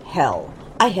were hell.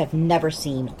 I have never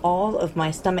seen all of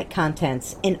my stomach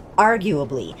contents and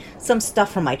arguably some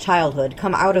stuff from my childhood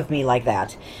come out of me like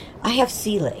that. I have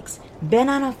sea legs, been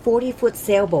on a 40-foot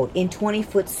sailboat in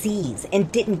 20-foot seas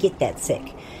and didn't get that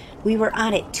sick. We were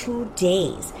on it 2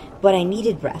 days, but I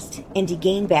needed rest and to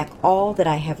gain back all that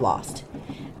I have lost.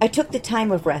 I took the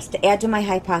time of rest to add to my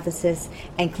hypothesis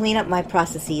and clean up my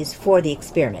processes for the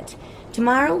experiment.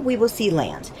 Tomorrow we will see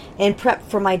land and prep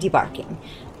for my debarking.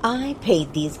 I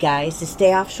paid these guys to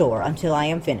stay offshore until I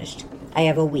am finished. I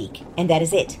have a week, and that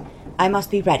is it. I must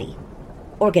be ready.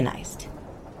 Organized.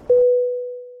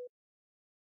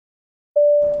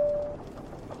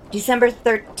 December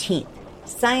 13th.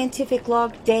 Scientific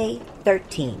Log Day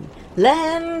 13.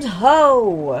 Land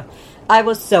ho! I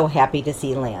was so happy to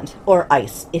see land, or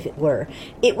ice, if it were.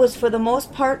 It was for the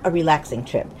most part a relaxing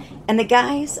trip, and the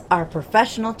guys are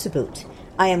professional to boot.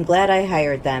 I am glad I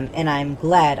hired them, and I'm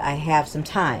glad I have some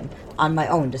time on my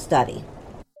own to study.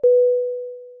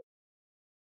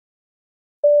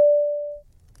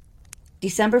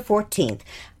 December 14th.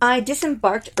 I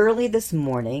disembarked early this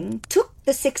morning, took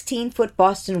the 16-foot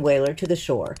Boston whaler to the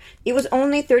shore. It was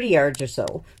only 30 yards or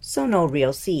so no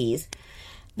real seas.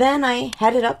 Then I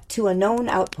headed up to a known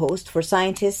outpost for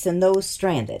scientists and those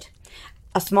stranded.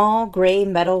 A small gray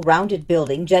metal rounded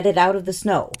building jutted out of the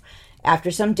snow.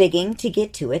 After some digging to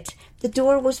get to it, the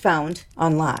door was found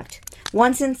unlocked.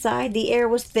 Once inside, the air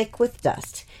was thick with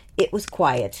dust. It was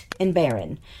quiet and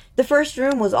barren. The first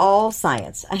room was all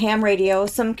science: a ham radio,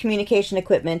 some communication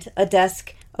equipment, a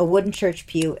desk, a wooden church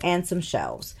pew, and some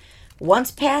shelves.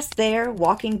 Once past there,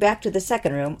 walking back to the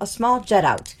second room, a small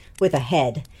jet-out with a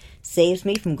head saves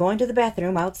me from going to the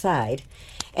bathroom outside.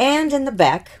 And in the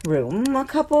back room, a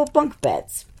couple bunk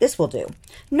beds. This will do.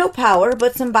 No power,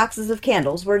 but some boxes of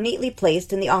candles were neatly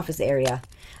placed in the office area.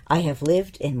 I have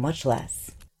lived in much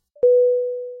less.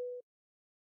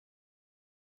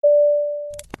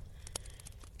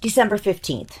 December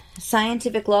 15th.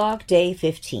 Scientific log, day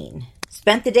 15.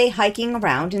 Spent the day hiking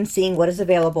around and seeing what is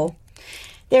available.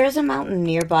 There is a mountain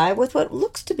nearby with what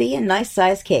looks to be a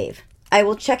nice-sized cave. I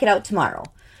will check it out tomorrow.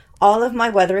 All of my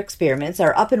weather experiments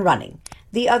are up and running.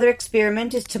 The other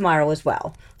experiment is tomorrow as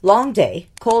well. Long day,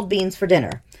 cold beans for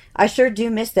dinner. I sure do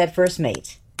miss that first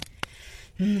mate.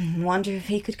 Wonder if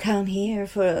he could come here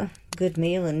for a good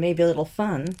meal and maybe a little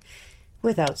fun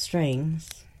without strings.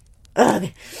 Ugh,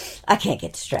 I can't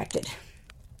get distracted.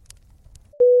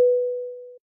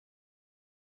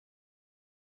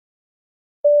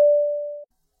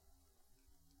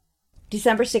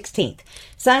 December 16th.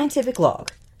 Scientific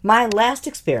log. My last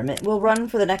experiment will run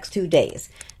for the next 2 days.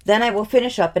 Then I will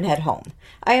finish up and head home.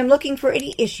 I am looking for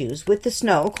any issues with the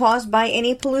snow caused by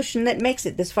any pollution that makes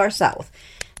it this far south.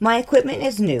 My equipment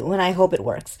is new, and I hope it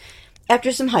works.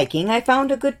 After some hiking, I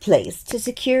found a good place to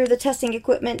secure the testing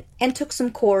equipment and took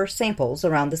some core samples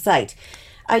around the site.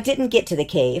 I didn't get to the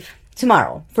cave.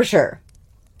 Tomorrow, for sure.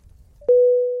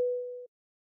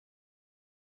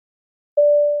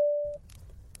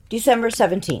 December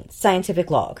 17th.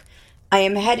 Scientific log. I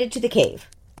am headed to the cave.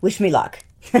 Wish me luck.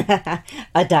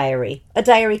 A diary. A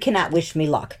diary cannot wish me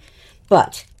luck.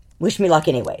 But wish me luck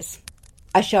anyways.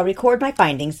 I shall record my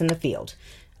findings in the field.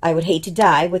 I would hate to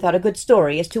die without a good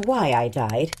story as to why I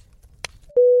died.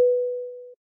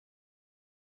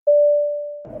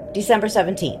 December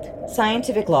 17th.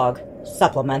 Scientific log.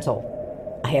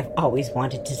 Supplemental. I have always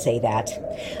wanted to say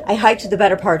that. I hiked the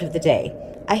better part of the day.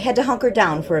 I had to hunker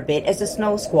down for a bit as a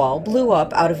snow squall blew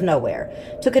up out of nowhere.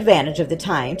 Took advantage of the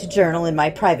time to journal in my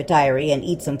private diary and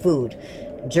eat some food.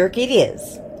 Jerky it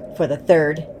is, for the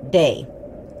third day.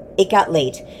 It got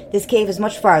late. This cave is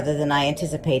much farther than I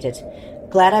anticipated.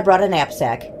 Glad I brought a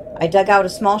knapsack. I dug out a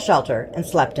small shelter and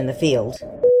slept in the field.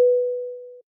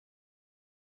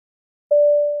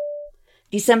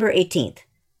 December 18th.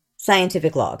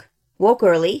 Scientific log. Woke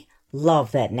early.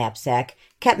 Love that knapsack.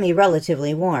 Kept me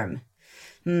relatively warm.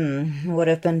 Would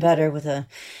have been better with a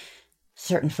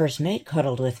certain first mate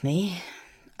cuddled with me.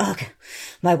 Ugh,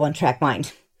 my one-track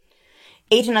mind.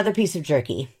 Ate another piece of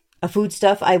jerky, a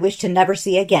foodstuff I wish to never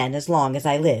see again as long as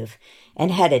I live, and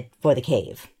headed for the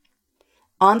cave.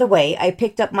 On the way, I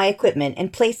picked up my equipment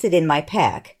and placed it in my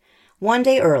pack. 1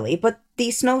 day early, but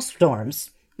these snowstorms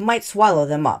might swallow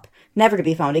them up, never to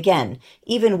be found again,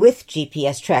 even with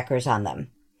GPS trackers on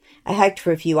them. I hiked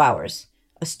for a few hours.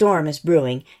 A storm is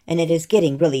brewing, and it is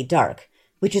getting really dark,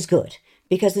 which is good,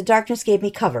 because the darkness gave me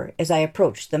cover as I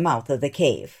approached the mouth of the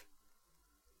cave.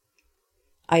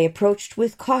 I approached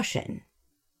with caution,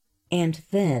 and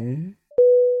then...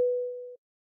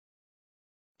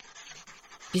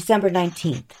 December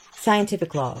 19th.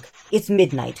 Scientific log. It's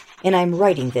midnight, and I'm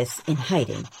writing this in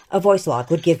hiding. A voice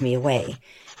log would give me away.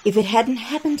 If it hadn't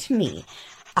happened to me,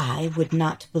 I would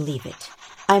not believe it.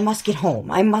 I must get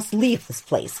home. I must leave this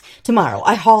place. Tomorrow,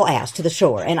 I haul ass to the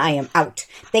shore, and I am out.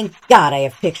 Thank God I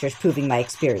have pictures proving my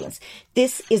experience.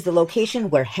 This is the location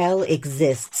where hell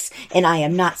exists, and I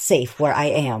am not safe where I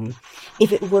am.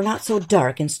 If it were not so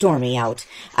dark and stormy out,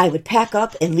 I would pack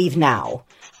up and leave now.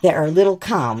 There are little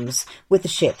comms with the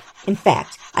ship. In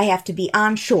fact, I have to be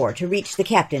on shore to reach the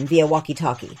captain via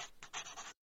walkie-talkie.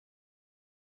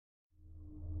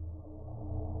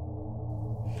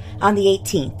 On the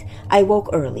 18th, I woke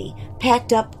early,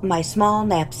 packed up my small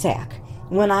knapsack.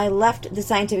 When I left the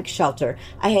scientific shelter,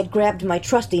 I had grabbed my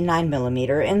trusty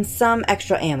 9mm and some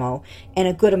extra ammo and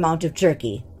a good amount of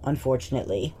jerky,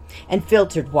 unfortunately, and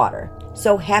filtered water.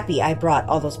 So happy I brought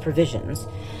all those provisions.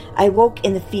 I woke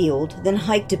in the field, then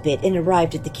hiked a bit and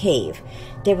arrived at the cave.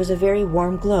 There was a very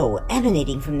warm glow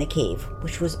emanating from the cave,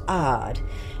 which was odd.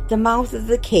 The mouth of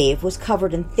the cave was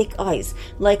covered in thick ice,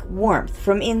 like warmth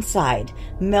from inside,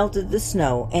 melted the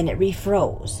snow, and it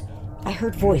refroze. I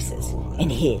heard voices and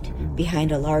hid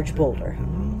behind a large boulder.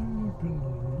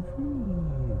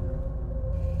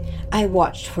 I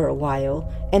watched for a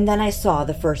while, and then I saw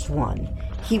the first one.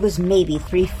 He was maybe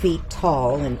 3 feet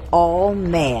tall and all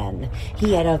man.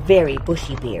 He had a very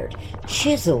bushy beard,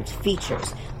 chiseled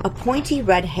features, a pointy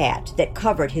red hat that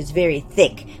covered his very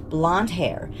thick blonde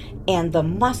hair, and the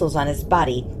muscles on his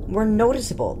body were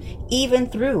noticeable even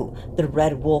through the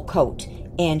red wool coat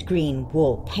and green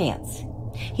wool pants.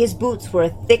 His boots were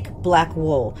a thick black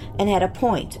wool and had a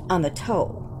point on the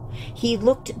toe. He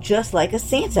looked just like a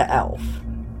Santa elf.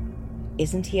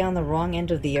 Isn't he on the wrong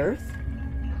end of the earth?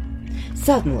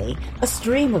 Suddenly, a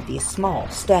stream of these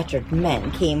small-statured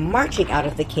men came marching out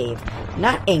of the cave,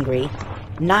 not angry,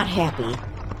 not happy,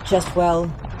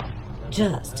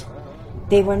 just.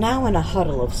 They were now in a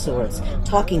huddle of sorts,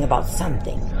 talking about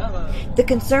something. The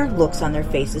concerned looks on their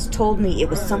faces told me it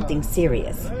was something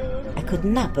serious. I could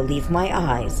not believe my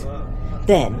eyes.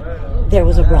 Then, there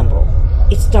was a rumble.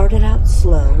 It started out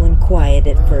slow and quiet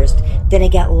at first, then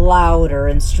it got louder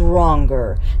and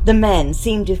stronger. The men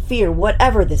seemed to fear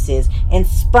whatever this is and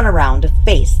spun around to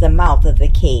face the mouth of the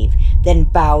cave, then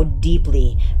bowed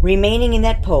deeply, remaining in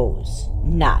that pose,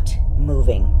 not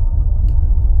moving.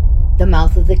 The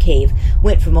mouth of the cave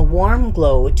went from a warm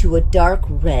glow to a dark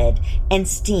red, and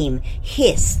steam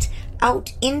hissed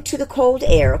out into the cold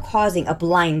air, causing a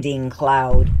blinding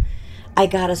cloud. I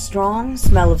got a strong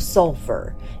smell of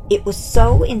sulfur. It was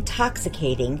so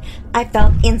intoxicating, I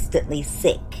felt instantly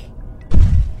sick.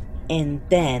 And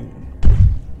then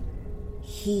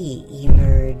he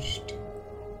emerged.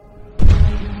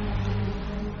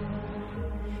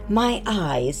 My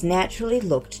eyes naturally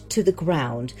looked to the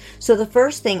ground, so the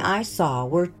first thing I saw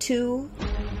were 2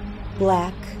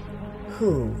 black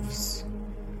hooves.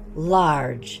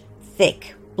 Large,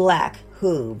 thick, black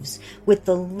hooves, with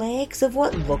the legs of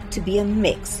what looked to be a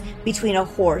mix between a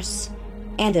horse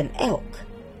and an elk.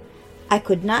 I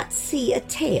could not see a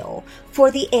tail,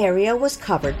 for the area was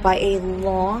covered by a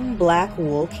long black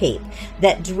wool cape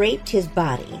that draped his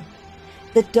body.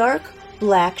 The dark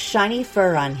black shiny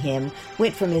fur on him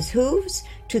went from his hooves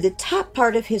to the top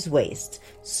part of his waist,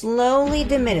 slowly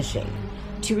diminishing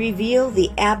to reveal the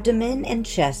abdomen and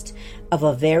chest of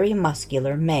a very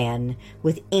muscular man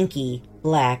with inky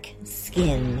black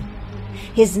skin.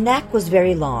 His neck was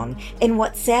very long, and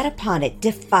what sat upon it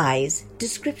defies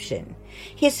description.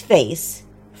 His face,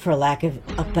 for lack of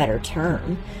a better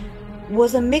term,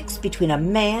 was a mix between a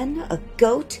man, a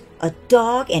goat, a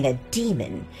dog, and a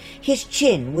demon. His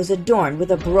chin was adorned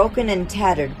with a broken and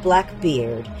tattered black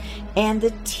beard, and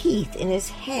the teeth in his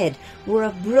head were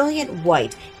a brilliant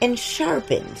white and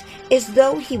sharpened, as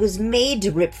though he was made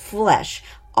to rip flesh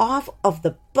off of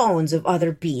the bones of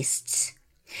other beasts.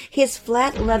 His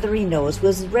flat, leathery nose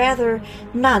was rather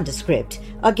nondescript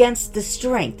against the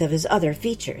strength of his other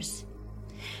features.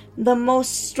 The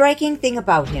most striking thing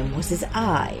about him was his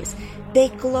eyes. They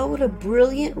glowed a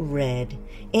brilliant red,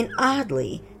 and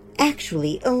oddly,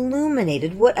 actually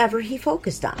illuminated whatever he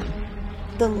focused on.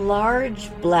 The large,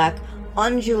 black,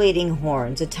 undulating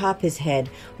horns atop his head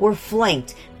were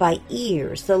flanked by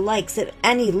ears the likes of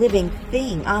any living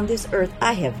thing on this earth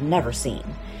I have never seen.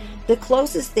 The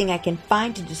closest thing I can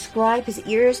find to describe his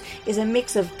ears is a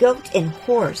mix of goat and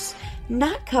horse,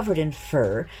 not covered in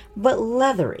fur, but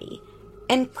leathery,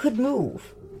 and could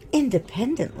move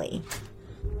independently.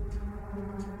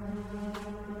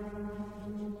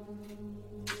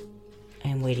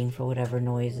 I'm waiting for whatever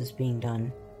noise is being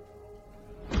done.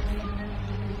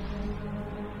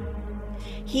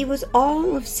 He was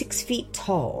all of 6 feet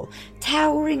tall,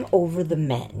 towering over the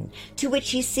men, to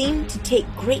which he seemed to take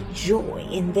great joy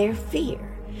in their fear.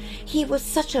 He was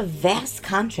such a vast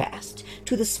contrast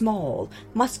to the small,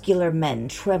 muscular men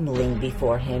trembling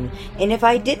before him, and if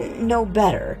I didn't know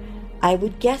better, I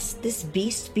would guess this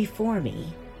beast before me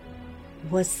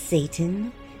was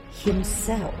Satan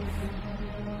himself.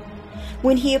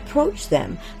 When he approached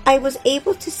them, I was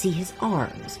able to see his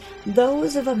arms,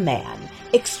 those of a man,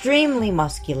 extremely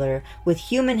muscular, with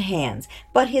human hands,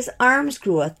 but his arms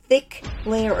grew a thick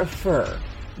layer of fur,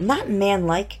 not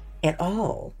manlike at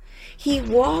all. He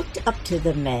walked up to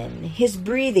the men. His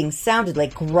breathing sounded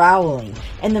like growling,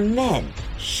 and the men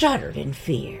shuddered in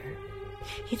fear.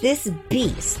 This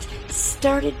beast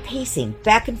started pacing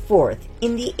back and forth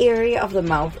in the area of the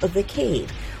mouth of the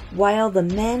cave, while the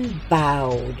men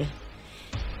bowed.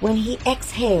 When he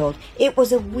exhaled, it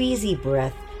was a wheezy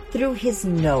breath through his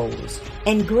nose,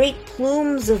 and great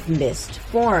plumes of mist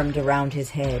formed around his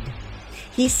head.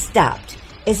 He stopped,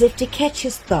 as if to catch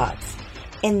his thoughts,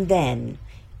 and then,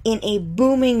 in a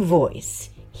booming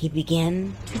voice, he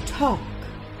began to talk.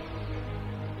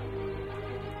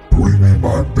 Bring me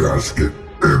my basket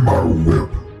and my whip.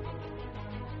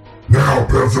 Now,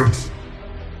 peasants!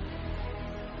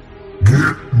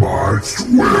 Get my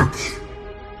swips!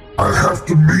 I have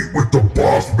to meet with the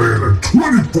boss man in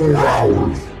 24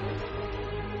 hours.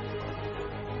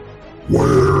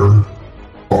 Where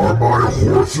are my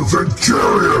horses and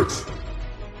chariots?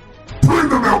 Bring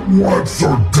them at once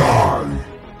or die.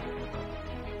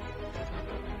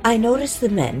 I noticed the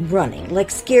men running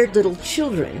like scared little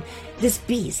children. This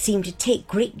beast seemed to take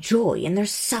great joy in their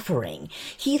suffering.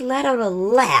 He let out a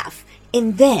laugh,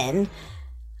 and then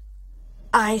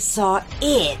I saw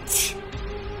it.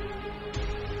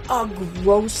 A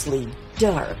grossly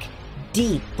dark,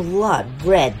 deep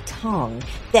blood-red tongue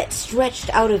that stretched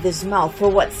out of his mouth for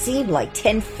what seemed like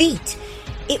 10 feet.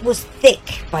 It was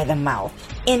thick by the mouth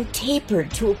and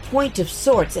tapered to a point of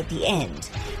sorts at the end.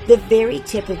 The very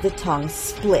tip of the tongue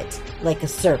split like a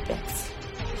serpent's.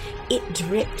 It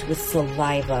dripped with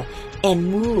saliva and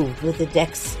moved with a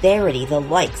dexterity the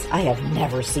likes I have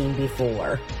never seen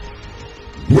before.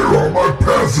 Where are my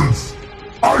peasants?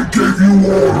 I gave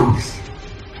you orders.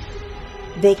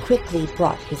 They quickly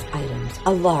brought his items,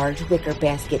 a large wicker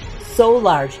basket, so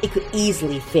large it could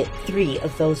easily fit 3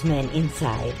 of those men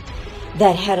inside,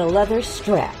 that had a leather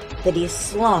strap that he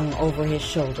slung over his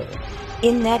shoulder.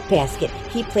 In that basket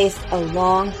he placed a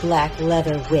long black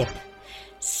leather whip,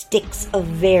 sticks of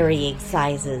varying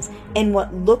sizes, and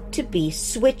what looked to be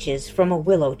switches from a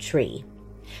willow tree.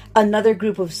 Another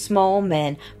group of small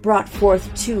men brought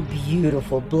forth 2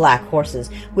 beautiful black horses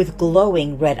with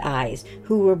glowing red eyes,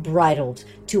 who were bridled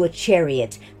to a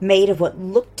chariot made of what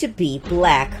looked to be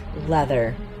black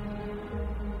leather.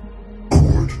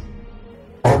 Good.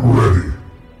 I'm ready.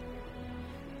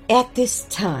 At this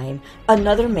time,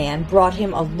 another man brought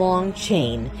him a long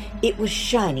chain. It was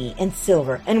shiny and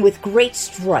silver, and with great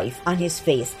strife on his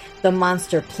face, the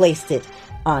monster placed it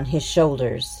on his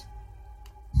shoulders.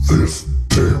 This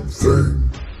damn thing.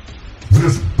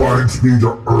 This binds me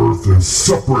to earth and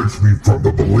separates me from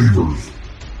the believers.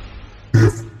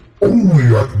 If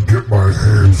only I can get my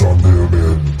hands on them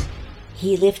and...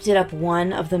 He lifted up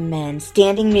one of the men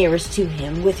standing nearest to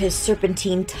him with his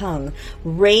serpentine tongue,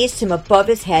 raised him above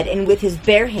his head, and with his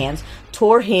bare hands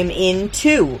tore him in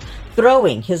 2,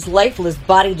 throwing his lifeless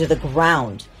body to the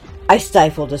ground. I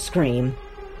stifled a scream.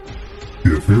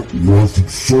 If it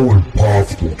wasn't so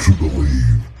impossible to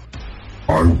believe,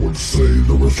 I would say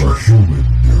there was a human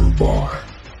nearby.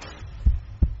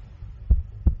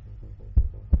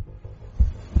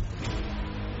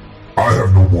 I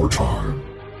have no more time.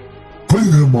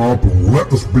 Clean him up and let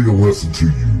this be a lesson to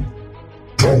you.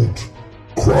 Don't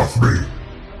cross me.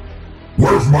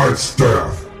 Where's my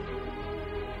staff?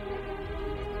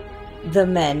 The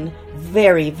men,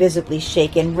 very visibly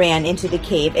shaken, ran into the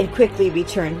cave and quickly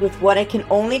returned with what I can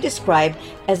only describe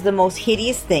as the most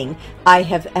hideous thing I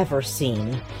have ever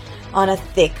seen. On a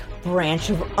thick branch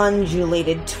of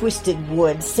undulated, twisted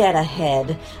wood sat a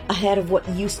head of what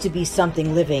used to be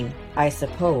something living, I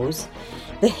suppose.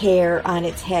 The hair on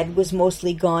its head was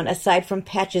mostly gone, aside from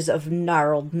patches of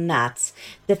gnarled knots.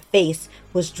 The face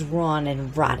was drawn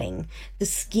and rotting. The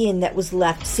skin that was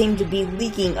left seemed to be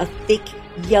leaking a thick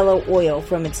yellow oil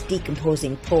from its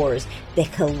decomposing pores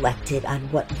that collected on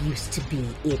what used to be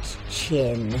its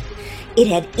chin. It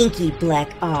had inky black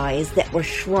eyes that were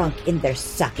shrunk in their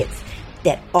sockets,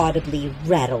 that audibly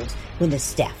rattled when the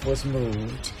staff was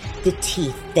moved. The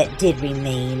teeth that did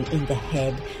remain in the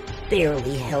head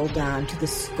barely held on to the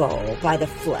skull by the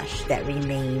flesh that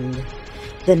remained.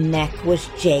 The neck was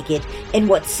jagged, and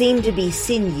what seemed to be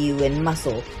sinew and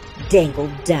muscle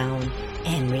dangled down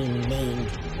and remained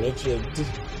rigid.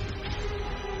 Good.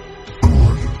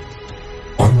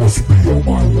 I must be on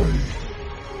my way.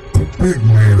 The big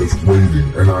man is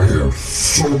waiting, and I have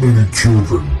so many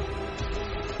children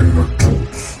and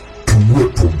adults to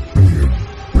whip from being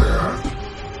bad.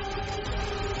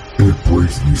 It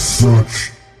brings me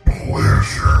such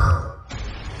pleasure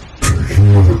to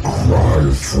hear the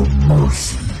cries for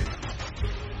mercy.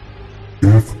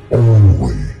 If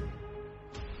only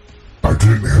I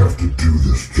didn't have to do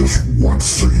this just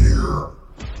once a year.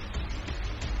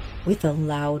 With a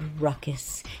loud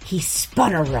ruckus, he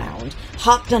spun around,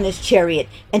 hopped on his chariot,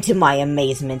 and to my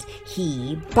amazement,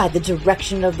 he, by the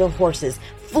direction of the horses,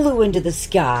 flew into the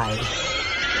sky.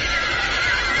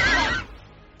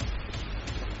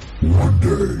 One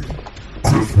day,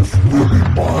 Christmas will be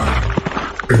mine,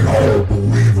 and all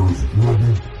believers will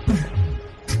be beaten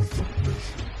to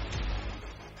submission.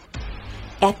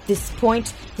 At this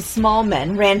point, the small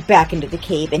men ran back into the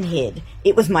cave and hid.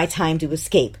 It was my time to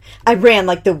escape. I ran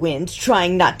like the wind,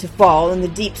 trying not to fall in the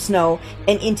deep snow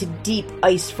and into deep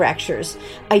ice fractures.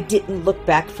 I didn't look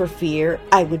back for fear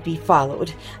I would be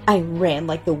followed. I ran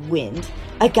like the wind.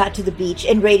 I got to the beach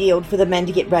and radioed for the men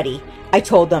to get ready. I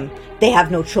told them, they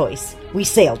have no choice. We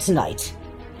sail tonight.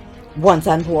 Once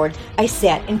on board, I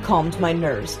sat and calmed my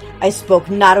nerves. I spoke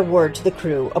not a word to the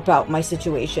crew about my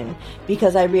situation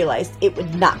because I realized it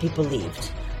would not be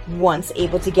believed. Once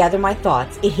able to gather my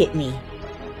thoughts, it hit me.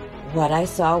 What I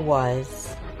saw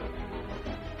was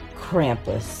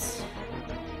Krampus.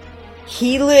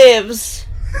 He lives!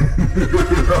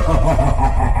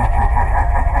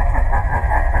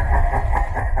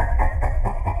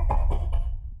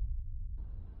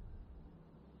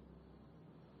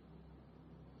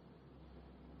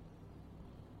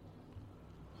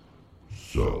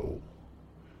 So,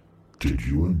 did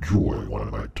you enjoy one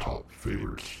of my top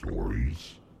favorite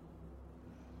stories?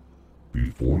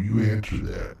 Before you answer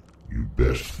that, you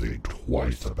best think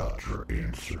twice about your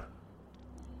answer.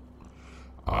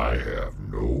 I have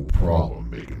no problem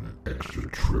making an extra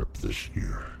trip this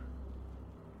year.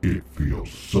 It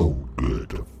feels so good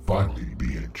to finally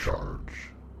be in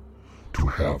charge. To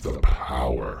have the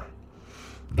power.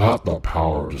 Not the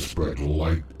power to spread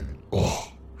light and,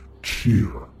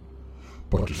 cheer.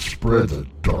 But to spread the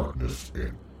darkness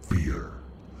and fear.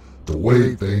 The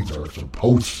way things are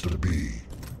supposed to be.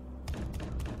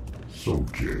 So,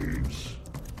 James,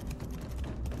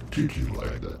 did you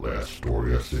like that last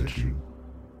story I sent you?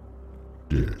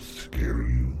 Did it scare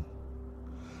you?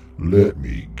 Let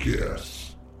me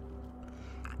guess.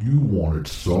 You wanted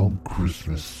some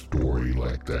Christmas story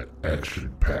like that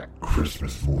action-packed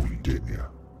Christmas movie, didn't you?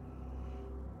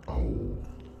 Oh,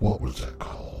 what was that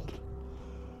called?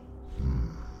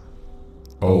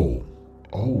 Oh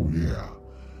yeah.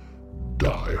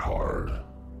 Die Hard.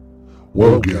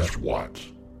 Well, guess what?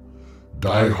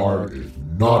 Die Hard is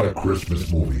not a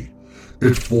Christmas movie.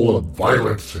 It's full of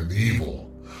violence and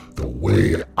evil. The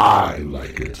way I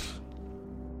like it.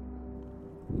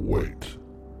 Wait.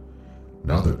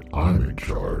 Now that I'm in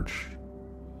charge,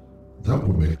 that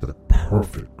would make the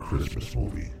perfect Christmas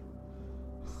movie.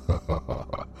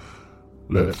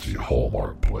 Let's see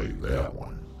Hallmark play that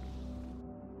one.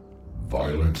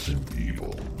 Violence and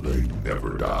evil, they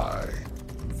never die.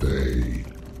 They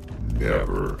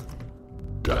never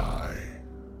die.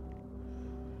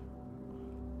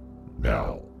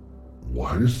 Now,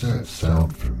 why does that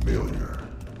sound familiar?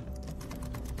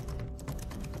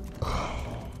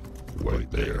 Oh,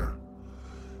 wait there.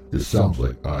 It sounds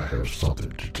like I have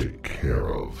something to take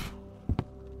care of.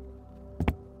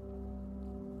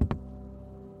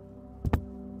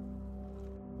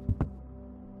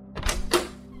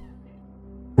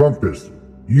 Krampus,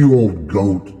 you old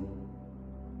goat.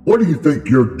 What do you think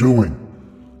you're doing?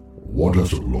 What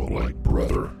does it look like,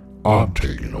 brother? I'm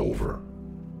taking over.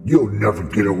 You'll never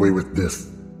get away with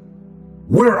this.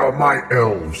 Where are my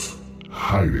elves?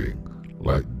 Hiding,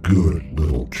 like good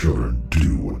little children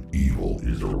do when evil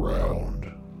is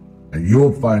around. And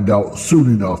you'll find out soon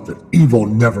enough that evil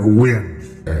never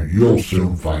wins. And you'll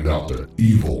soon find out that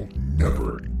evil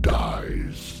never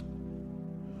dies.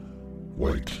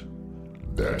 Wait.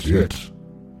 That's it.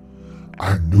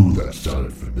 I knew that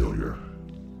sounded familiar.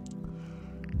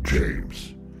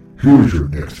 James, here's your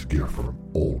next gift from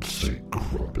old St.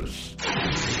 Krampus.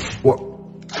 What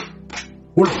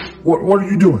are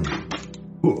you doing?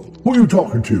 Who are you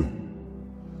talking to?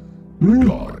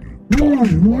 God, you talk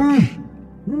too much.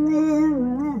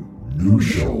 New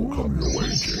show coming your way,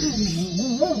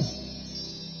 James.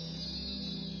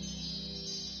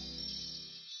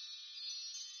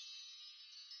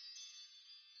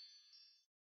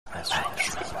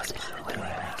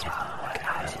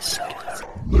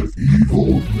 The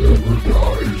Evil Never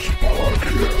Dies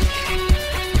podcast.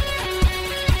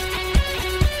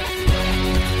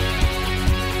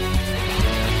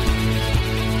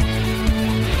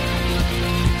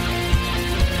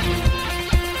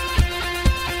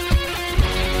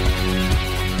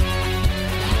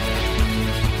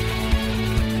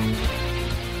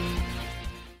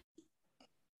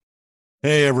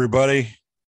 Hey, everybody.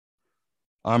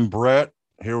 I'm Brett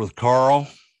here with Carl.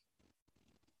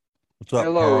 What's up,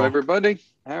 Hello, Carl? everybody.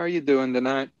 How are you doing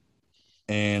tonight?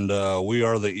 And we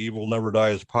are the Evil Never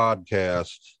Dies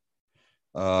podcast.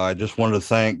 I just wanted to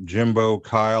thank Jimbo,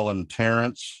 Kyle, and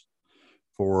Terrence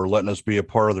for letting us be a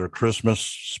part of their Christmas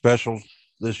special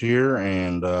this year.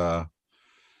 And we're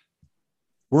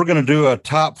going to do a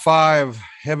top 5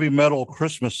 heavy metal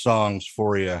Christmas songs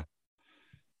for you.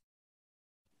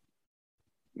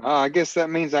 I guess that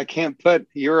means I can't put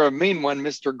You're a Mean One,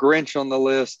 Mr. Grinch, on the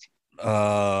list.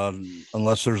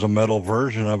 Unless there's a metal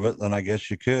version of it, then I guess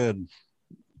you could.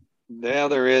 Yeah,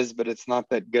 there is, but it's not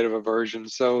that good of a version.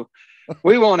 So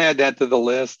we won't add that to the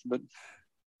list, but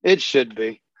it should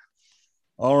be.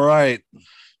 All right.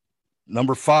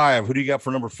 Number 5. Who do you got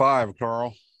for number 5,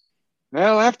 Carl?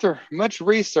 Well, after much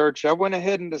research, I went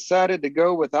ahead and decided to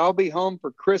go with I'll Be Home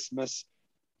for Christmas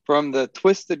from the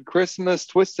Twisted Christmas,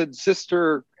 Twisted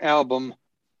Sister album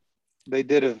they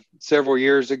did several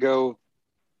years ago.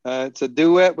 It's a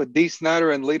duet with Dee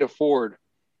Snider and Lita Ford.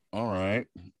 All right.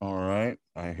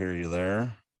 I hear you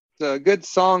there. It's a good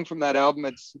song from that album.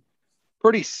 It's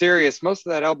pretty serious. Most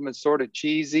of that album is sort of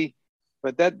cheesy,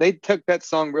 but they took that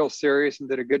song real serious and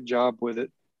did a good job with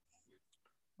it.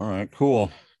 All right,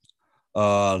 cool.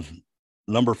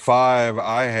 Number 5,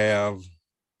 I have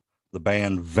the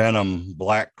band Venom,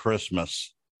 Black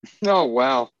Christmas. Oh,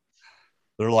 wow.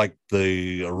 They're like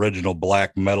the original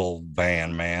black metal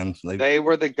band, man. They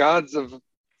were the gods of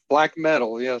black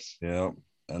metal, yes. Yeah,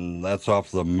 and that's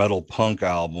off the Metal Punk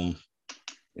album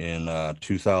in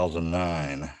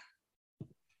 2009.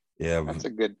 Yeah, that's a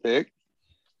good pick.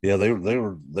 Yeah, they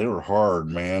were hard,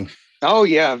 man. Oh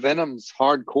yeah, Venom's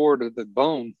hardcore to the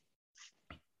bone.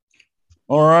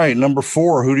 All right, number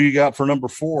 4. Who do you got for number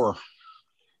 4?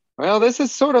 Well, this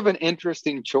is sort of an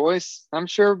interesting choice. I'm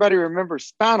sure everybody remembers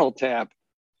Spinal Tap.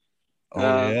 Oh,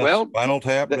 yeah. Well, Spinal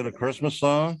Tap did a Christmas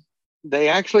song? They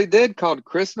actually did, called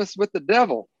Christmas with the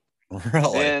Devil.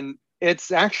 Really? And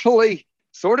it's actually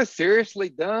sort of seriously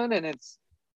done, and it's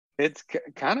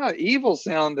kind of evil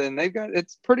sounding.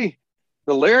 The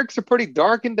lyrics are pretty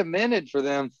dark and demented for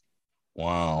them.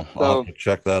 Wow. I'll have to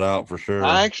check that out for sure.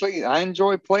 I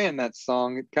enjoy playing that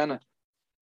song. It kind of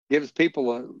gives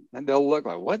people and they'll look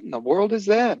like, what in the world is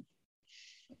that?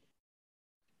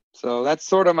 So that's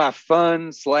sort of my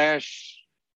fun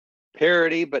 /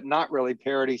 parody, but not really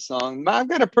parody song. I've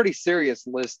got a pretty serious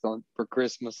list for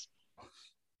Christmas.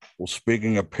 Well,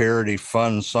 speaking of parody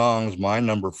fun songs, my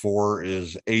number 4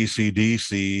 is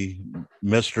AC/DC,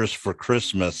 Mistress for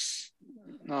Christmas.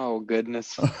 Oh,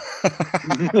 goodness.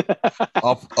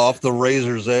 off the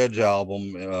Razor's Edge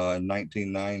album in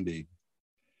 1990.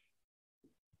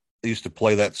 I used to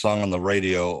play that song on the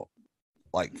radio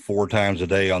like 4 times a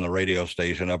day on the radio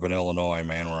station up in Illinois,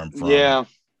 man, where I'm from. Yeah.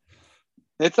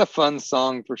 It's a fun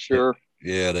song for sure.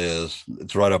 Yeah, it is.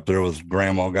 It's right up there with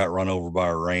Grandma Got Run Over by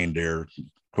a Reindeer.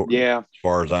 Yeah. As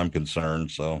far as I'm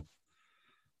concerned. So,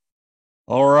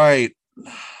 all right.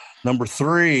 Number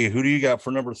 3. Who do you got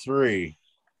for number 3?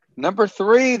 Number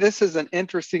 3, this is an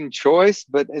interesting choice,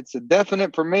 but it's a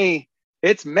definite for me.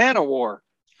 It's Manowar.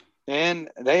 And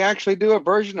they actually do a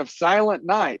version of Silent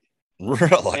Night.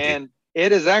 Really? And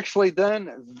it is actually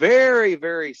done very,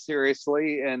 very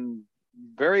seriously and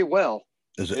very well.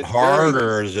 Is it hard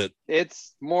or is it?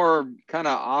 It's more kind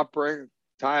of opera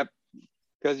type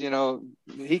because,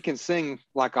 he can sing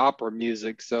like opera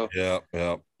music. So yeah.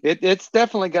 It's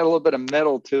definitely got a little bit of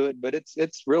metal to it, but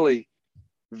it's really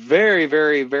very,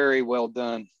 very, very well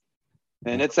done.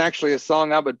 And it's actually a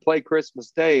song I would play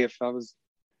Christmas Day if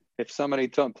somebody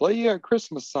told me, play you a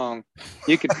Christmas song.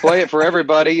 You could play it for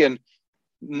everybody and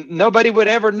nobody would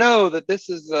ever know that this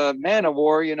is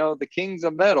Manowar, the Kings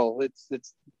of Metal.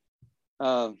 It's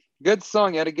good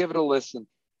song. You had to give it a listen.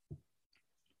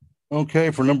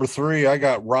 Okay, for number 3, I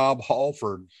got Rob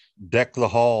Halford, Deck the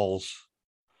Halls.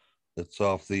 It's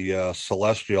off the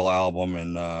Celestial album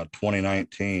in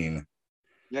 2019.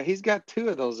 Yeah, he's got 2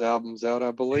 of those albums out,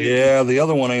 I believe. Yeah, the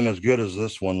other one ain't as good as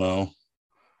this one though.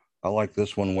 I like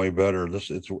this one way better.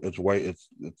 It's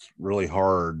really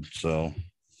hard. So,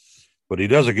 but he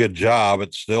does a good job.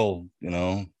 It's still,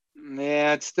 Yeah,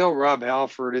 it's still Rob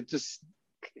Halford.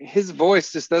 His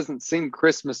voice just doesn't seem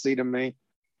Christmassy to me.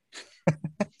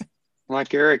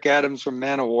 Like Eric Adams from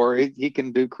Manowar, he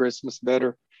can do Christmas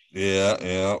better.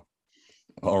 Yeah.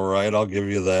 All right, I'll give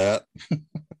you that.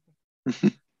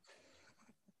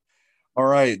 All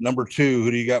right, number 2.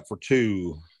 Who do you got for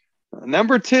 2?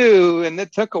 Number 2, and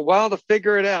it took a while to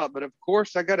figure it out, but of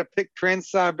course I got to pick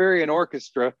Trans-Siberian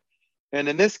Orchestra. And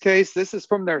in this case, this is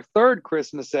from their 3rd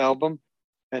Christmas album,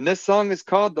 and this song is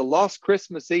called The Lost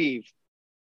Christmas Eve.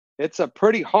 It's a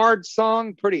pretty hard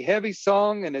song, pretty heavy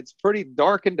song, and it's pretty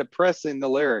dark and depressing, the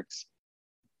lyrics.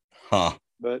 Huh.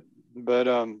 But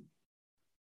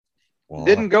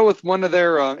didn't go with one of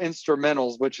their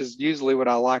instrumentals, which is usually what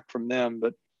I like from them,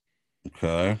 but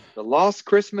okay. The Lost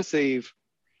Christmas Eve.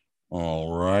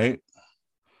 All right.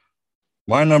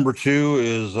 My number 2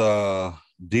 is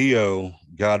Dio,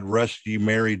 God Rest Ye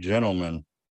Merry Gentlemen.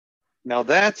 Now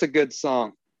that's a good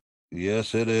song.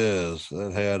 Yes, it is.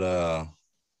 It had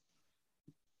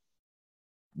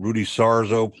Rudy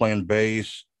Sarzo playing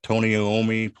bass, Tony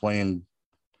Iommi playing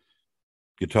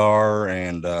guitar,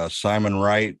 and Simon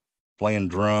Wright playing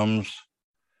drums.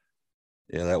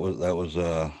 Yeah, that was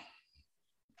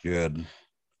good.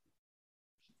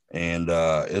 And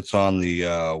it's on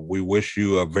the We Wish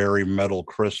You a Very Metal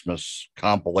Christmas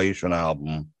compilation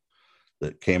album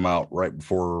that came out right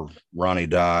before Ronnie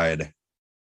died.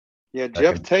 Yeah,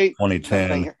 Jeff Tate.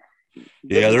 2010.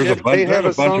 Yeah, there's a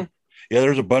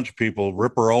bunch of people.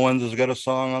 Ripper Owens has got a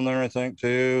song on there, I think,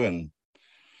 too, and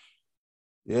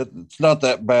it's not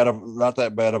that bad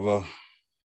of a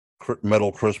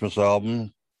metal Christmas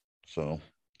album. So,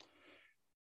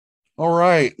 all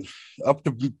right, up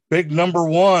to big number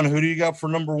one. Who do you got for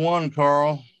number one,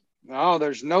 Carl? Oh,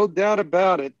 there's no doubt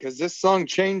about it, because this song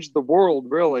changed the world,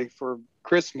 really, for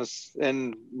Christmas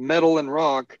and metal and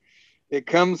rock. It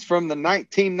comes from the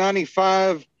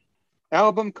 1995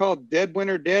 album called Dead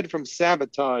Winter Dead from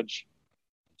Sabotage.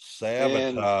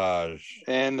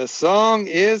 And the song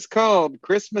is called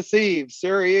Christmas Eve,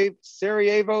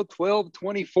 Sarajevo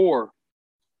 1224.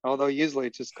 Although usually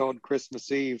it's just called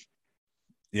Christmas Eve.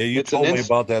 Yeah, you told me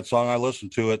about that song. I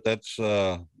listened to it. That's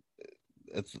a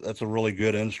really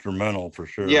good instrumental for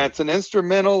sure. Yeah, it's an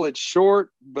instrumental. It's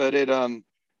short, but it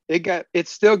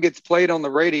still gets played on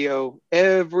the radio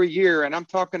every year. And I'm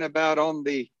talking about on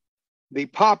the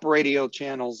pop radio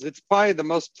channels. It's probably the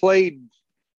most played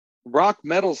rock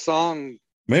metal song.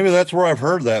 Maybe that's where I've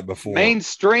heard that before.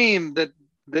 Mainstream that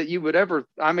you would ever.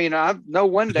 I mean, I know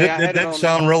one day I had it on.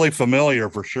 Sound really familiar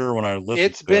for sure when I listened.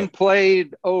 It's been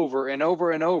played over and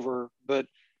over and over, but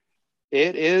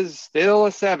it is still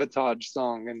a Sabotage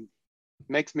song and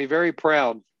makes me very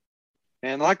proud.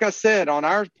 And like I said on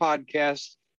our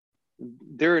podcast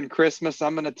during Christmas,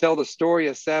 I'm going to tell the story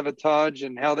of Sabotage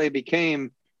and how they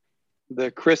became the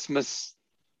Christmas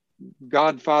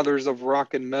godfathers of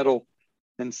rock and metal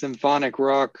and symphonic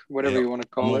rock, whatever you want to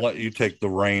call it. I'll let you take the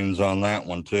reins on that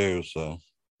one too. So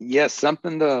yes,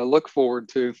 something to look forward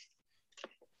to.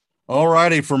 All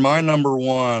righty, for my number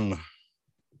one,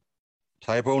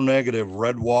 Typo Negative,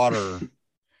 Red Water,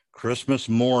 Christmas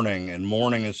Morning, and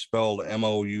morning is spelled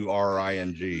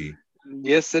M-O-U-R-I-N-G.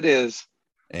 Yes, it is.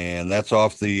 And that's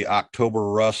off the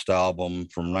October Rust album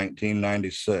from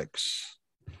 1996.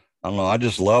 I don't know. I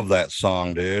just love that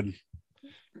song, dude.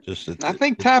 I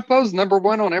think Typo's number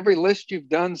one on every list you've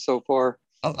done so far.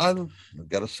 I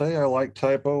gotta say, I like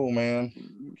Typo, man.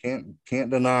 Can't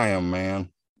deny him,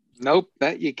 man. Nope,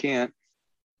 that you can't.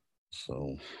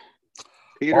 So,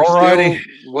 Peter Steele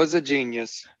was a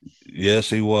genius. Yes,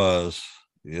 he was.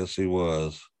 Yes, he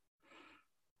was.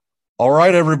 All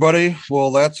right, everybody.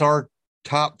 Well, that's our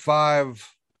top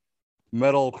 5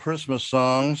 metal Christmas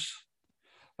songs.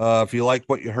 If you like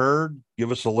what you heard,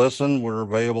 give us a listen. We're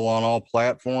available on all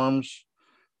platforms.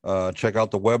 Check out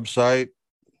the website,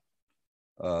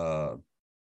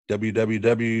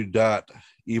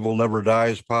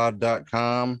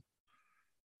 www.evilneverdiespod.com.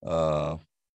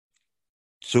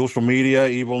 Social media,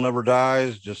 Evil Never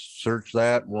Dies. Just search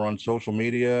that. We're on social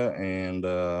media, and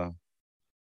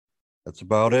that's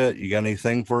about it. You got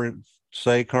anything to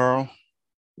say, Carl?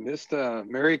 Just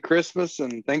Merry Christmas,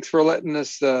 and thanks for letting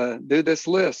us do this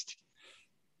list.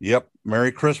 Yep.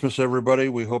 Merry Christmas, everybody.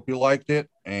 We hope you liked it,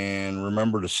 and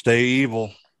remember to stay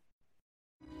evil.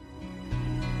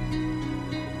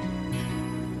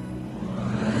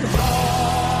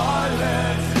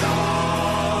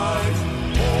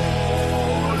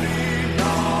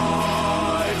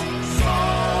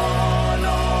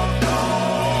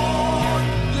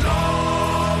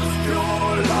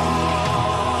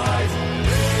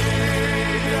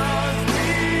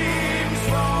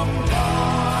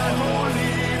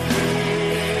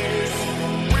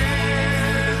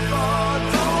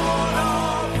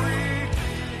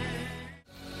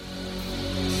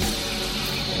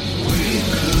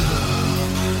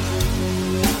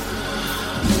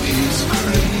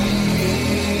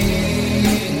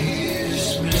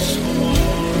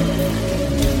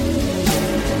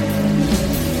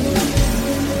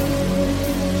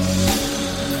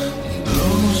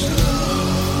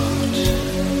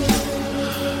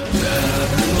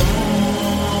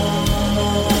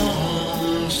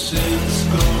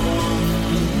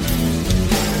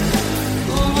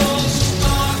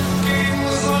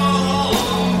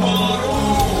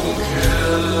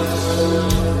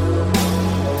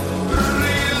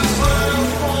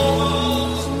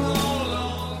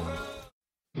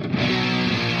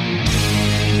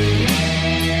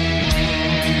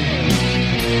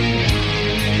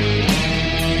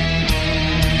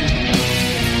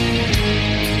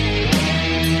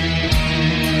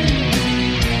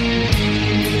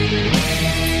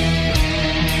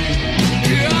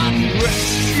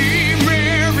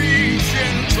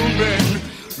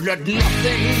 Let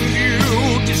nothing you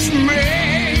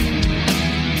dismay.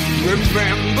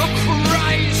 Remember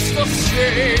Christ the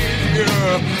Savior.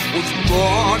 Savior was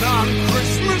born on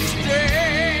Christmas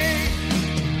Day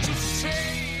to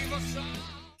save us all.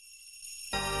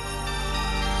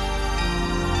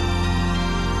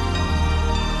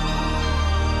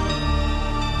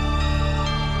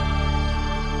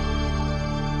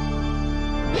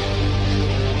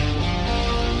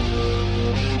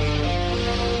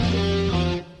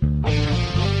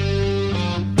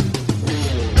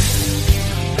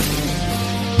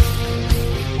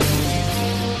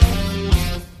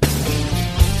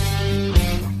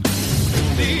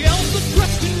 The elves are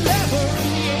dressed in leather and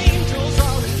the angels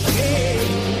are in shades.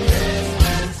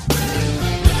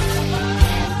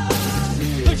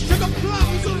 The sugar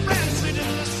plums are rancid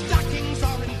and the stockings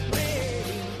are in flames.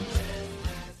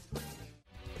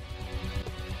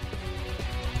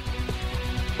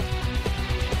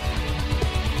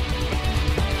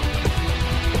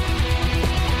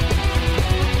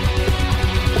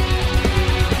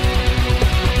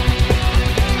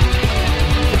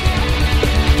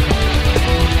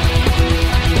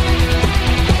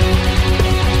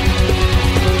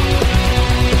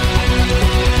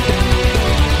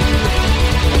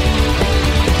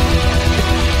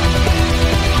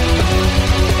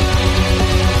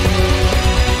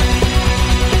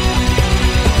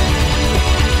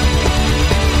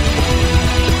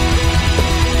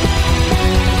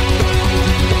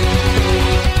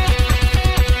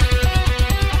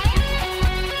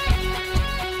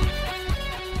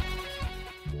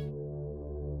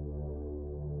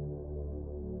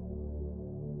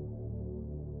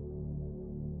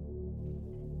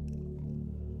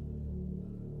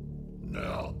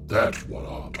 Now, that's what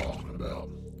I'm talking about.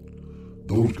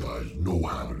 Those guys know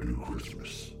how to do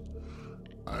Christmas.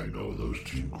 I know those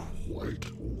two quite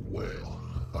well.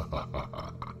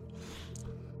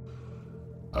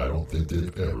 I don't think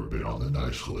they've ever been on the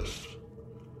nice list.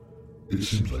 It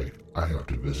seems like I have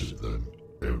to visit them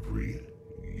every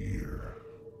year.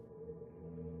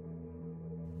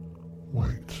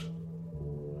 Wait.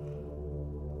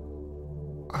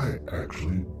 I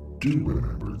actually do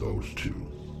remember those two.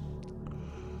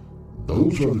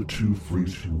 Those are the two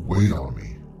freaks who wait on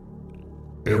me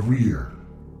every year.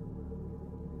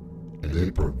 And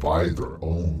they provide their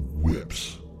own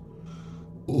whips.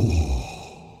 Oh,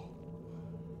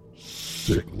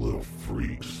 sick little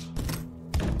freaks.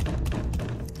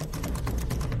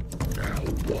 Now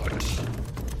what?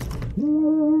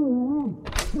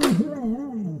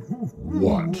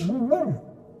 What?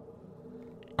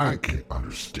 I can't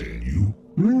understand you.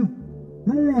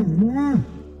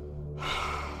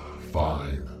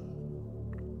 Fine.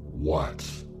 What?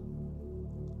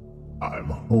 I'm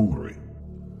hungry.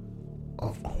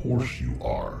 Of course you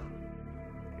are.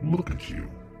 Look at you.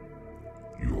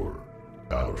 You're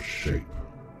out of shape.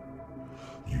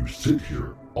 You sit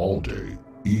here all day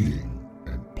eating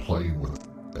and playing with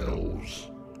elves.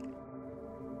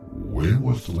 When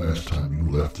was the last time you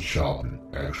left the shop and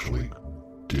actually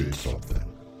did something?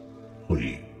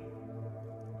 Please.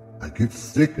 I get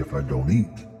sick if I don't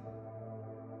eat.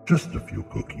 Just a few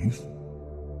cookies.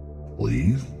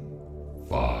 Please?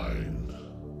 Fine.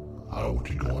 I don't want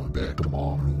you going back to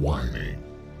Mom and whining.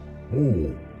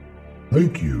 Oh,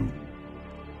 thank you.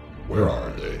 Where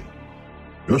are they?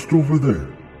 Just over there.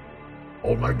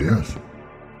 On my desk.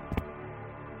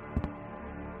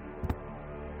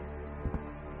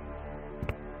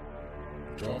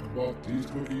 Talk about these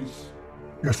cookies?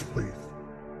 Yes, please.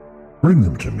 Bring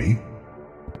them to me.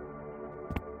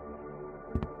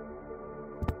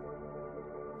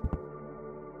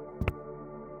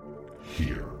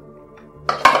 Here.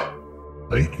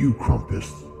 Thank you,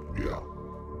 Crumpus. Yeah,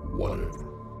 whatever.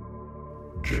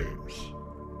 James,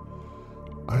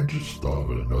 I just thought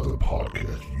of another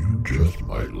podcast you just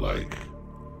might like.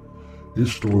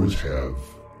 His stories have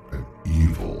an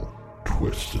evil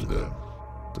twist to them.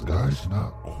 The guy's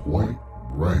not quite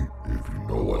right, if you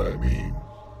know what I mean.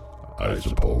 I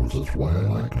suppose that's why I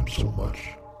like him so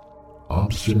much.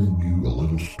 I'm sending you a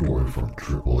little story from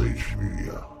Triple H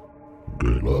Media.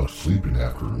 Good luck sleeping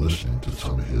after listening to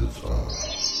some of his,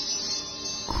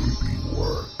 creepy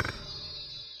work.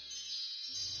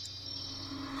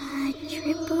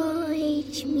 Triple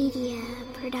H Media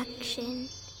production.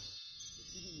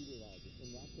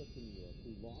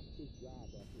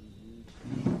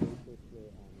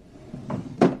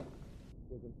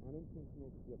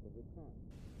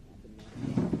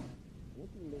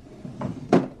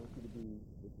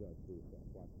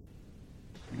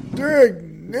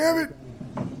 Dangnabbit!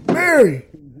 Mary!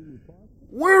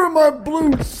 Where are my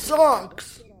blue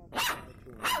socks?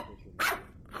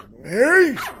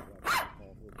 Mary?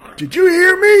 Did you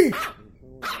hear me?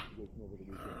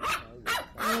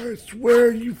 I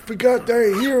swear you forgot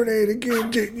that hearing aid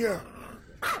again, didn't you?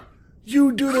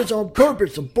 You do this on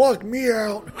purpose to block me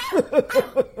out.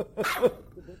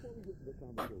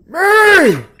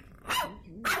 Mary!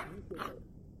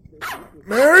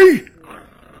 Mary?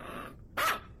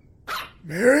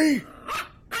 Mary?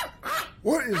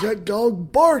 What is that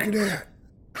dog barking at?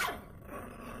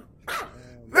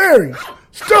 Mary,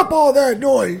 stop all that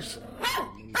noise.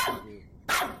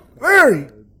 Mary,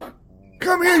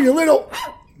 come here, you little...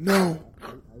 No.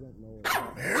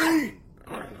 Mary?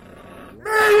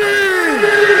 Mary!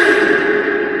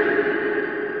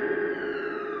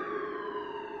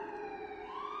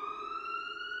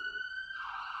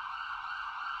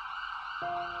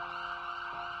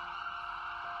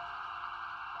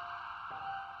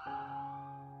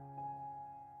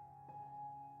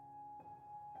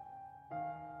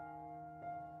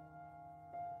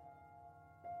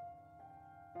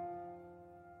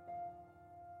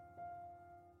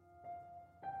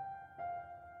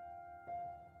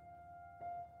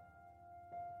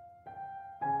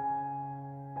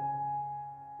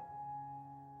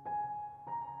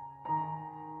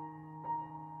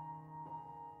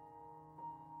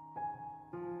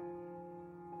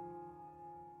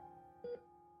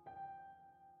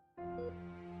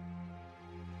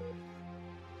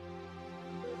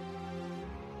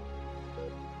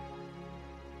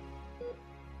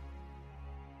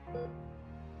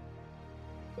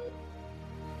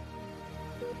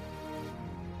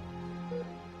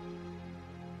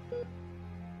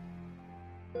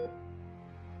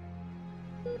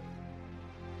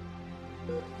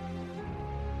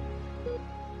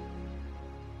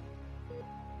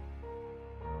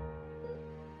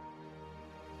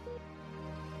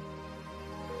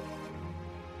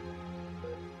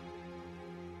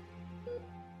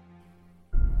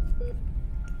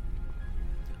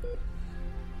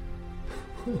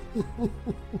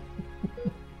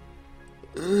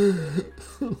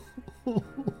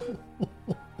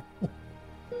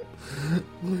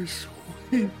 My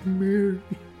sweet Mary,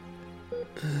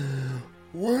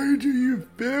 why do you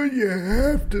feel you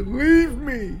have to leave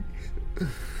me?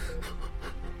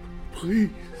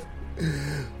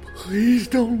 Please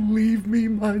don't leave me,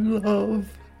 my love.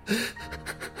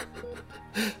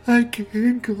 I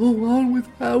can't go on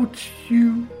without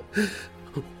you.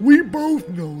 We both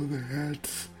know that.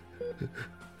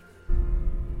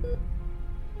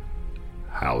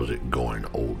 How's it going,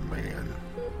 old man?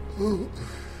 Oh,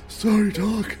 sorry,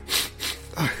 Doc.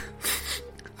 I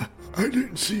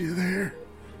didn't see you there.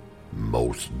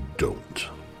 Most don't.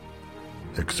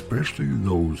 Especially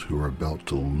those who are about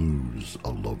to lose a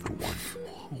loved one.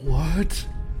 What?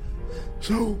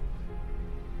 So,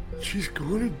 she's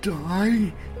gonna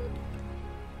die?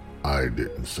 I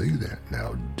didn't say that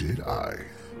now, did I?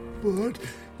 But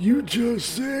you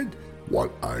just said...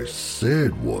 What I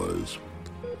said was,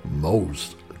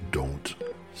 most don't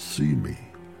see me.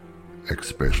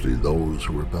 Especially those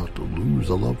who are about to lose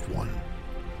a loved one.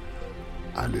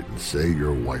 I didn't say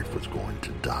your wife was going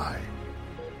to die.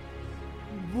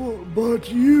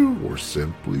 But you... Were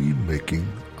simply making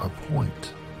a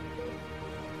point.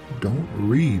 Don't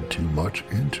read too much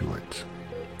into it.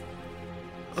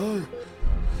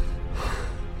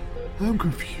 I'm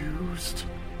confused.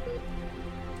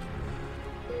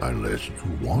 Unless you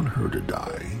want her to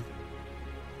die.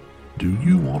 Do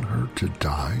you want her to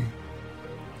die?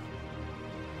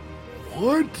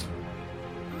 What?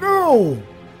 No!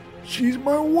 She's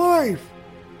my wife.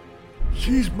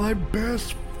 She's my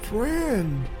best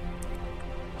friend.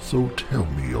 So tell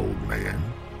me, old man,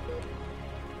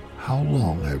 how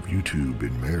long have you two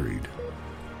been married?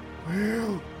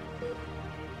 Well,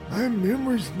 my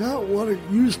memory's not what it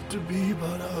used to be,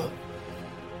 but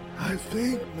I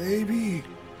think maybe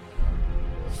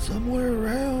somewhere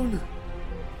around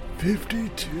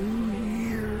 52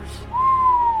 years.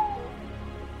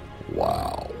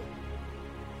 Wow.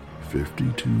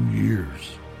 52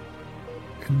 years.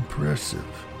 Impressive.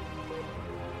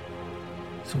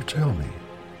 So tell me,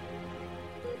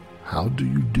 how do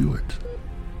you do it?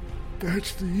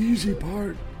 That's the easy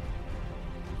part.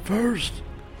 First,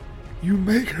 you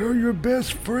make her your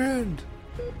best friend.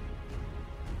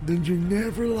 Then you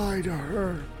never lie to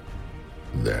her.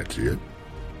 That's it?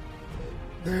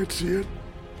 That's it.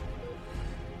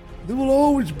 There will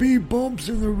always be bumps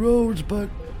in the roads, but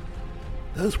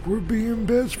that's where being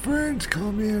best friends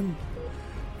come in.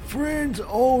 Friends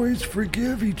always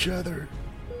forgive each other.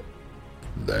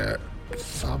 That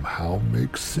somehow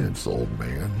makes sense, old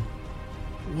man.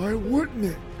 Why wouldn't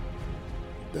it?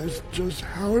 That's just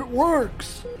how it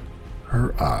works.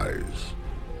 Her eyes.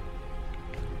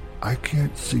 I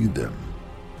can't see them.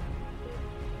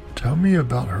 Tell me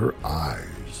about her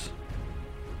eyes.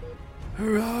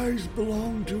 Her eyes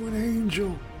belong to an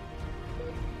angel,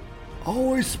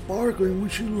 always sparkling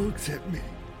when she looks at me.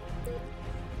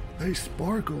 They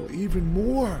sparkle even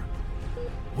more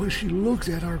when she looks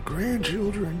at our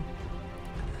grandchildren.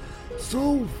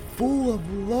 So full of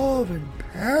love and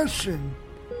passion.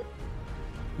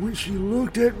 When she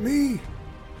looked at me,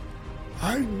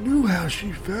 I knew how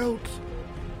she felt.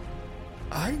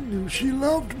 I knew she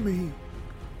loved me.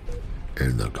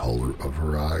 And the color of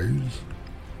her eyes?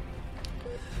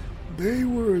 They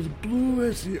were as blue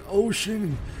as the ocean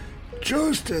and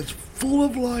just as full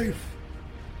of life.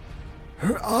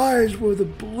 Her eyes were the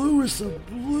bluest of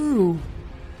blue.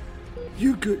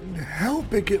 You couldn't help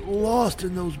but get lost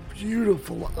in those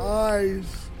beautiful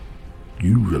eyes.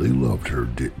 You really loved her,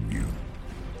 didn't you?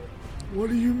 What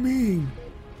do you mean?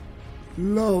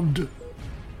 Loved?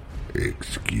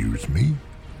 Excuse me?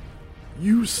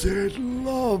 You said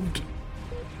loved.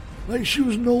 Like she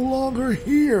was no longer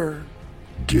here.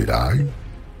 Did I?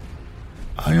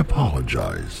 I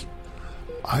apologize.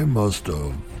 I must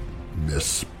have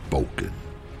misspoken.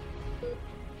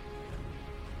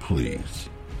 Please,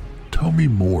 tell me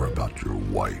more about your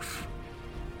wife.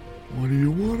 What do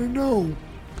you want to know?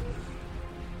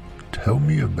 Tell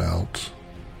me about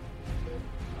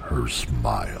her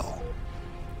smile.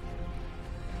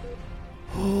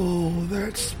 Oh,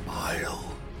 that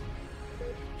smile.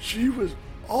 She was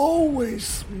always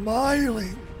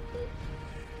smiling.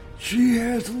 She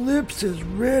has lips as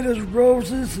red as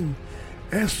roses and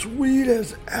as sweet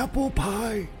as apple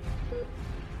pie.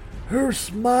 Her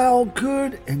smile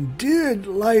could and did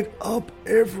light up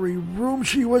every room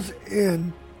she was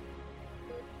in.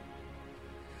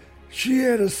 She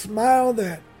had a smile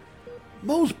that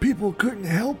most people couldn't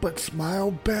help but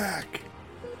smile back.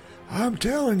 I'm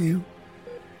telling you,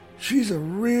 she's a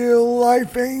real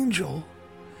life angel.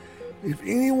 If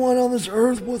anyone on this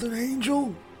earth was an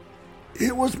angel,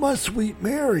 it was my sweet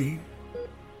Mary.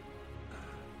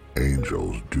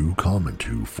 Angels do come in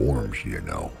two forms, you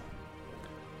know.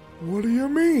 What do you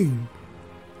mean?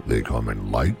 They come in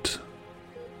light,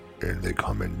 and they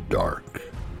come in dark.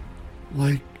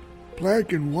 Like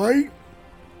black and white?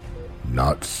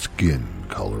 Not skin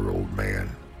color, old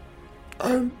man.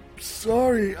 I'm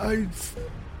sorry, I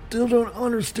still don't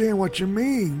understand what you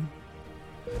mean.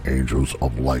 Angels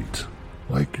of light,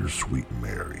 like your sweet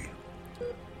Mary.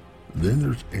 Then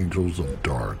there's angels of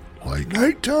dark, like...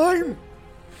 Nighttime?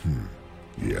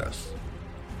 Yes,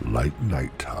 like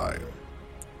nighttime.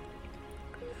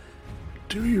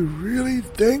 Do you really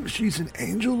think she's an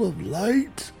angel of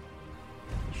light?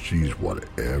 She's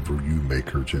whatever you make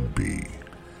her to be.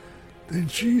 Then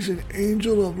she's an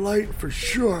angel of light for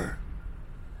sure.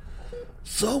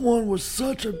 Someone with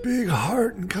such a big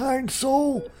heart and kind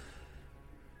soul.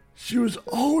 She was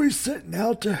always setting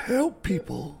out to help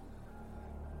people.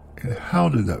 And how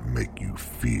did that make you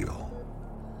feel?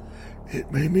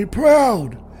 It made me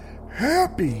proud,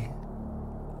 happy.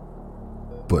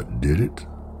 But did it?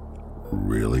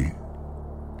 Really?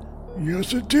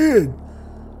 Yes, it did.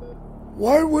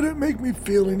 Why would it make me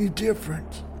feel any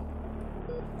different?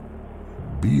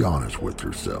 Be honest with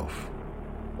yourself.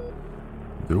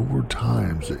 There were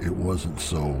times that it wasn't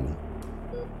so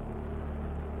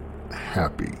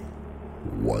happy,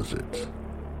 was it?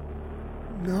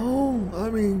 No, I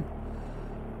mean,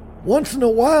 once in a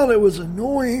while it was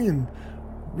annoying and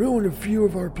ruined a few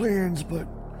of our plans, but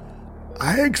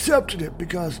I accepted it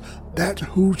because that's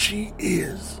who she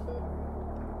is.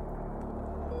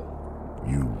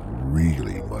 You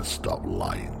really must stop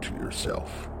lying to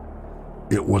yourself.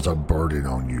 It was a burden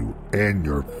on you and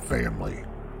your family.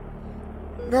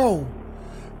 No,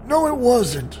 it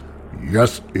wasn't.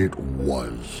 Yes, it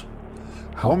was.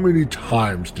 How many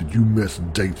times did you miss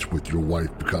dates with your wife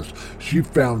because she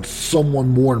found someone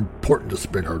more important to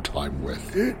spend her time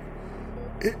with? It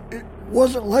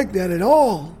wasn't like that at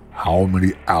all. How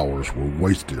many hours were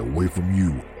wasted away from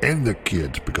you and the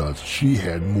kids because she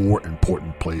had more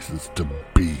important places to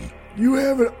be? You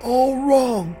have it all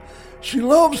wrong. She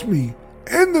loves me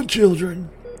and the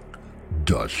children.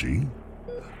 Does she?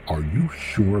 Are you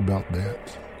sure about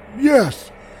that?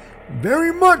 Yes,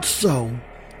 very much so.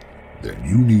 Then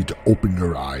you need to open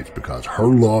your eyes because her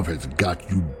love has got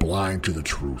you blind to the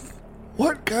truth.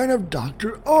 What kind of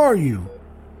doctor are you?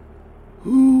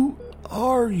 Who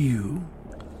are you?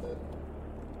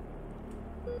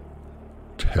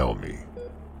 Tell me,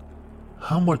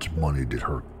 how much money did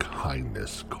her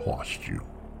kindness cost you?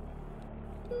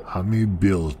 How many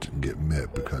bills didn't get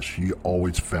met because she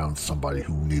always found somebody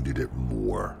who needed it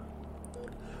more?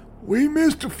 We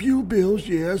missed a few bills,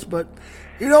 yes, but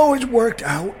it always worked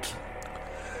out.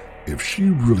 If she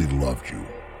really loved you,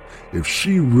 If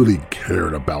she really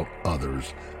cared about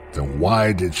others, then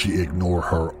why did she ignore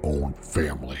her own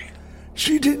family?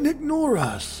 She didn't ignore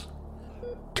us.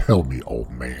 Tell me, old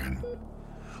man,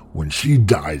 when she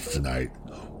dies tonight,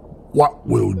 what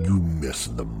will you miss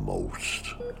the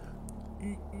most?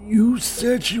 You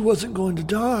said she wasn't going to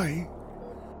die.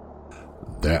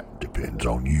 That depends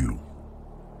on you.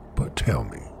 But tell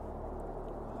me,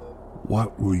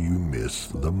 what will you miss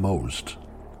the most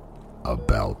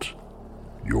about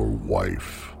your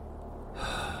wife?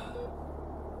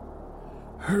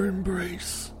 Her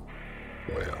embrace.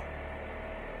 Well,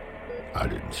 I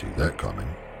didn't see that coming.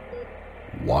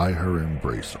 Why her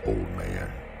embrace, old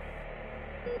man?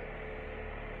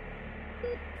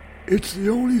 It's the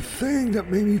only thing that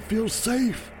made me feel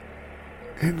safe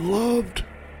and loved.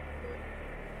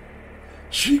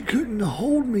 She couldn't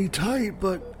hold me tight,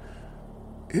 but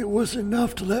it was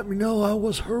enough to let me know I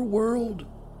was her world.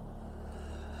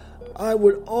 I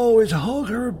would always hug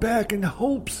her back in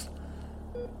hopes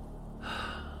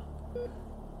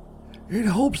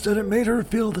that it made her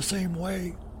feel the same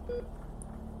way.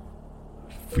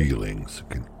 Feelings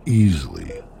can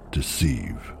easily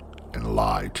deceive and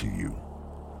lie to you.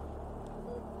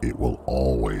 It will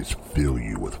always fill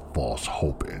you with false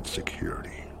hope and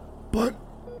security. But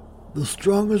the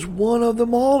strongest one of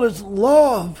them all is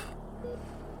love.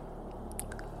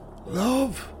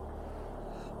 Love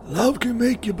can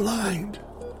make you blind.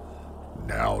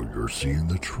 Now you're seeing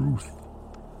the truth.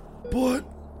 But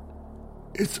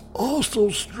it's also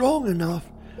strong enough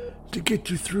to get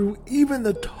you through even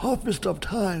the toughest of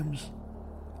times.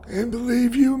 And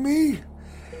believe you me,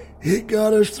 it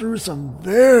got us through some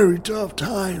very tough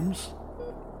times.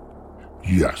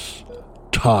 Yes,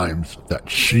 times that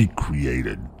she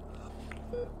created.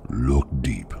 Look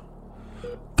deep.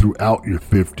 Throughout your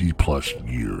 50-plus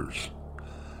years,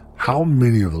 how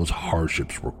many of those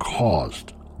hardships were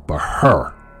caused by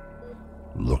her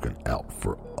looking out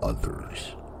for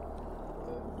others?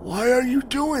 Why are you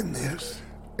doing this?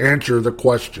 Answer the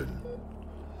question.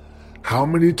 How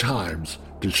many times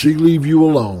did she leave you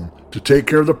alone to take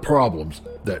care of the problems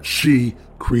that she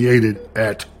created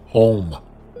at home?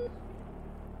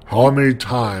 How many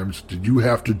times did you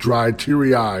have to dry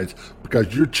teary eyes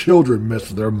because your children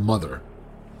missed their mother?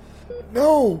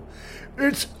 No,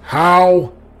 it's...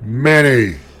 How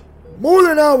many? More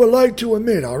than I would like to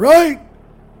admit, all right?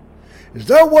 Is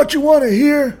that what you want to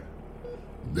hear?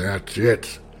 That's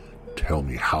it. Tell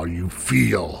me how you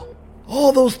feel.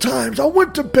 All those times I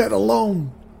went to bed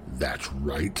alone. That's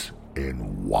right.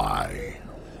 And why?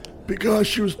 Because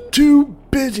she was too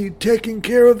busy taking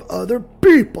care of other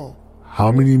people.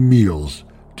 How many meals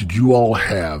did you all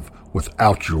have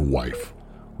without your wife,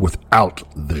 without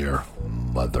their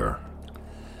mother?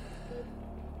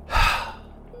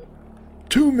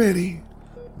 Too many.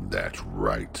 That's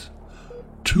right.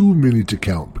 Too many to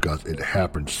count because it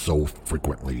happened so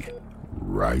frequently,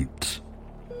 right?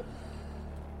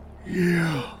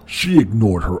 Yeah. She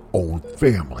ignored her own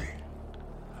family,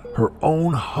 her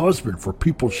own husband for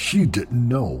people she didn't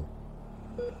know.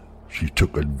 She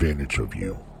took advantage of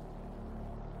you.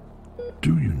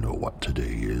 Do you know what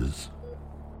today is?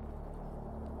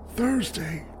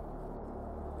 Thursday.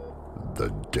 The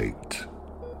date.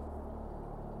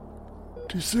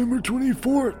 December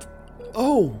 24th.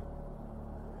 Oh,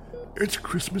 it's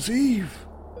Christmas Eve.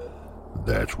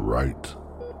 That's right.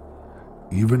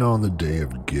 Even on the day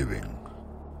of giving,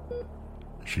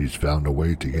 she's found a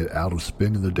way to get out of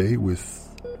spending the day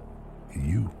with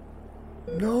you.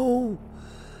 No,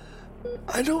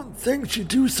 I don't think she'd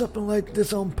do something like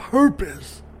this on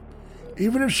purpose,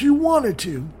 even if she wanted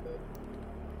to.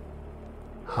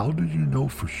 How do you know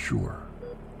for sure?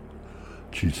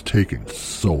 She's taken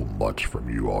so much from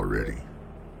you already.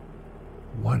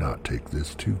 Why not take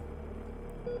this too?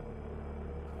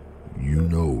 You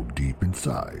know deep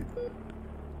inside,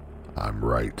 I'm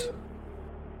right.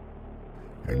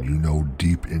 And you know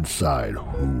deep inside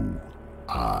who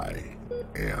I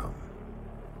am.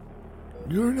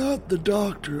 You're not the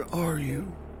doctor, are you?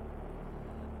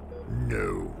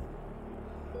 No.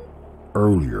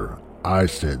 Earlier, I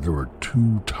said there were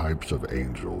two types of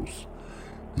angels.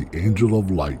 The angel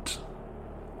of light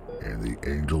and the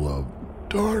angel of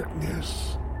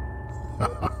darkness.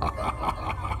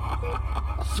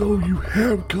 So you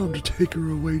have come to take her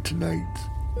away tonight?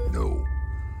 No,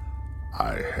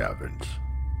 I haven't.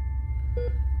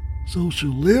 So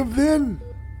she'll live then?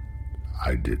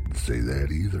 I didn't say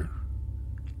that either.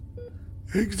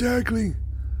 Exactly.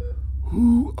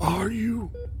 Who are you?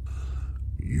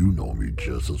 You know me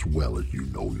just as well as you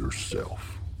know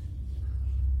yourself.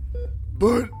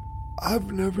 But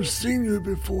I've never seen you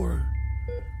before.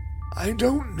 I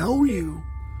don't know you.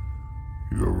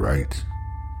 You're right.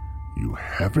 You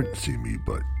haven't seen me,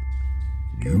 but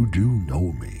you do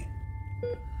know me.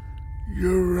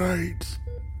 You're right.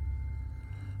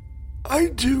 I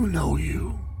do know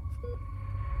you.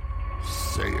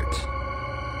 Say it.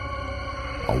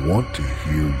 I want to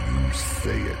hear you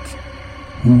say it.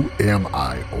 Who am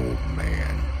I, old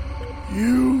man?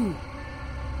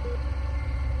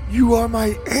 You are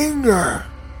my anger.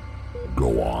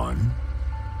 Go on.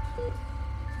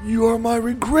 You are my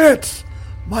regrets,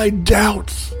 my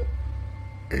doubts.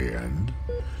 And?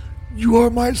 You are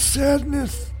my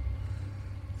sadness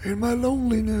and my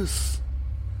loneliness.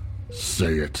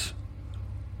 Say it.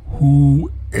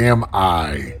 Who am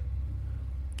I?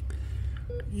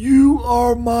 You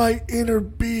are my inner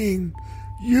being.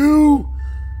 You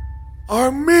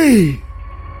are me.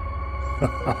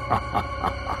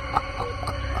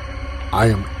 I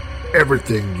am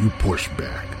everything you push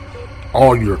back.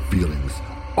 All your feelings,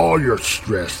 all your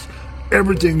stress,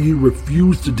 everything you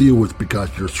refuse to deal with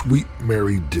because your sweet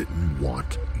Mary didn't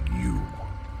want you.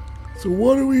 So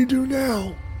what do we do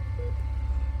now?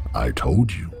 I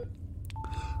told you.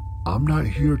 I'm not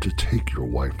here to take your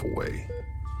wife away.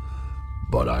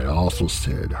 But I also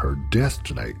said her death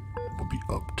tonight will be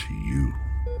up to you.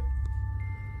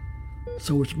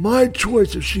 So it's my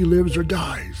choice if she lives or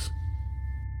dies.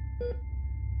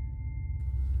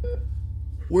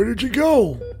 Where did you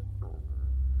go?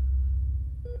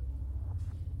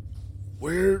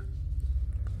 Where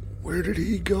did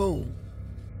he go?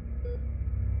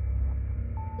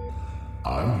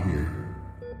 I'm here.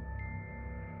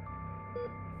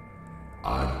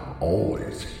 I'm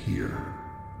always here.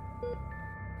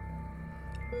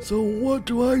 So what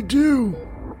do I do?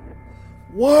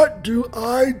 What do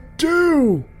I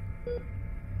do?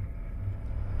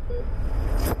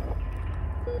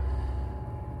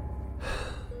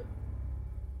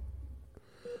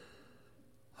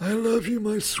 I love you,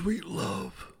 my sweet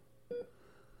love.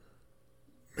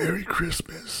 Merry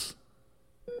Christmas.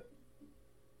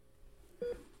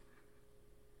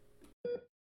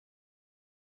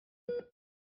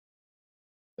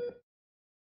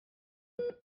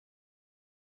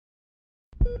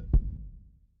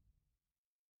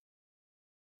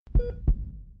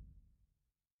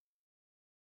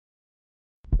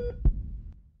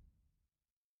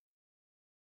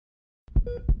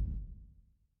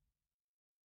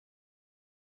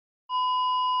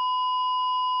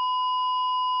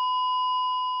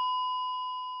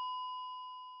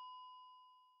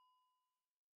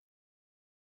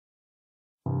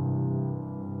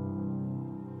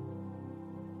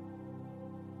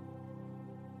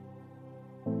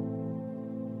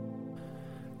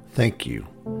 Thank you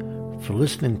for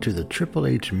listening to the Triple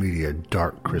H Media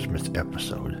Dark Christmas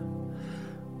episode.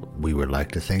 We would like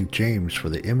to thank James for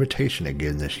the invitation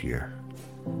again this year.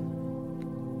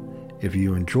 If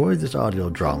you enjoyed this audio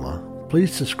drama,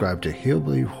 please subscribe to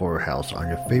Hillbilly Horror House on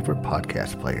your favorite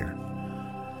podcast player.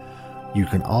 You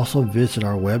can also visit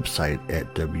our website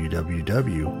at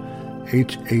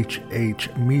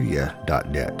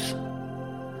www.hhhmedia.net.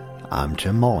 I'm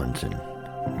Tim Mullins, and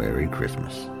Merry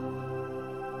Christmas.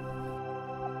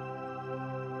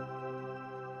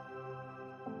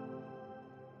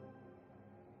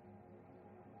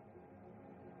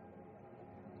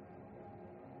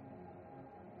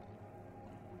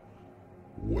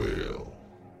 Well,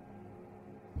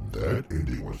 that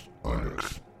ending was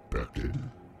unexpected.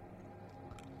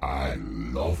 I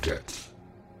loved it.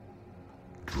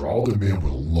 Draw them in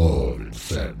with love and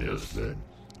sadness, then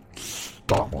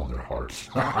stomp on their hearts.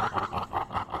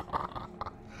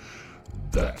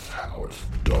 That's how it's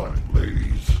done,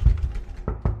 ladies.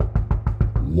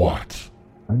 What?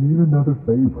 I need another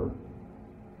favor.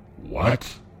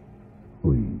 What?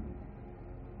 Please,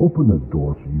 open the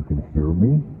door so you can hear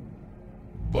me.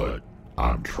 But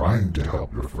I'm trying to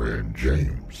help your friend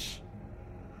James.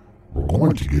 We're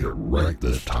going to get it right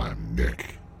this time,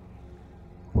 Nick.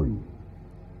 Please,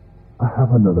 I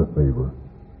have another favor.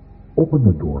 Open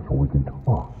the door so we can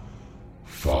talk.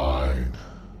 Fine.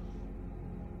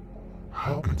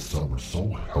 How can someone so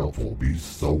helpful be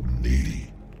so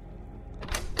needy?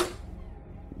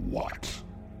 What?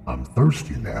 I'm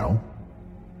thirsty now.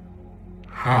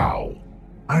 How?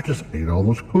 I just ate all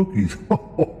those cookies.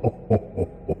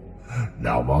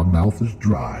 Now my mouth is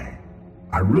dry.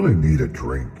 I really need a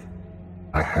drink.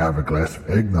 I have a glass of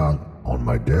eggnog on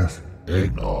my desk.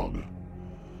 Eggnog?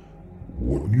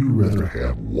 Wouldn't you rather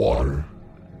have water?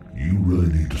 You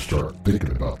really need to start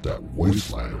thinking about that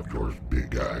waistline of yours, big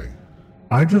guy.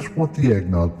 I just want the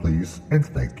eggnog, please, and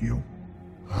thank you.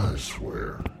 I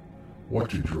swear, what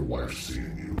did your wife see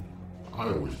in you? I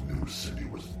always knew Cindy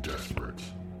was desperate.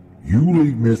 You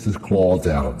leave Mrs. Claus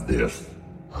out of this.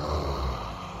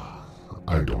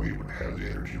 I don't even have the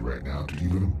energy right now to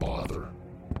even bother.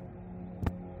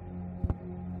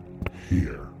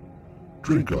 Here,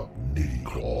 drink up, Nitty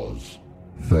Claus.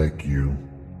 Thank you.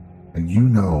 And you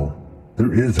know,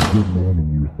 there is a good man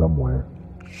in you somewhere.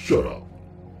 Shut up.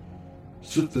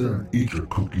 Sit there and eat your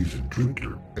cookies and drink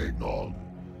your eggnog.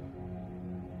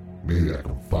 Maybe I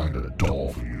can find a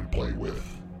doll for you to play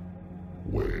with.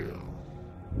 Well,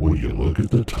 will you look at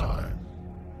the time?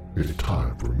 It's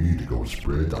time for me to go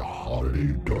spread the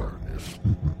holiday darkness.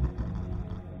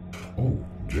 Oh,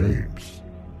 James,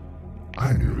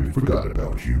 I nearly forgot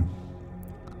about you.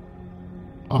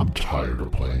 I'm tired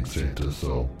of playing Santa,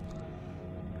 so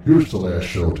here's the last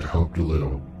show to help your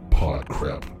little pod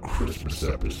crap Christmas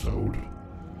episode.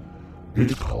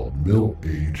 It's called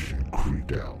Middle-Aged and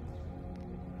Creeped Out.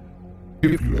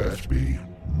 If you ask me,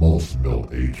 most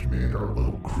middle-aged men are a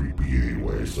little creepy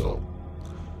anyway, so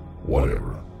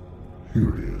whatever. Here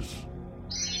it is.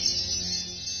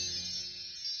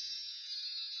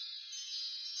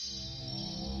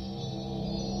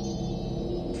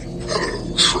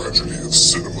 Hello, Tragedy of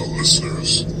Cinema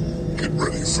listeners. Get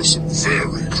ready for some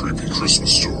very creepy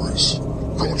Christmas stories.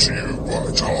 Brought to you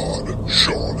by Todd,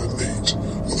 Sean, and Nate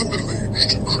of the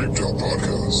Middle-Aged and Creeped Out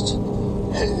podcast.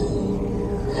 Ho,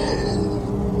 ho, ho.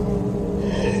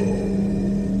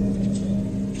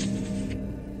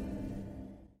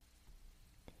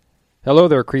 Hello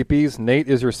there, creepies. Nate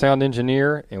is your sound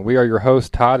engineer, and we are your hosts,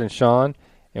 Todd and Sean,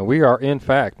 and we are, in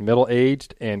fact,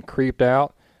 middle-aged and creeped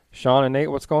out. Sean and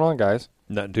Nate, what's going on, guys?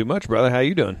 Not too much, brother. How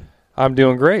you doing? I'm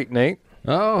doing great, Nate.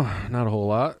 Oh, not a whole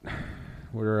lot.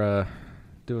 We're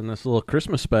doing this little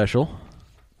Christmas special.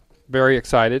 Very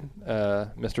excited.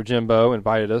 Mr. Jimbo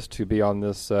invited us to be on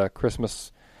this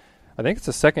Christmas. I think it's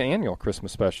the second annual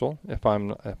Christmas special, if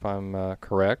I'm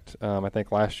correct. I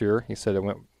think last year he said it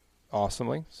went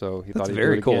awesomely, so he thought he'd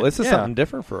very do it cool. again. This is something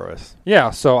different for us.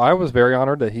 Yeah, so I was very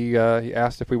honored that he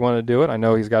asked if we wanted to do it. I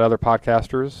know he's got other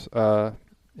podcasters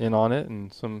in on it,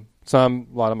 and a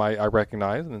lot of my I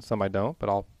recognize, and some I don't, but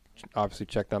I'll obviously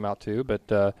check them out too.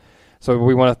 But so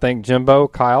we want to thank Jimbo,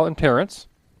 Kyle, and Terrence.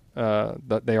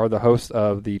 That they are the hosts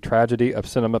of the Tragedy of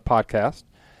Cinema podcast.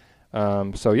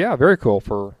 So yeah, very cool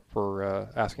for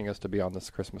asking us to be on this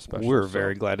Christmas special. We're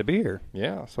very glad to be here.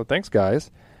 Yeah, so thanks,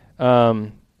 guys.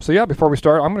 So yeah, before we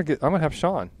start, I'm gonna have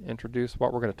Sean introduce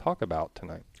what we're gonna talk about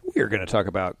tonight. We are going to talk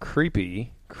about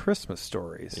creepy Christmas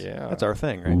stories. Yeah, that's our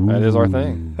thing, right? Ooh. That is our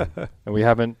thing, and we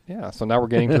haven't. Yeah, so now we're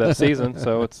getting to that season,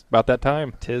 so it's about that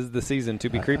time. 'Tis the season to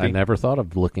be creepy. I never thought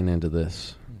of looking into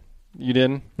this. You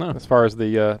didn't? No. As far as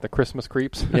the Christmas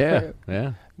creeps? Yeah,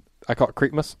 yeah. I call it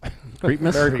Creepmas.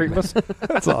 Creepmas? Merry Creepmas.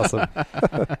 That's awesome.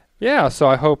 Yeah, so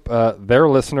I hope their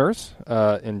listeners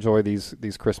enjoy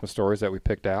these Christmas stories that we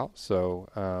picked out. So,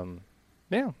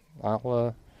 yeah,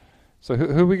 I'll. So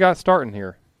who we got starting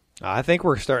here? I think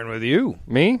we're starting with you.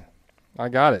 Me? I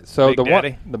got it. So Big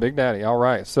Daddy. the Big Daddy. All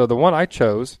right. So the one I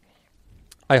chose,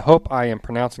 I hope I am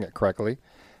pronouncing it correctly.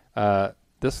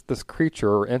 This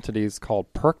creature or entity is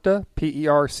called Perchta,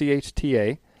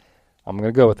 Perchta. I'm going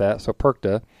to go with that. So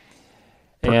Perchta.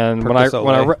 And when I so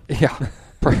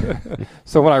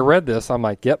when I read this, I'm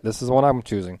like, yep, this is the one I'm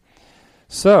choosing.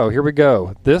 So here we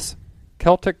go. This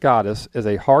Celtic goddess is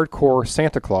a hardcore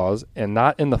Santa Claus, and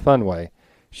not in the fun way.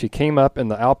 She came up in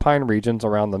the Alpine regions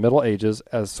around the Middle Ages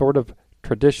as sort of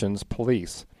traditions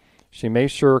police. She made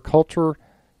sure cultural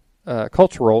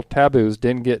taboos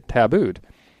didn't get tabooed.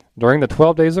 During the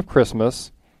 12 days of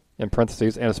Christmas, in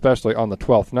parentheses, and especially on the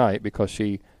 12th night, because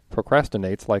she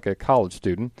procrastinates like a college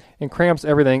student and crams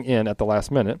everything in at the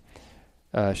last minute,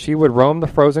 she would roam the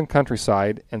frozen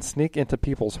countryside and sneak into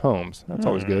people's homes. That's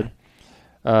always good.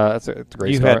 It's a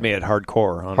great You start. had me at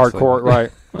hardcore, honestly. Hardcore,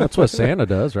 right. That's what Santa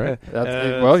does, right?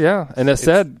 Well, yeah. And it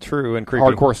said true and creepy.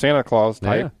 Hardcore Santa Claus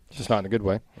type. Yeah. Just not in a good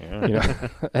way. Yeah. You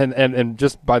know? and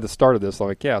just by the start of this,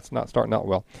 like, yeah, it's not starting out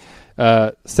well.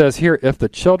 Says here, if the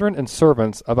children and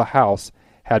servants of a house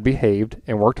had behaved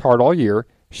and worked hard all year,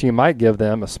 she might give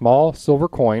them a small silver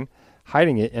coin,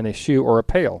 hiding it in a shoe or a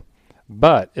pail.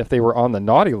 But if they were on the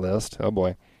naughty list, oh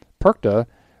boy, Perchta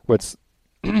would...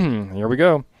 here we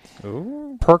go.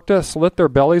 Ooh. Perchta slit their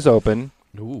bellies open.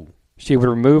 Ooh. She would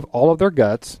remove all of their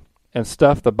guts and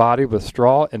stuff the body with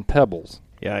straw and pebbles.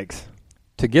 Yikes.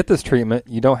 To get this treatment,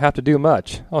 you don't have to do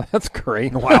much. Oh, that's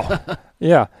great. Wow.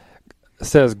 Yeah. It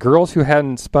says girls who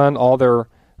hadn't spun all their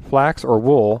flax or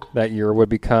wool that year would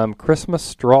become Christmas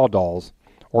straw dolls,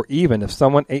 or even if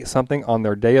someone ate something on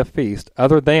their day of feast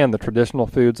other than the traditional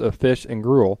foods of fish and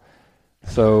gruel.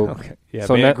 So, okay. Yeah,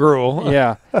 so man, gruel.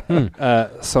 Yeah.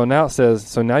 So now it says,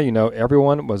 so now you know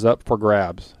everyone was up for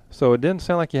grabs. So it didn't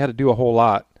sound like you had to do a whole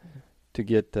lot to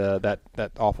get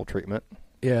that awful treatment.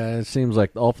 Yeah, it seems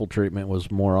like the awful treatment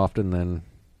was more often than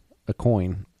a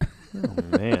coin.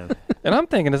 Oh, man. And I'm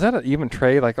thinking, is that an even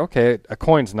trade? Like, okay, a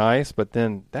coin's nice, but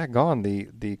then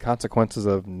the consequences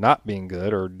of not being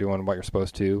good or doing what you're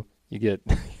supposed to, you get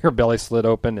your belly slit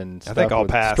open and I think I'll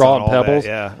with pass straw on and all pebbles.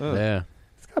 that, yeah. Yeah.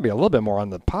 It's got to be a little bit more on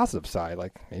the positive side,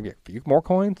 like maybe a few more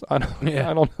coins. I don't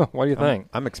know. What do you think?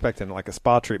 I'm expecting like a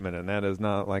spa treatment, and that is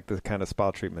not like the kind of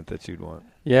spa treatment that you'd want.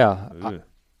 Yeah.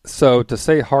 So to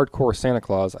say hardcore Santa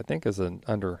Claus, I think is an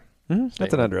understatement.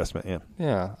 That's an underestimate, yeah.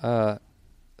 Yeah.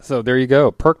 So there you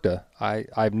go, Perkta. I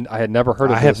had never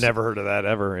heard of this. I have never heard of that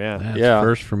ever. Yeah, That's yeah.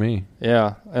 first for me.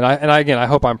 Yeah, and I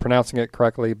hope I'm pronouncing it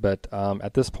correctly, but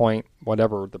at this point,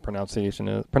 whatever the pronunciation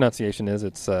is,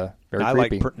 it's very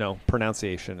creepy.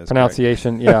 Pronunciation is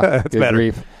pronunciation. correct. Yeah, That's good better.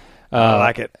 grief. I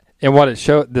like it. And what it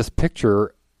showed, this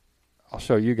picture, I'll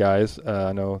show you guys.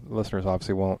 I know listeners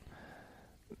obviously won't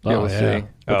be able to see.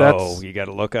 But you got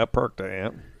to look up Perkta. Yeah,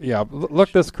 yeah.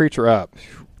 Look this creature up.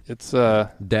 It's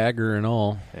dagger and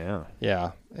all. Yeah,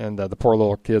 yeah. And the poor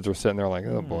little kids were sitting there like,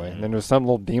 oh boy. And then there's some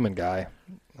little demon guy.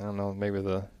 I don't know, maybe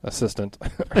the assistant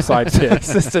or sidekick.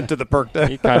 Assistant to the Perkta.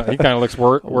 He kind of looks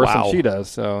worse Wow. than she does.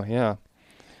 So yeah.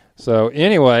 So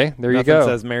anyway, there Nothing you go.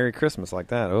 says Merry Christmas like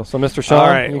that. Oh. So Mr. Sean, all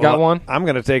right, you got one? I'm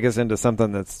going to take us into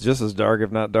something that's just as dark,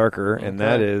 if not darker, and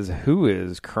that is, who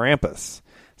is Krampus?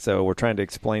 So we're trying to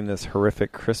explain this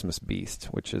horrific Christmas beast,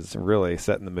 which is really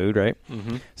setting the mood, right?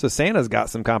 Mm-hmm. So Santa's got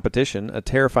some competition, a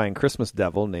terrifying Christmas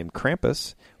devil named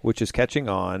Krampus, which is catching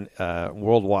on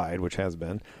worldwide, which has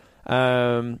been.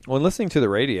 When listening to the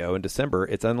radio in December,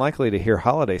 it's unlikely to hear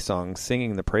holiday songs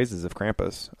singing the praises of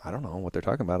Krampus. I don't know what they're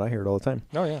talking about. I hear it all the time.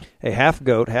 Oh, yeah. A half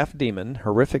goat, half demon,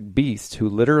 horrific beast who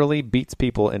literally beats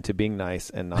people into being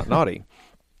nice and not naughty.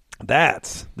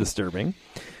 That's disturbing.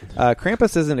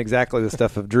 Krampus isn't exactly the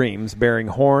stuff of dreams. Bearing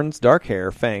horns, dark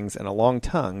hair, fangs, and a long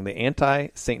tongue, the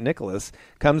anti-St. Nicholas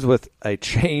comes with a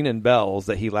chain and bells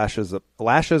that he lashes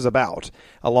about,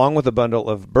 along with a bundle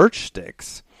of birch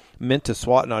sticks meant to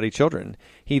swat naughty children.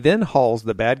 He then hauls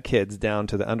the bad kids down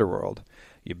to the underworld.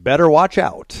 You better watch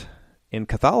out. In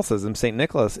Catholicism, St.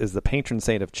 Nicholas is the patron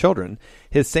saint of children.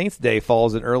 His saint's day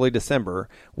falls in early December,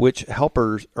 which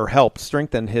helped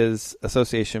strengthen his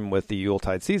association with the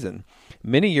Yuletide season.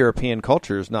 Many European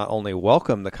cultures not only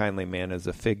welcome the kindly man as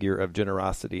a figure of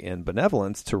generosity and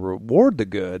benevolence to reward the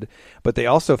good, but they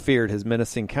also feared his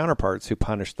menacing counterparts who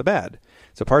punished the bad.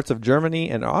 So parts of Germany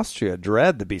and Austria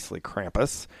dread the beastly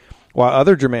Krampus, while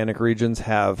other Germanic regions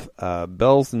have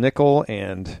Belsnickel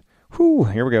and...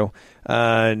 here we go.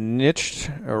 Nicht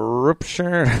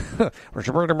Rupture.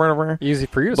 Easy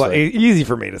for you to say. Easy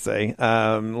for me to say.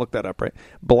 Look that up, right?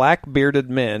 Black bearded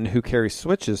men who carry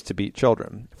switches to beat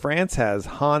children. France has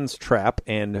Hans Trap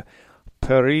and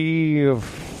Perifurtard.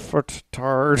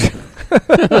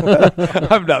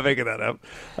 I'm not making that up.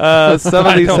 Some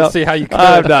of I these don't see how you could.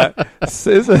 I'm not.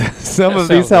 Some of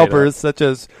these helpers, such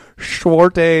as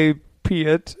Zwarte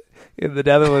Piet in the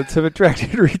Netherlands, have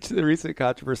attracted the recent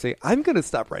controversy. I'm going to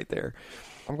stop right there.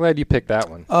 I'm glad you picked that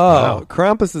one. Oh,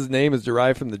 Krampus's name is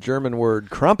derived from the German word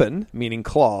Krumpen, meaning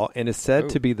claw, and is said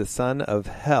to be the son of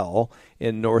Hel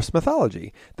in Norse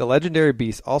mythology. The legendary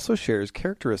beast also shares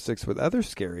characteristics with other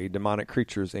scary demonic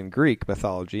creatures in Greek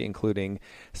mythology, including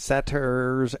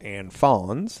satyrs and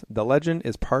fauns. The legend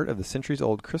is part of the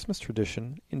centuries-old Christmas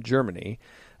tradition in Germany,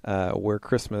 where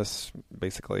Christmas,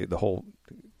 basically the whole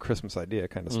Christmas idea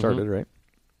kind of started, right?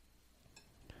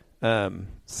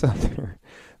 So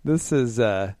this is,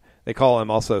 they call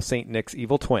him also St. Nick's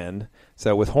evil twin.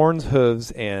 So with horns, hooves,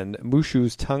 and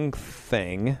Mushu's tongue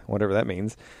thing, whatever that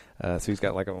means. So he's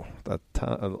got like a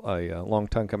long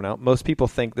tongue coming out. Most people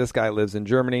think this guy lives in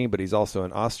Germany, but he's also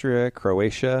in Austria,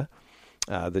 Croatia,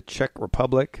 the Czech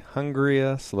Republic, Hungary,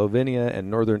 Slovenia, and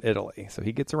northern Italy. So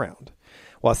he gets around.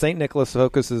 While St. Nicholas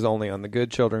focuses only on the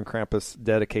good children, Krampus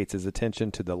dedicates his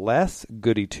attention to the less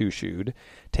goody two-shoed.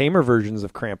 Tamer versions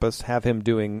of Krampus have him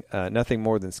doing nothing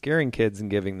more than scaring kids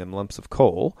and giving them lumps of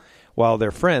coal, while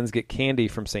their friends get candy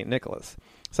from St. Nicholas.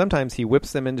 Sometimes he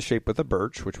whips them into shape with a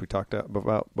birch, which we talked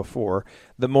about before.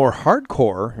 The more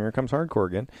hardcore, here comes hardcore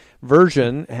again,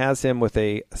 version has him with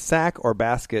a sack or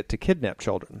basket to kidnap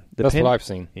children. That's what I've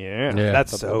seen. Yeah,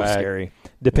 that's so scary.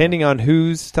 Depending on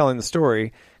who's telling the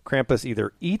story, Krampus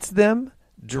either eats them,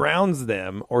 drowns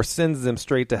them, or sends them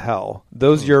straight to hell.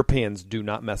 Those Europeans do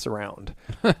not mess around.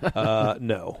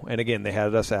 No. And again, they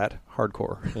had us at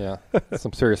hardcore. Yeah,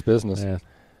 some serious business. Yeah.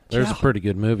 There's a pretty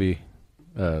good movie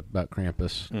about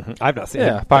Krampus. I've not seen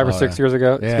it. 5 or 6 years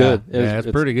ago. It's good.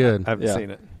 It's pretty good. I haven't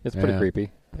seen it. It's pretty creepy.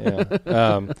 Yeah.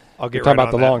 I'll get you're talking right about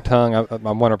on the that. long tongue.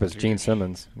 I'm wondering if it's Gene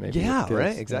Simmons. Maybe Yeah, with kids.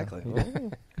 right, exactly.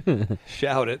 Yeah.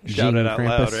 Shout it Gene out Krampus.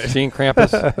 loud. Right? Gene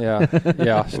Krampus.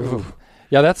 Yeah.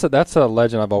 Yeah, that's a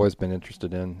legend I've always been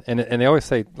interested in. And they always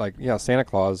say, like, Santa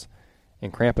Claus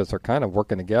and Krampus are kind of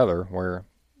working together where,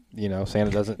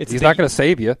 Santa doesn't, he's not going to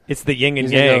save you. It's the yin and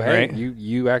He's gonna yang, go, hey, right?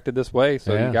 You acted this way,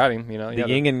 so you got him. The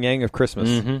yin and yang of Christmas.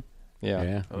 Mm-hmm. Yeah.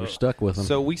 Yeah, we're stuck with them.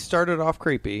 So we started off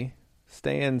creepy,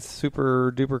 staying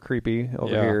super duper creepy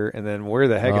over Yeah. here, and then where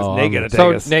the heck is Oh, Nate going to take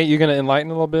So, us? Nate, you going to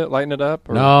enlighten a little bit, lighten it up?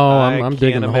 Or? No, I I'm can't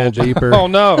digging a hole imagine. deeper. Oh,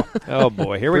 no. Oh,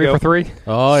 boy. Here we 3 go. for 3?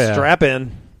 Oh, yeah. Strap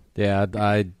in. Yeah,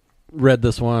 I read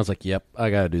this one. I was like, yep, I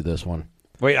got to do this one.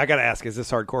 Wait, I got to ask, is this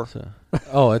hardcore?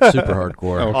 Oh, it's super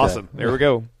hardcore. Okay. Awesome. There we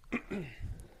go.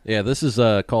 Yeah, this is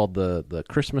called the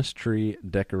Christmas tree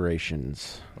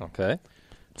decorations. Okay.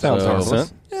 Sounds So,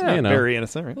 innocent. Yeah, you know. very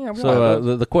innocent, right? Yeah, we So like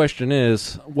those. the question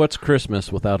is, what's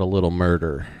Christmas without a little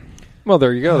murder? Well,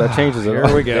 there you go. That changes it.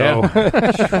 Here we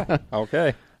go.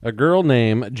 Okay. A girl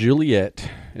named Juliet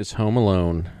is home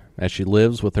alone as she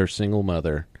lives with her single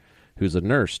mother, who's a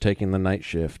nurse taking the night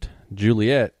shift.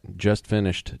 Juliet just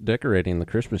finished decorating the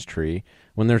Christmas tree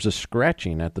when there's a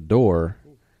scratching at the door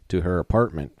to her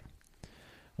apartment.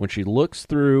 When she looks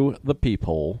through the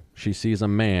peephole, she sees a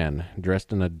man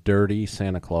dressed in a dirty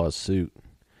Santa Claus suit.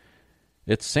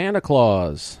 "It's Santa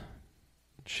Claus,"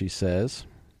 she says.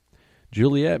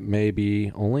 Juliet may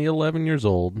be only 11 years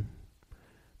old,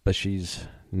 but she's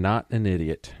not an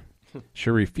idiot.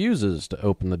 She refuses to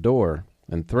open the door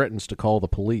and threatens to call the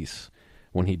police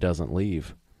when he doesn't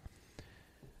leave.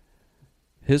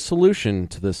 His solution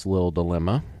to this little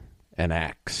dilemma: an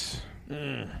axe.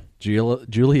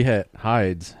 Juliet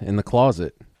hides in the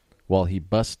closet while he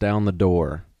busts down the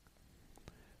door.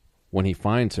 When he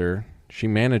finds her, she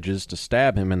manages to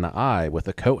stab him in the eye with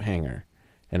a coat hanger,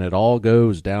 and it all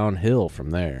goes downhill from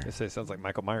there. I say it sounds like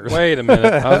Michael Myers. Wait a minute.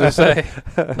 I was going to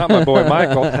say, not my boy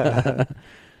Michael.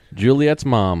 Juliet's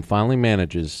mom finally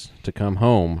manages to come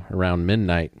home around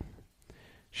midnight.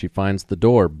 She finds the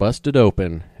door busted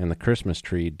open and the Christmas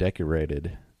tree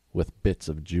decorated with bits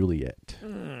of Juliet.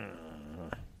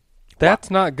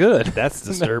 That's not good. That's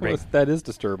disturbing. That is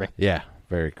disturbing. Yeah,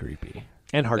 very creepy.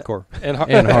 And hardcore. And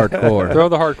hardcore. Throw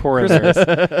the hardcore in there.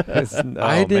 Oh,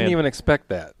 I didn't man. even expect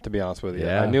that, to be honest with you.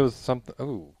 Yeah. I knew it was something.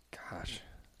 Oh, gosh.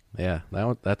 Yeah,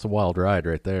 that's a wild ride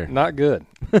right there. Not good.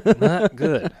 Not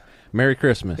good. Merry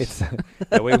Christmas. It's,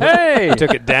 yeah, we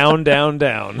took it down, down,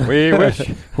 down. We wish.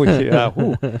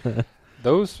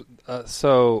 Those,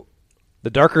 so. The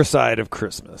darker side of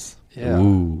Christmas. Yeah.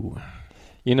 Ooh.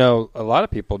 You know, a lot of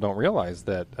people don't realize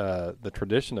that the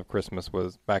tradition of Christmas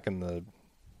was back in the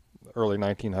early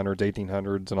 1900s,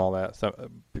 1800s, and all that. So,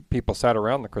 people sat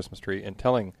around the Christmas tree and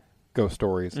telling ghost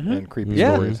stories and creepy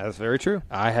stories. That's very true.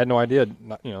 I had no idea,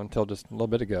 until just a little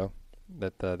bit ago,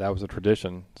 that that was a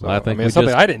tradition. So, Well, I think it's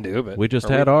something I didn't do, but we just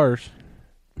had ours.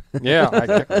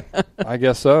 Yeah, I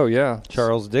guess so. Yeah,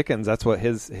 Charles Dickens. That's what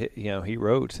he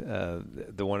wrote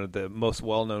the one of the most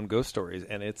well-known ghost stories,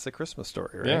 and it's a Christmas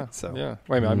story, right? Yeah. So yeah.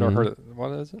 Wait a minute, I've never heard it.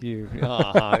 What is it? yeah.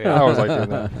 I was like doing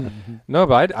that. No,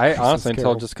 but I honestly, until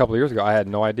Carol. just a couple of years ago, I had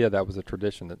no idea that was a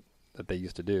tradition that they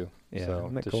used to do. Yeah, So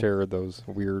isn't that to cool? share those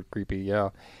weird, creepy,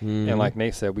 Mhm. And like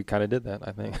Nate said, we kind of did that,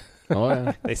 I think. Oh,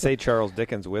 yeah. They say Charles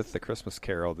Dickens, with the Christmas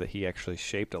Carol, that he actually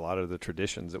shaped a lot of the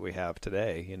traditions that we have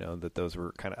today. You know, that those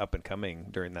were kind of up and coming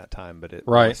during that time, but it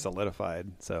really Right.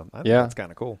 solidified. So I think Yeah. that's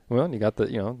kind of cool. Well, you got the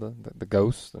the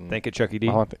ghosts. And Thank you, Chucky D.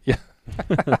 Yeah.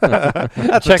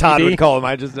 That's what Todd would call him.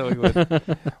 I just know he would.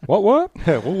 What? What?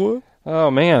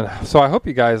 Oh man! So I hope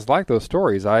you guys like those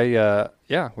stories.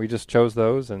 We just chose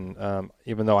those, and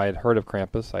even though I had heard of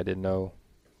Krampus, I didn't know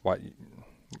what.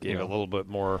 Gave a little bit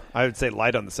more, I would say,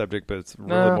 light on the subject, but it's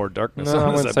really more darkness No, on I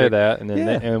the wouldn't subject. say that. And then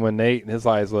Yeah. and when Nate, his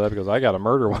eyes lit up, he goes, "I got a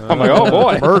murder one." I'm like, "Oh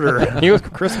boy, Murder. He was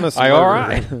Christmas All murder.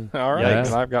 right, all right. Yikes.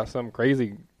 And I've got some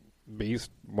crazy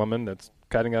beast woman that's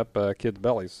cutting up kids'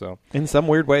 bellies. So In some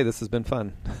weird way, this has been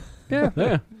fun. yeah.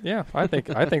 I think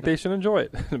they should enjoy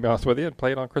it. To be honest with you, and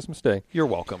play it on Christmas Day. You're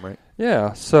welcome, right?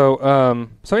 Yeah. So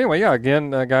anyway, yeah.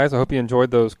 Again, guys, I hope you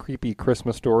enjoyed those creepy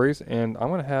Christmas stories, and I'm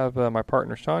going to have my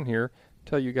partner Sean here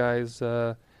tell you guys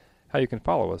how you can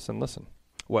follow us and listen.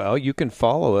 Well, you can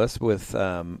follow us with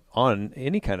on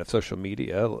any kind of social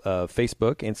media,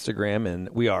 Facebook, Instagram, and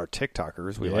we are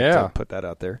TikTokers. We like to put that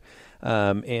out there.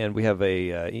 And we have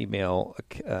a email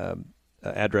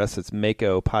address. It's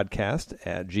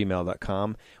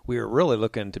makopodcast@gmail.com. We are really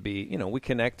looking to be, we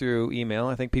connect through email.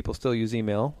 I think people still use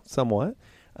email somewhat.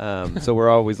 So we're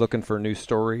always looking for new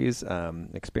stories,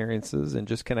 experiences, and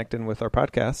just connecting with our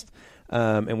podcast.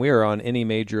 And we are on any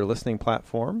major listening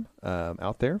platform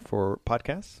out there for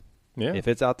podcasts. Yeah. If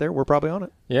it's out there, we're probably on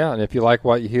it. Yeah, and if you like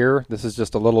what you hear, this is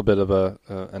just a little bit of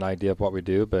an idea of what we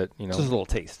do, but Just a little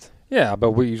taste. Yeah,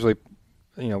 but we usually,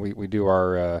 we do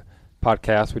our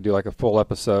podcast. We do like a full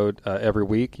episode every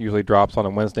week. Usually drops on a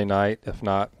Wednesday night, if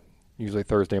not, usually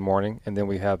Thursday morning. And then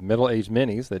we have middle-aged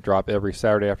minis that drop every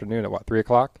Saturday afternoon at 3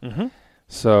 o'clock? Mm-hmm.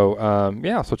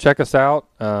 So, so check us out.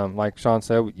 Like Sean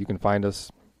said, you can find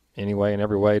us any way and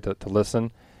every way to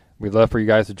listen. We'd love for you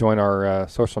guys to join our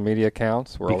social media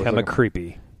accounts. Become a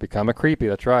creepy. Become a creepy.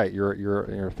 That's right. You're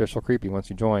an official creepy once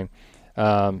you join.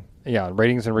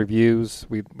 Ratings and reviews.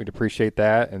 We'd appreciate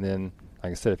that. And then,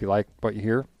 like I said, if you like what you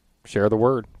hear, share the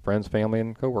word. Friends, family,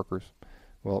 and coworkers.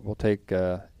 We'll take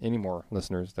any more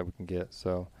listeners that we can get.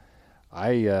 So,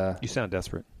 You sound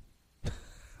desperate.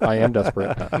 I am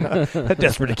desperate.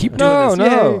 Desperate to keep doing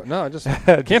this. No, just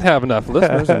can't have enough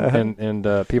listeners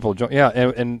and people join. Yeah,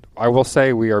 and I will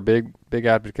say we are big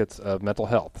advocates of mental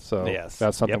health. So yes.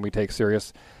 that's something we take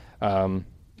serious.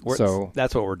 So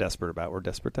that's what we're desperate about. We're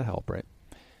desperate to help, right?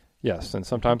 Yes, and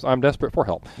sometimes I'm desperate for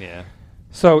help. Yeah.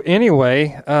 So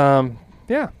anyway,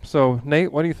 So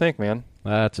Nate, what do you think, man?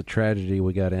 It's a tragedy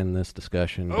we got to end this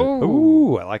discussion.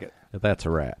 Ooh, I like it. That's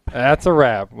a wrap. That's a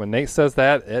wrap. When Nate says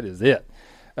that, it is it.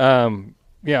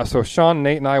 So Sean,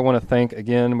 Nate, and I want to thank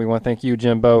again. We want to thank you,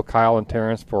 Jimbo, Kyle, and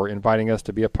Terrence for inviting us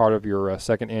to be a part of your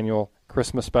second annual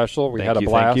Christmas special. We had a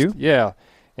blast. Thank you. Yeah,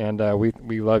 and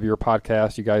we love your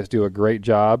podcast. You guys do a great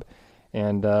job.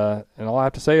 And all I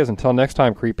have to say is until next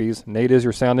time, creepies. Nate is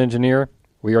your sound engineer.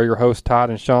 We are your hosts, Todd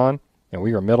and Sean, and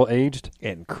we are middle-aged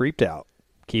and creeped out.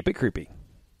 Keep it creepy.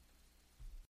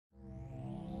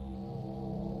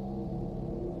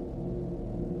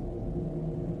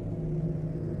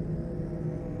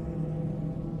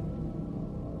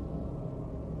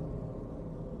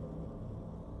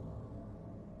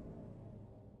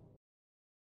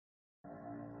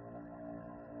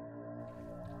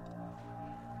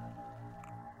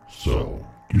 So,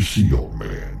 you see, old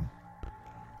man,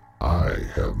 I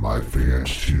have my fans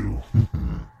too.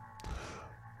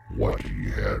 What do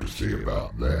you have to say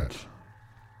about that?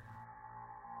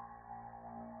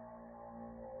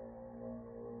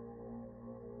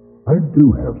 I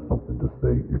do have something to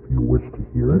say if you wish to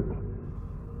hear it.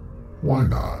 Why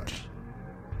not?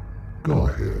 Go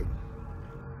ahead.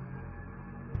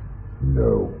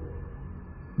 No.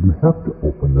 You have to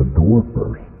open the door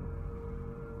first.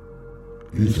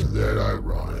 Isn't that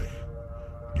ironic?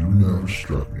 You never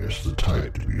struck me as the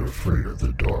type to be afraid of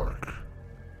the dark.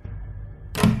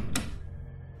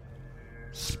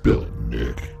 Spill it,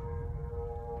 Nick.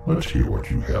 Let's hear what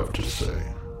you have to say.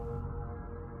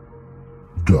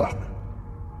 Duck.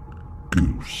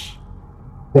 Goose.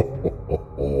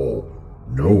 Ho.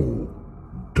 No.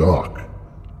 Duck.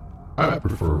 I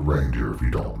prefer reindeer if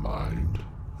you don't mind.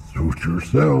 Suit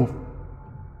yourself.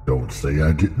 Don't say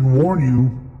I didn't warn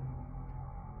you.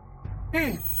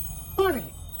 Hey,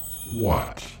 buddy.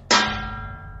 What?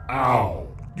 Ow!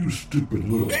 You stupid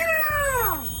little...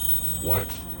 What?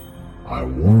 I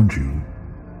warned you.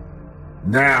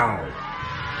 Now!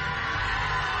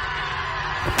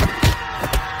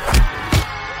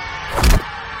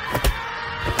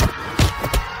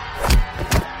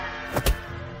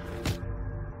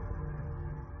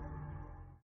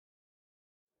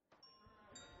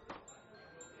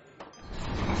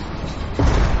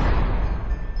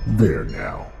 There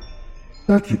now.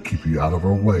 That should keep you out of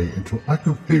our way until I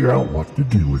can figure out what to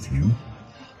do with you.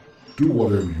 Do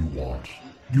whatever you want.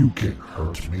 You can't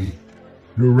hurt me.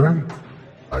 You're right.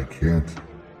 I can't.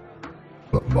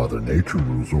 But Mother Nature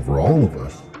rules over all of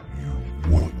us.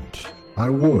 You wouldn't. I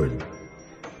would.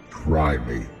 Try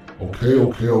me.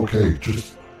 Okay.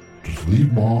 Just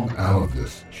leave Mom out of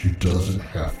this. She doesn't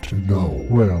have to know.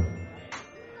 Well,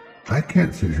 I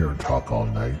can't sit here and talk all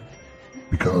night.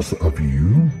 Because of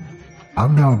you,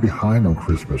 I'm now behind on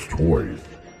Christmas toys.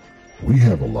 We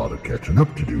have a lot of catching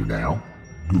up to do now.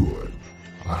 Good.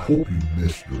 I hope you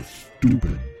missed your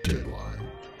stupid deadline.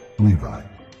 Levi,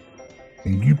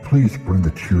 can you please bring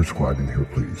the cheer squad in here,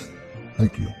 please?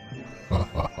 Thank you.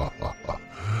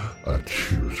 A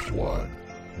cheer squad?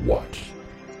 What?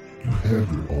 You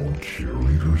have your own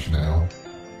cheerleaders now?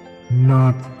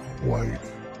 Not quite.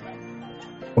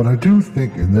 But I do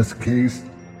think in this case,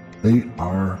 they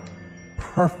are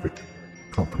perfect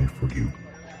company for you.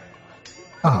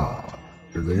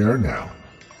 Here they are now.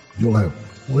 You'll have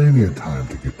plenty of time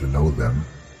to get to know them.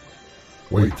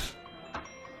 Wait.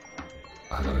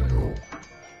 I gotta know.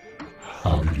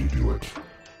 How did you do it?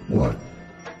 What?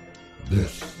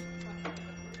 This.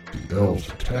 elves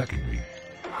attacking me.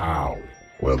 How?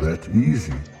 Well, that's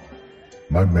easy.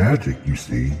 My magic, you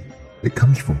see, it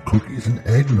comes from cookies and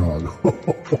eggnog.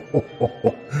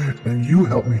 And you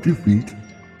help me defeat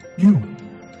you.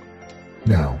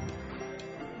 Now,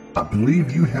 I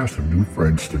believe you have some new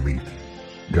friends to meet.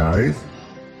 Guys,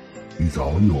 he's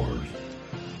all yours.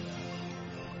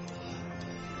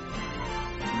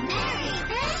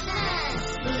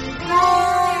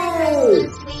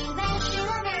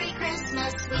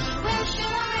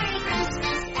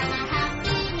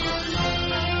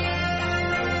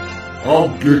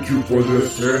 I'll get you for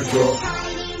this, Santa.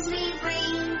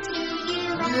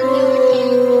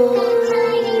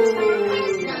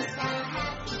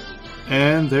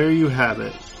 And there you have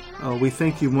it. We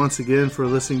thank you once again for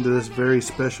listening to this very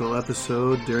special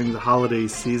episode during the holiday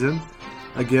season.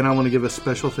 Again, I want to give a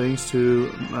special thanks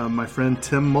to my friend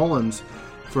Tim Mullins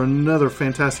for another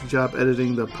fantastic job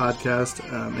editing the podcast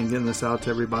and getting this out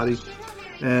to everybody.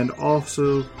 And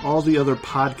also all the other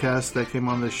podcasts that came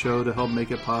on this show to help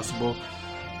make it possible.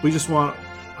 We just want,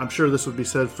 I'm sure this would be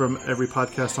said from every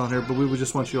podcast on here, but we would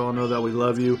just want you all to know that we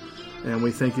love you and we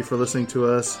thank you for listening to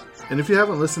us. And if you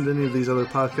haven't listened to any of these other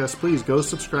podcasts, please go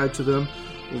subscribe to them,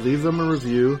 leave them a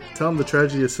review, tell them the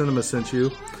Tragedy of Cinema sent you.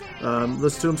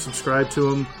 Listen to them, subscribe to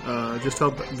them, just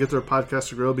help get their podcast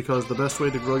to grow, because the best way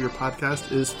to grow your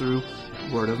podcast is through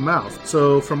word of mouth.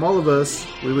 So from all of us,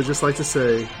 we would just like to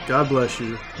say, God bless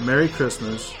you, Merry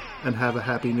Christmas, and have a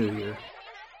Happy New Year.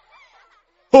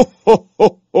 Ho, ho,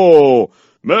 ho, ho!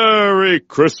 Merry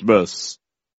Christmas!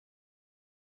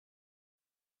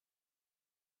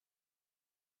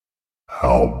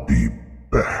 I'll be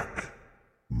back.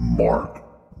 Mark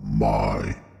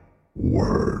my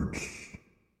words.